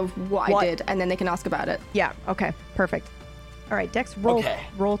understanding of what I did, and then they can ask about it. Yeah. Okay. Perfect. All right, Dex,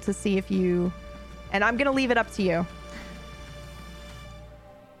 roll to see if you. And I'm gonna leave it up to you.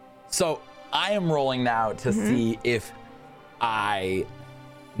 So I am rolling now to see if I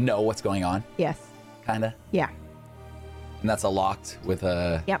know what's going on. Yes. Kinda. Yeah. And that's a locked with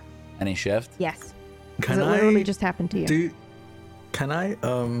a any shift. Yes. Can it literally just happened to you. Can I,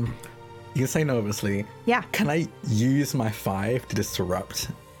 you can say no, obviously. Yeah. Can I use my 5 to disrupt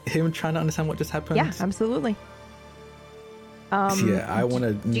him trying to understand what just happened? Yeah, absolutely. I want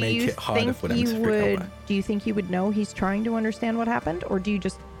to make it harder for them to figure out. Do you think you would know he's trying to understand what happened, or do you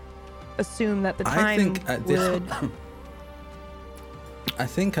just assume that the time I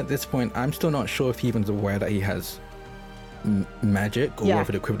think at this point, I'm still not sure if he even's aware that he has magic, or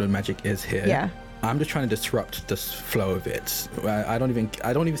whatever the equivalent of magic is here. Yeah. I'm just trying to disrupt the flow of it. I don't even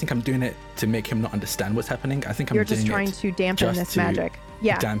think I'm doing it to make him not understand what's happening. I think You're just trying to dampen this magic.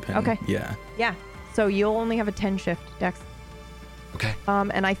 Yeah. Dampen. Okay. Yeah. Yeah. So you'll only have a 10 shift, Dex. Okay.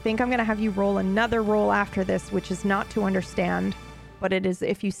 And I think I'm going to have you roll another roll after this, which is not to understand, but it is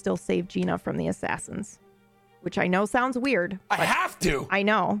if you still save Gina from the assassins, which I know sounds weird. I have to. I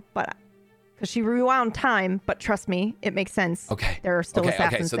know, but because she rewound time, but trust me, it makes sense. Okay. There are still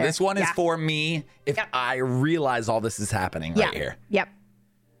assassins Okay, so there. this one is for me if I realize all this is happening right here. Yep.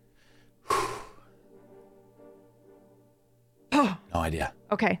 No idea.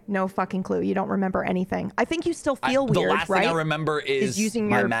 Okay, no fucking clue. You don't remember anything. I think you still feel weird, the last right? thing I remember is using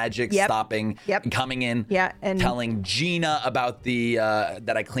my your magic stopping, and coming in, and telling Gina about the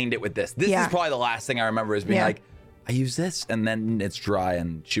that I cleaned it with this. This is probably the last thing I remember is being like, I use this, and then it's dry,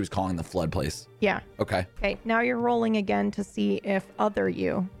 and she was calling the flood place. Yeah. Okay. Okay, now you're rolling again to see if other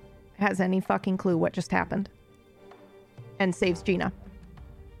you has any fucking clue what just happened. And saves Gina.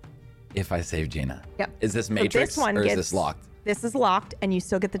 If I save Gina. Yep. Is this Matrix or is this locked? This is locked, and you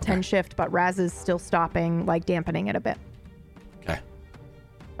still get the 10 shift, but Raz is still stopping, like dampening it a bit. Okay.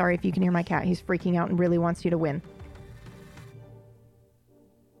 Sorry if you can hear my cat. He's freaking out and really wants you to win.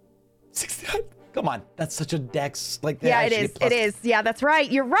 69. Come on, that's such a Dex. Like that. Yeah, it is. It is. Yeah, that's right.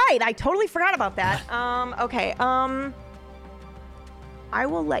 You're right. I totally forgot about that. Okay. I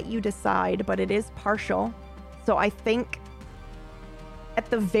will let you decide, but it is partial. So I think at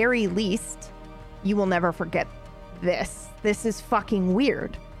the very least, you will never forget this. This is fucking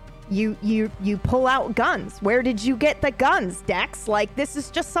weird. You pull out guns. Where did you get the guns, Dex? Like, this is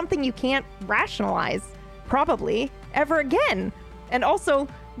just something you can't rationalize, probably, ever again. And also,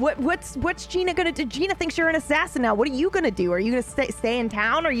 what's Gina gonna do? Gina thinks you're an assassin now. What are you gonna do? Are you gonna stay in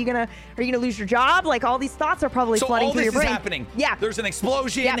town? Are you gonna lose your job? Like, all these thoughts are probably flooding through your brain. So all this is happening. Yeah. There's an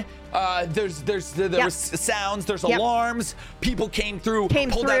explosion. Yep. There was sounds. There's alarms. People came through.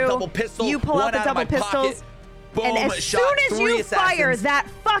 Pulled out double pistols. You pull out the double pistols. Boom, and as shot soon as you fire that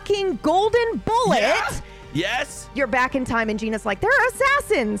fucking golden bullet, yes, you're back in time, and Gina's like, there are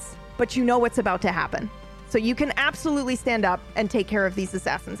assassins, but you know what's about to happen. So you can absolutely stand up and take care of these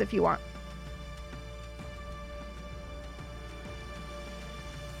assassins if you want.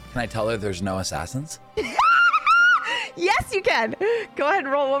 Can I tell her there's no assassins? Yes, you can. Go ahead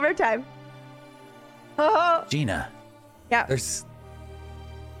and roll one more time. Oh. Gina. Yeah. There's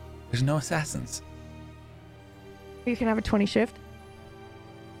no assassins. You can have a 20 shift.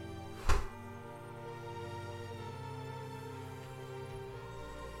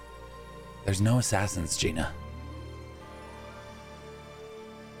 There's no assassins, Gina.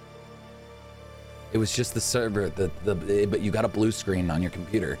 It was just the server, but you got a blue screen on your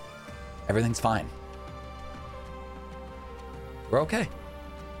computer. Everything's fine. We're okay.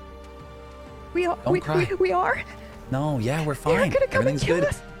 We are. Don't cry. We are. No, yeah, we're They're fine. gonna come Everything's and kill good.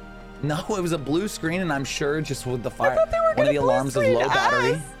 us. No, it was a blue screen, and I'm sure just with the fire, thought they were one of gonna the blue alarms is screen low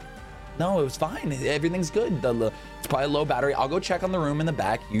battery. us. No, it was fine. Everything's good. It's probably low battery. I'll go check on the room in the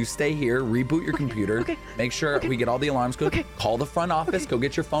back. You stay here, reboot your computer, okay, make sure we get all the alarms good. Okay. Call the front office. Go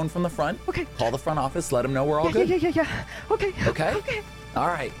get your phone from the front. Okay. Call the front office. Let them know we're all good. Yeah. Okay. Okay? Okay. All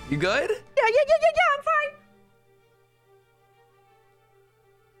right. You good? Yeah. I'm fine.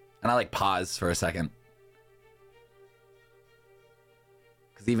 And I like pause for a second.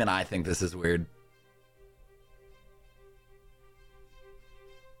 Because even I think this is weird.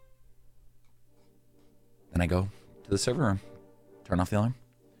 Then I go to the server room, turn off the alarm.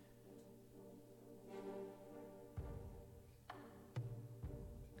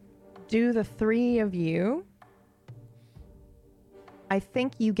 Do the three of you? I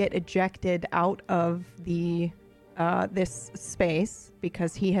think you get ejected out of the this space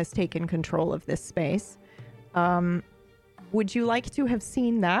because he has taken control of this space. Would you like to have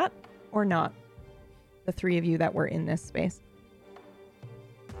seen that or not? The three of you that were in this space.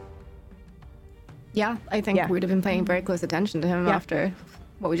 Yeah, I think Yeah. we'd have been paying very close attention to him Yeah. after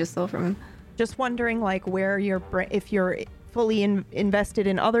what we just saw from him. Just wondering, like, where if you're fully invested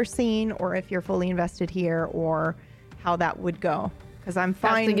in other scene, or if you're fully invested here, or how that would go. Because I'm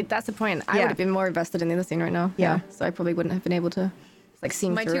fine. That's the point. I Yeah. would have been more invested in the other scene right now. Yeah. So I probably wouldn't have been able to like see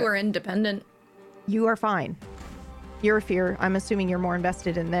My through two it. are independent. You are fine. I'm assuming you're more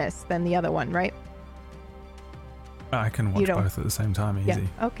invested in this than the other one, right? I can You watch don't- both at the same time, easy.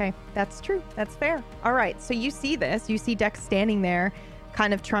 Yeah. Okay. That's true. That's fair. All right. So you see this. You see Dex standing there,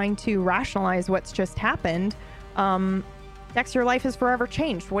 kind of trying to rationalize what's just happened. Dex, your life is forever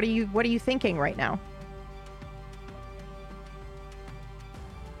changed. What are you thinking right now?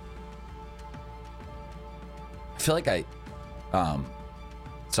 I feel like I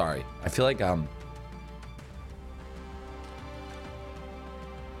feel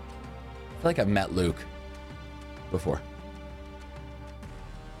like I've met Luke before.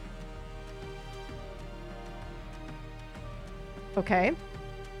 Okay.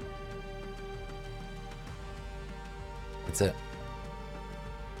 That's it.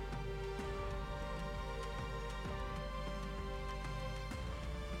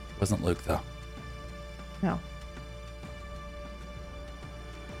 Wasn't Luke though. No.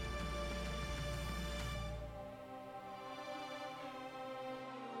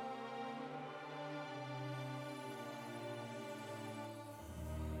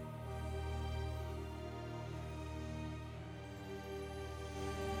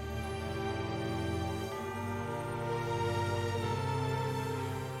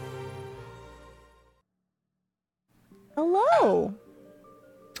 Hello.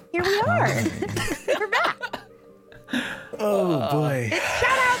 Here we are. We're back. Oh boy.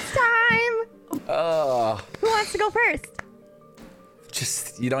 Shoutouts time. Oh, Who wants to go first?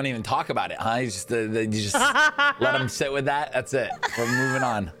 just you don't even talk about it, huh? You just let him sit with that. That's it. We're moving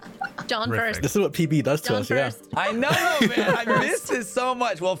on. John Terrific. first. This is what PB does to John us, first. I know, man. I miss this so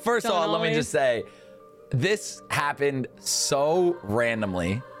much. Well, first of all, let me always. just say, this happened so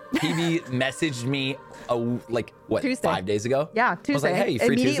randomly. PB messaged me Tuesday. 5 days ago? Yeah, Tuesday. I was like, hey, you free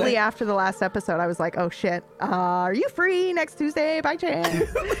Immediately Tuesday? after the last episode, I was like, oh shit. Are you free next Tuesday by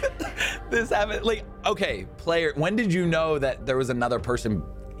chance? This happened. Like, okay, player, when did you know that there was another person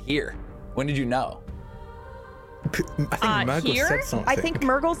here? When did you know? I think Murgle here? said something. I think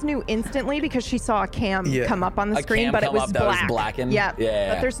Murgles knew instantly because she saw a cam Yeah. come up on the A screen, cam but it come was up that was black. blackened? Yeah.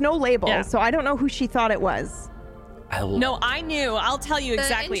 Yeah. But there's no label, Yeah. so I don't know who she thought it was. No, I knew. I'll tell you The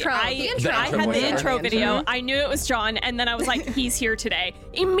exactly. intro. I The intro. I had was the there. intro The video. intro. I knew it was John, and then I was like, "He's here today."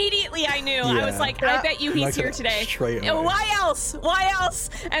 Immediately, I knew. I was Yeah. like, "I bet you he's Like here a today." straight away. Why else? Why else?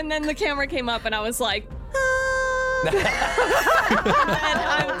 And then the camera came up, and I was like,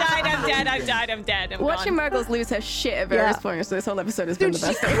 and I'm dead. I'm Watching gone. Murgles lose her shit at various Yeah. points, so this whole episode has been Dude, the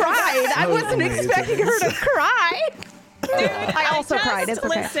she best. cried. I That was wasn't amazing. expecting her to cry. I also Just cried. It's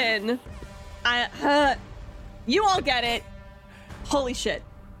okay. Listen, you all get it. Holy shit.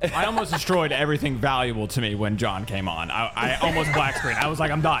 I almost destroyed everything valuable to me when John came on. I almost black screen. I was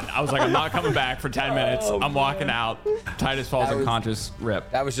like, I'm done. I was like, I'm not coming back for 10 minutes. I'm walking out. Titus falls That was- unconscious. Rip.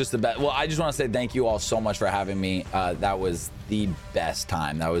 That was just the best. Well, I just want to say thank you all so much for having me. That was the best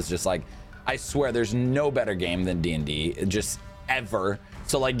time. That was just like, I swear there's no better game than D&D, just ever.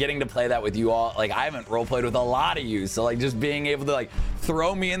 So like getting to play that with you all, like I haven't role played with a lot of you. So like just being able to like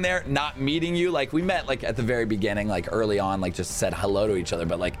throw me in there, not meeting you, like we met like at the very beginning, like early on, like just said hello to each other,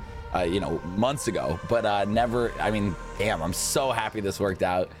 but like, months ago, but never, I mean, damn, I'm so happy this worked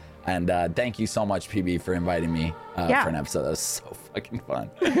out. And thank you so much, PB, for inviting me for an episode. That was so fucking fun.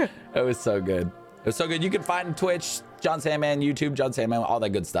 It was so good. It was so good. You can find Twitch, John Sandman, YouTube, John Sandman, all that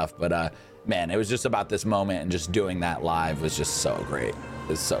good stuff. But man, it was just about this moment, and just doing that live was just so great. It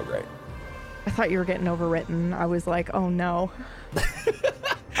was so great. I thought you were getting overwritten. I was like, oh no.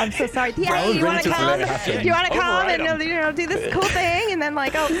 I'm so sorry. Yeah, you want to come? You want to come and do this cool thing? And then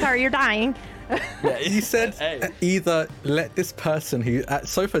like, oh, sorry, you're dying. Yeah, you said either let this person who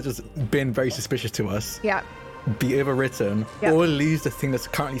so far just been very suspicious to us. Yeah. Be overwritten or lose the thing that's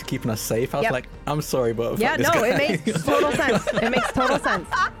currently keeping us safe. I was like, I'm sorry, but yeah, no, it makes total sense. It makes total sense.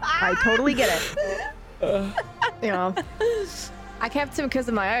 I totally get it. I kept him because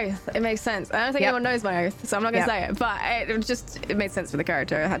of my oath. It makes sense. I don't think anyone knows my oath, so I'm not gonna say it. But it made sense for the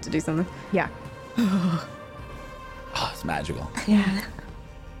character. I had to do something. Yeah. Oh, it's magical. Yeah.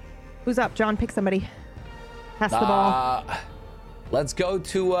 Who's up? John, pick somebody. Pass the ball. Let's go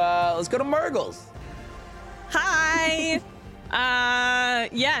to Murgles. Hi.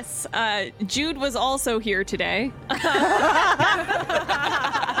 Yes. Jude was also here today.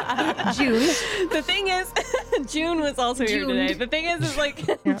 June. The thing is, June was also here today. The thing is like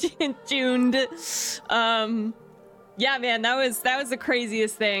June. Yeah, man, that was the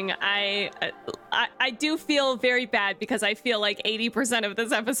craziest thing. I do feel very bad because I feel like 80% of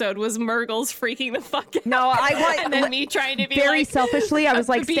this episode was Murgles freaking the fuck out. No, and then me trying to be very selfishly. I was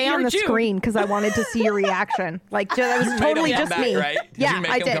like, stay on the June. screen because I wanted to see your reaction. Like that was totally just me. Right? Yeah,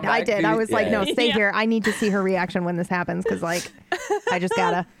 I did. I was like, no, stay here. I need to see her reaction when this happens because like, I just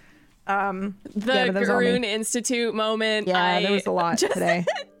gotta. The Garoon Institute moment. Yeah, there was a lot today.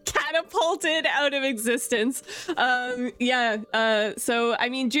 Catapulted out of existence. So I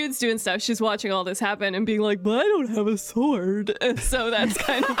mean, Jude's doing stuff. She's watching all this happen and being like, but I don't have a sword. So that's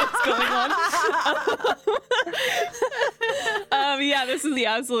kind of what's going on. Yeah, this is the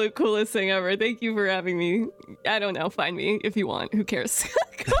absolute coolest thing ever. Thank you for having me. I don't know, find me if you want. Who cares?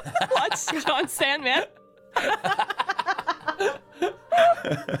 Go watch John Sandman.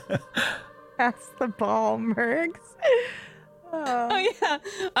 Pass the ball, Mergs. Oh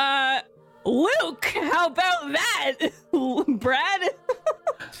yeah. Luke, how about that? Brad?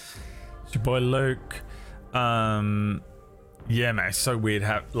 It's your boy Luke. Yeah, man, it's so weird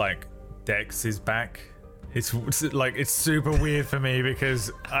how like Dex is back. It's like it's super weird for me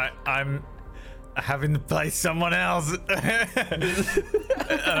because I'm having to play someone else.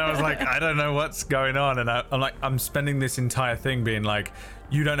 And I was like, I don't know what's going on, and I'm spending this entire thing being like,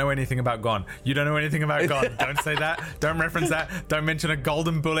 you don't know anything about Gone. You don't know anything about Gone. Don't say that. Don't reference that. Don't mention a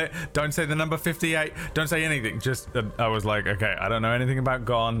golden bullet. Don't say the number 58. Don't say anything. Just, I was like, okay, I don't know anything about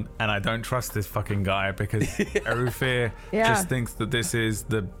Gone, and I don't trust this fucking guy because Erufir just thinks that this is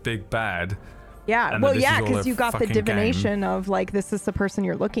the big bad. Yeah, well, yeah, because you got the divination of like, this is the person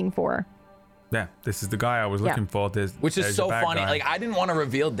you're looking for. Yeah, this is the guy I was looking for. Which is so funny. Guy. Like, I didn't want to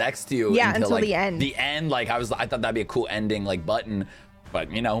reveal Dex to you until like, the end. The end, like I thought that'd be a cool ending, like button. But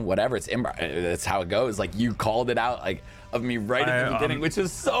you know, whatever. It's how it goes. Like you called it out, like of me right at the beginning, which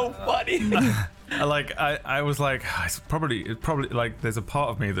is so funny. I was like, it's probably like there's a part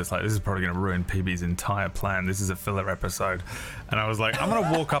of me that's like, this is probably gonna ruin PB's entire plan. This is a filler episode, and I was like, I'm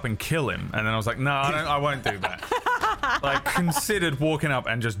gonna walk up and kill him, and then I was like, no, I won't do that. Like considered walking up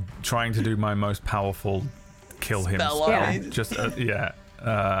and just trying to do my most powerful kill him spell. Just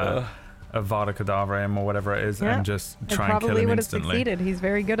Avada Kedavra or whatever it is, and just try and kill him instantly. Probably would have succeeded. He's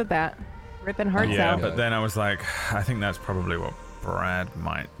very good at that, ripping hearts out. Yeah, but then I was like, I think that's probably what Brad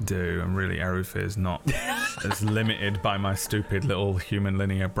might do, and really Erufir is not as limited by my stupid little human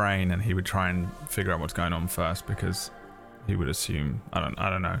linear brain, and he would try and figure out what's going on first because he would assume I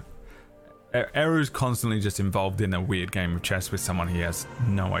don't know. Eru's constantly just involved in a weird game of chess with someone he has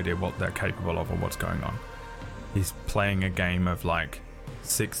no idea what they're capable of or what's going on. He's playing a game of like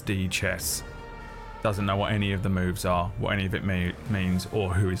 6D chess, doesn't know what any of the moves are, what any of it means,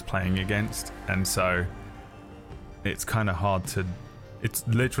 or who he's playing against, and so it's kind of hard to. It's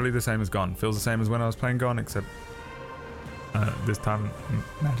literally the same as Gone. Feels the same as when I was playing Gone, except this time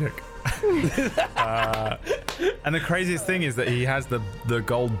magic. And the craziest thing is that he has the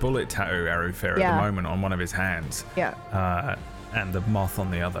gold bullet tattoo, Erufir, at the moment on one of his hands. Yeah. And the moth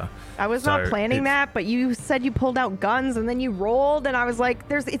on the other. I was not planning that, but you said you pulled out guns and then you rolled, and I was like,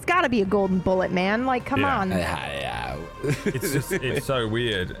 it's got to be a golden bullet, man. Like, come on. Yeah. It's so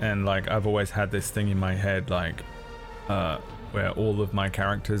weird, and like I've always had this thing in my head, like where all of my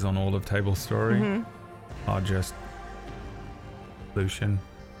characters on all of Table Story are just Lucian,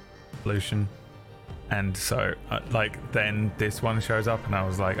 and so like then this one shows up, and I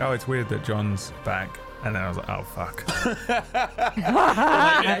was like, oh, it's weird that John's back. And then I was like, oh, fuck. Like, in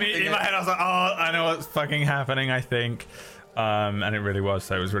my head, I was like, oh, I know what's fucking happening, I think. And it really was,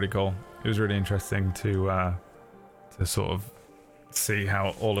 so it was really cool. It was really interesting to sort of see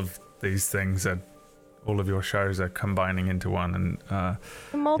how all of these things are, all of your shows are combining into one. And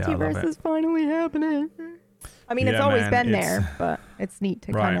the multiverse is finally happening. I mean, it's always been there, but it's neat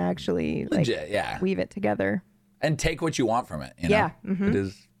to kind of actually like weave it together. And take what you want from it. You know? Mm-hmm. It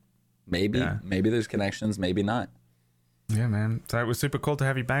is maybe there's connections, maybe not. Yeah, man. So it was super cool to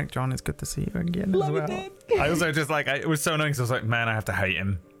have you back, John. It's good to see you again as well. I also just like, it was so annoying because I was like, man, I have to hate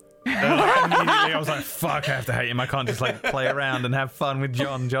him. Like, immediately I was like, fuck, I have to hate him. I can't just like play around and have fun with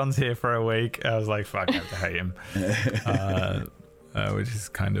John. John's here for a week. I was like, fuck, I have to hate him. Which is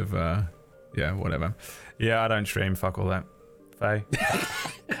kind of, yeah, whatever. Yeah, I don't stream. Fuck all that. Faye.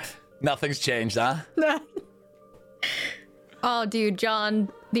 Nothing's changed, huh? Oh, dude, John,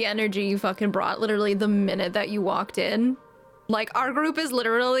 the energy you fucking brought literally the minute that you walked in. Like, our group is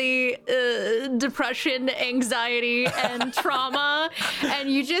literally depression, anxiety, and trauma.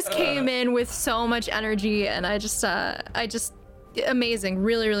 And you just came in with so much energy. And I just, amazing.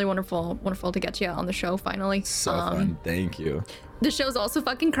 Really, really wonderful to get you on the show finally. So fun. Thank you. The show's also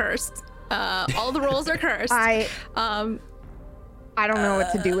fucking cursed. All the roles are cursed. I don't know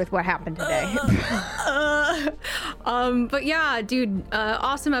what to do with what happened today. But yeah, dude,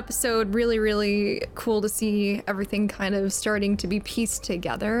 awesome episode. Really, really cool to see everything kind of starting to be pieced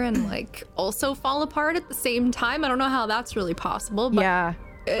together and like also fall apart at the same time. I don't know how that's really possible. But yeah,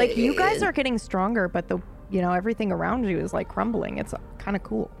 like you guys are getting stronger, but everything around you is like crumbling. It's kind of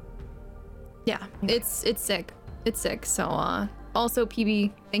cool. Yeah, it's sick. It's sick. So also,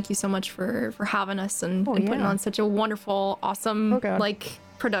 PB, thank you so much for having us and putting on such a wonderful, awesome like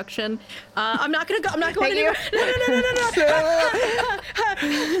production. I'm not going anywhere. No.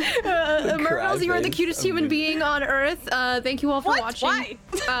 Myrtles, you are the cutest human being on earth. Thank you all for watching. Why?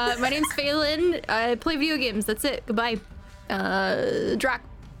 My name's Phelan. I play video games. That's it. Goodbye. Drac.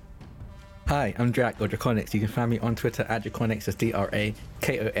 Hi, I'm Drac or Draconics. You can find me on Twitter at Draconics. That's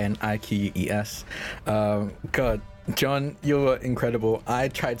DRAKONIQUES. God, John, you're incredible. I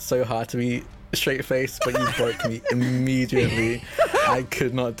tried so hard to be straight faced, but you broke me immediately. I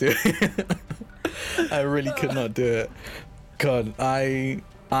could not do it. I really could not do it. God, I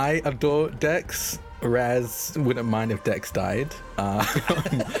adore Dex. Raz wouldn't mind if Dex died.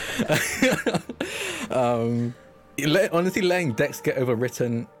 Honestly, letting Dex get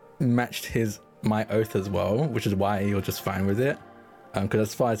overwritten matched my oath as well, which is why you're just fine with it. Because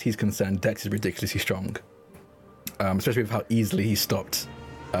as far as he's concerned, Dex is ridiculously strong. Especially with how easily he stopped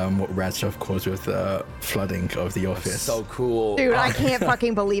what Razshov caused with the flooding of the office. That's so cool. Dude, I can't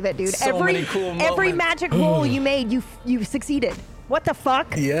fucking believe it, dude. So many cool every magic roll you made, you succeeded. What the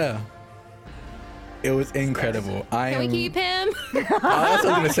fuck? Yeah. It was incredible. Can we keep him? That's what I was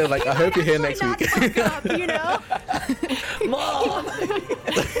going to say. Like, I hope you're here next week. Up, you know? Mom!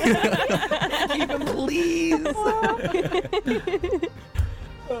 Keep him, please.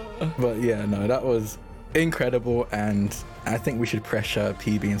 But yeah, no, that was incredible, and I think we should pressure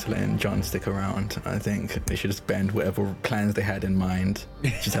PB into letting John stick around. I think they should just bend whatever plans they had in mind.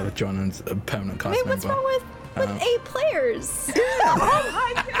 Just have John as a permanent cast member. What's wrong with 8 players? 8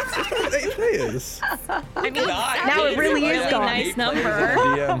 players. I mean, now it really is gone. Nice number.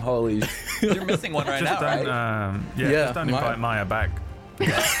 DM, holy. You're missing one right now, right? Just don't invite Maya back.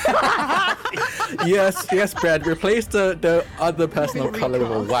 yes, Brad. Replace the other person of color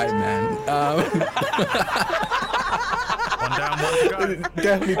with a white man. One down, one to go.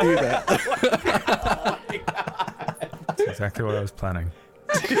 Definitely do that. That's exactly what I was planning.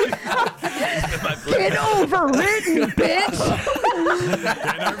 Get overridden, bitch!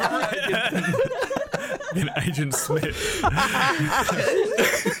 Get Agent Smith.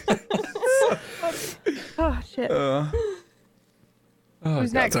 Oh shit.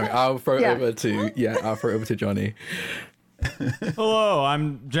 Who's next? Sorry, I'll throw it over to Johnny. Hello,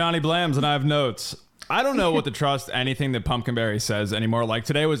 I'm Johnny Blams, and I have notes. I don't know what to trust anything that Pumpkinberry says anymore. Like,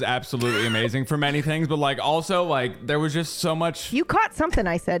 today was absolutely amazing for many things, but like also like there was just so much. You caught something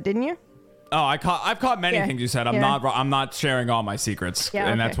I said, didn't you? Oh, I've caught many things you said. I'm not sharing all my secrets,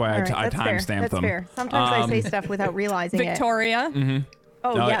 and that's why I timestamped them. That's fair. Sometimes I say stuff without realizing Victoria. it. Mm-hmm.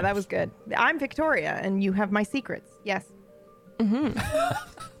 Oh yeah, that was good. I'm Victoria, and you have my secrets. Yes. Mm-hmm.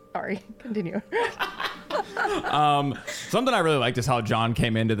 Sorry, continue. Something I really liked is how John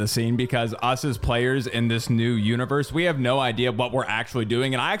came into the scene, because us as players in this new universe, we have no idea what we're actually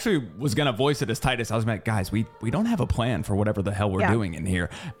doing. And I actually was going to voice it as Titus. I was like, guys, we don't have a plan for whatever the hell we're doing in here.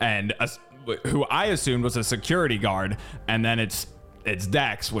 And who I assumed was a security guard. And then it's it's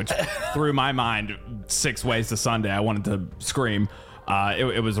Dex, which threw my mind 6 ways to Sunday. I wanted to scream.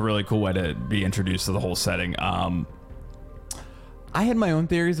 It was a really cool way to be introduced to the whole setting. I had my own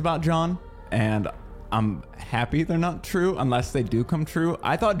theories about John, and I'm happy they're not true unless they do come true.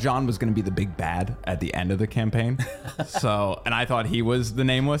 I thought John was going to be the big bad at the end of the campaign. And I thought he was the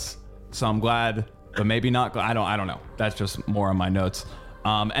Nameless. So I'm glad, but maybe not. I don't know. That's just more on my notes.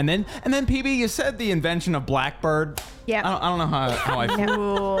 And then PB, you said the invention of Blackbird. Yeah. I don't know how I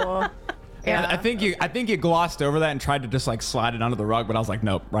feel. Yeah. I think you glossed over that and tried to just like slide it under the rug, but I was like,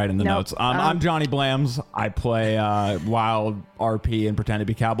 nope, right in the notes. I'm Johnny Blams. I play Wild RP and pretend to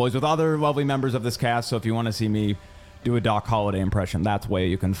be cowboys with other lovely members of this cast. So if you want to see me do a Doc Holliday impression, that's where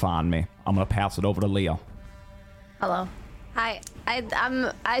you can find me. I'm gonna pass it over to Leo. Hello. Hi.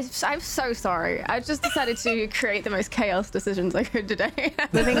 I'm so sorry. I just decided to create the most chaos decisions I could today.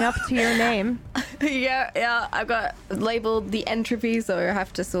 Living up to your name. Yeah. I've got labeled the entropy, so I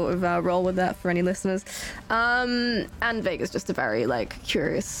have to sort of roll with that for any listeners. And Vega's just a very like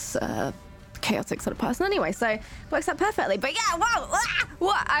curious, chaotic sort of person anyway, so works out perfectly. But yeah, wow,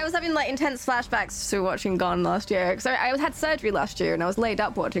 what? I was having like intense flashbacks to watching Gone last year, because I had surgery last year and I was laid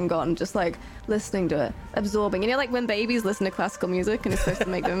up watching Gone, just like listening to it, absorbing. You know, like when babies listen to classical music and it's supposed to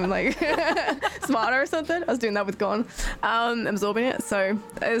make them like smarter or something? I was doing that with Gone, absorbing it, so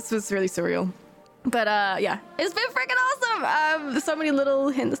this was really surreal. But yeah, it's been freaking awesome. So many little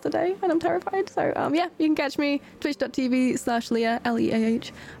hints today, and I'm terrified. So yeah, you can catch me twitch.tv/Leah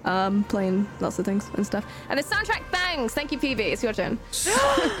LEAH, playing lots of things and stuff. And the soundtrack bangs. Thank you, PV. It's your turn.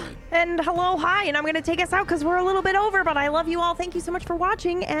 And hello, hi, and I'm going to take us out because we're a little bit over, but I love you all. Thank you so much for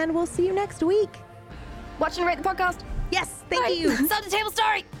watching, and we'll see you next week. Watch and rate the podcast. Yes, thank you. Start the table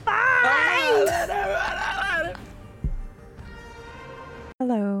story. Bye.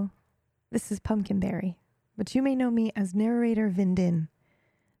 Hello. This is Pumpkinberry, but you may know me as narrator Vindin.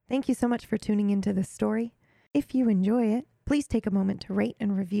 Thank you so much for tuning into this story. If you enjoy it, please take a moment to rate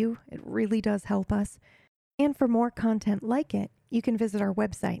and review. It really does help us. And for more content like it, you can visit our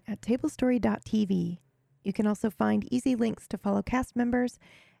website at tablestory.tv. You can also find easy links to follow cast members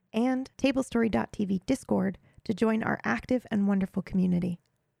and tablestory.tv Discord to join our active and wonderful community.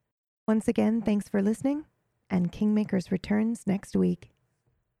 Once again, thanks for listening, and Kingmakers returns next week.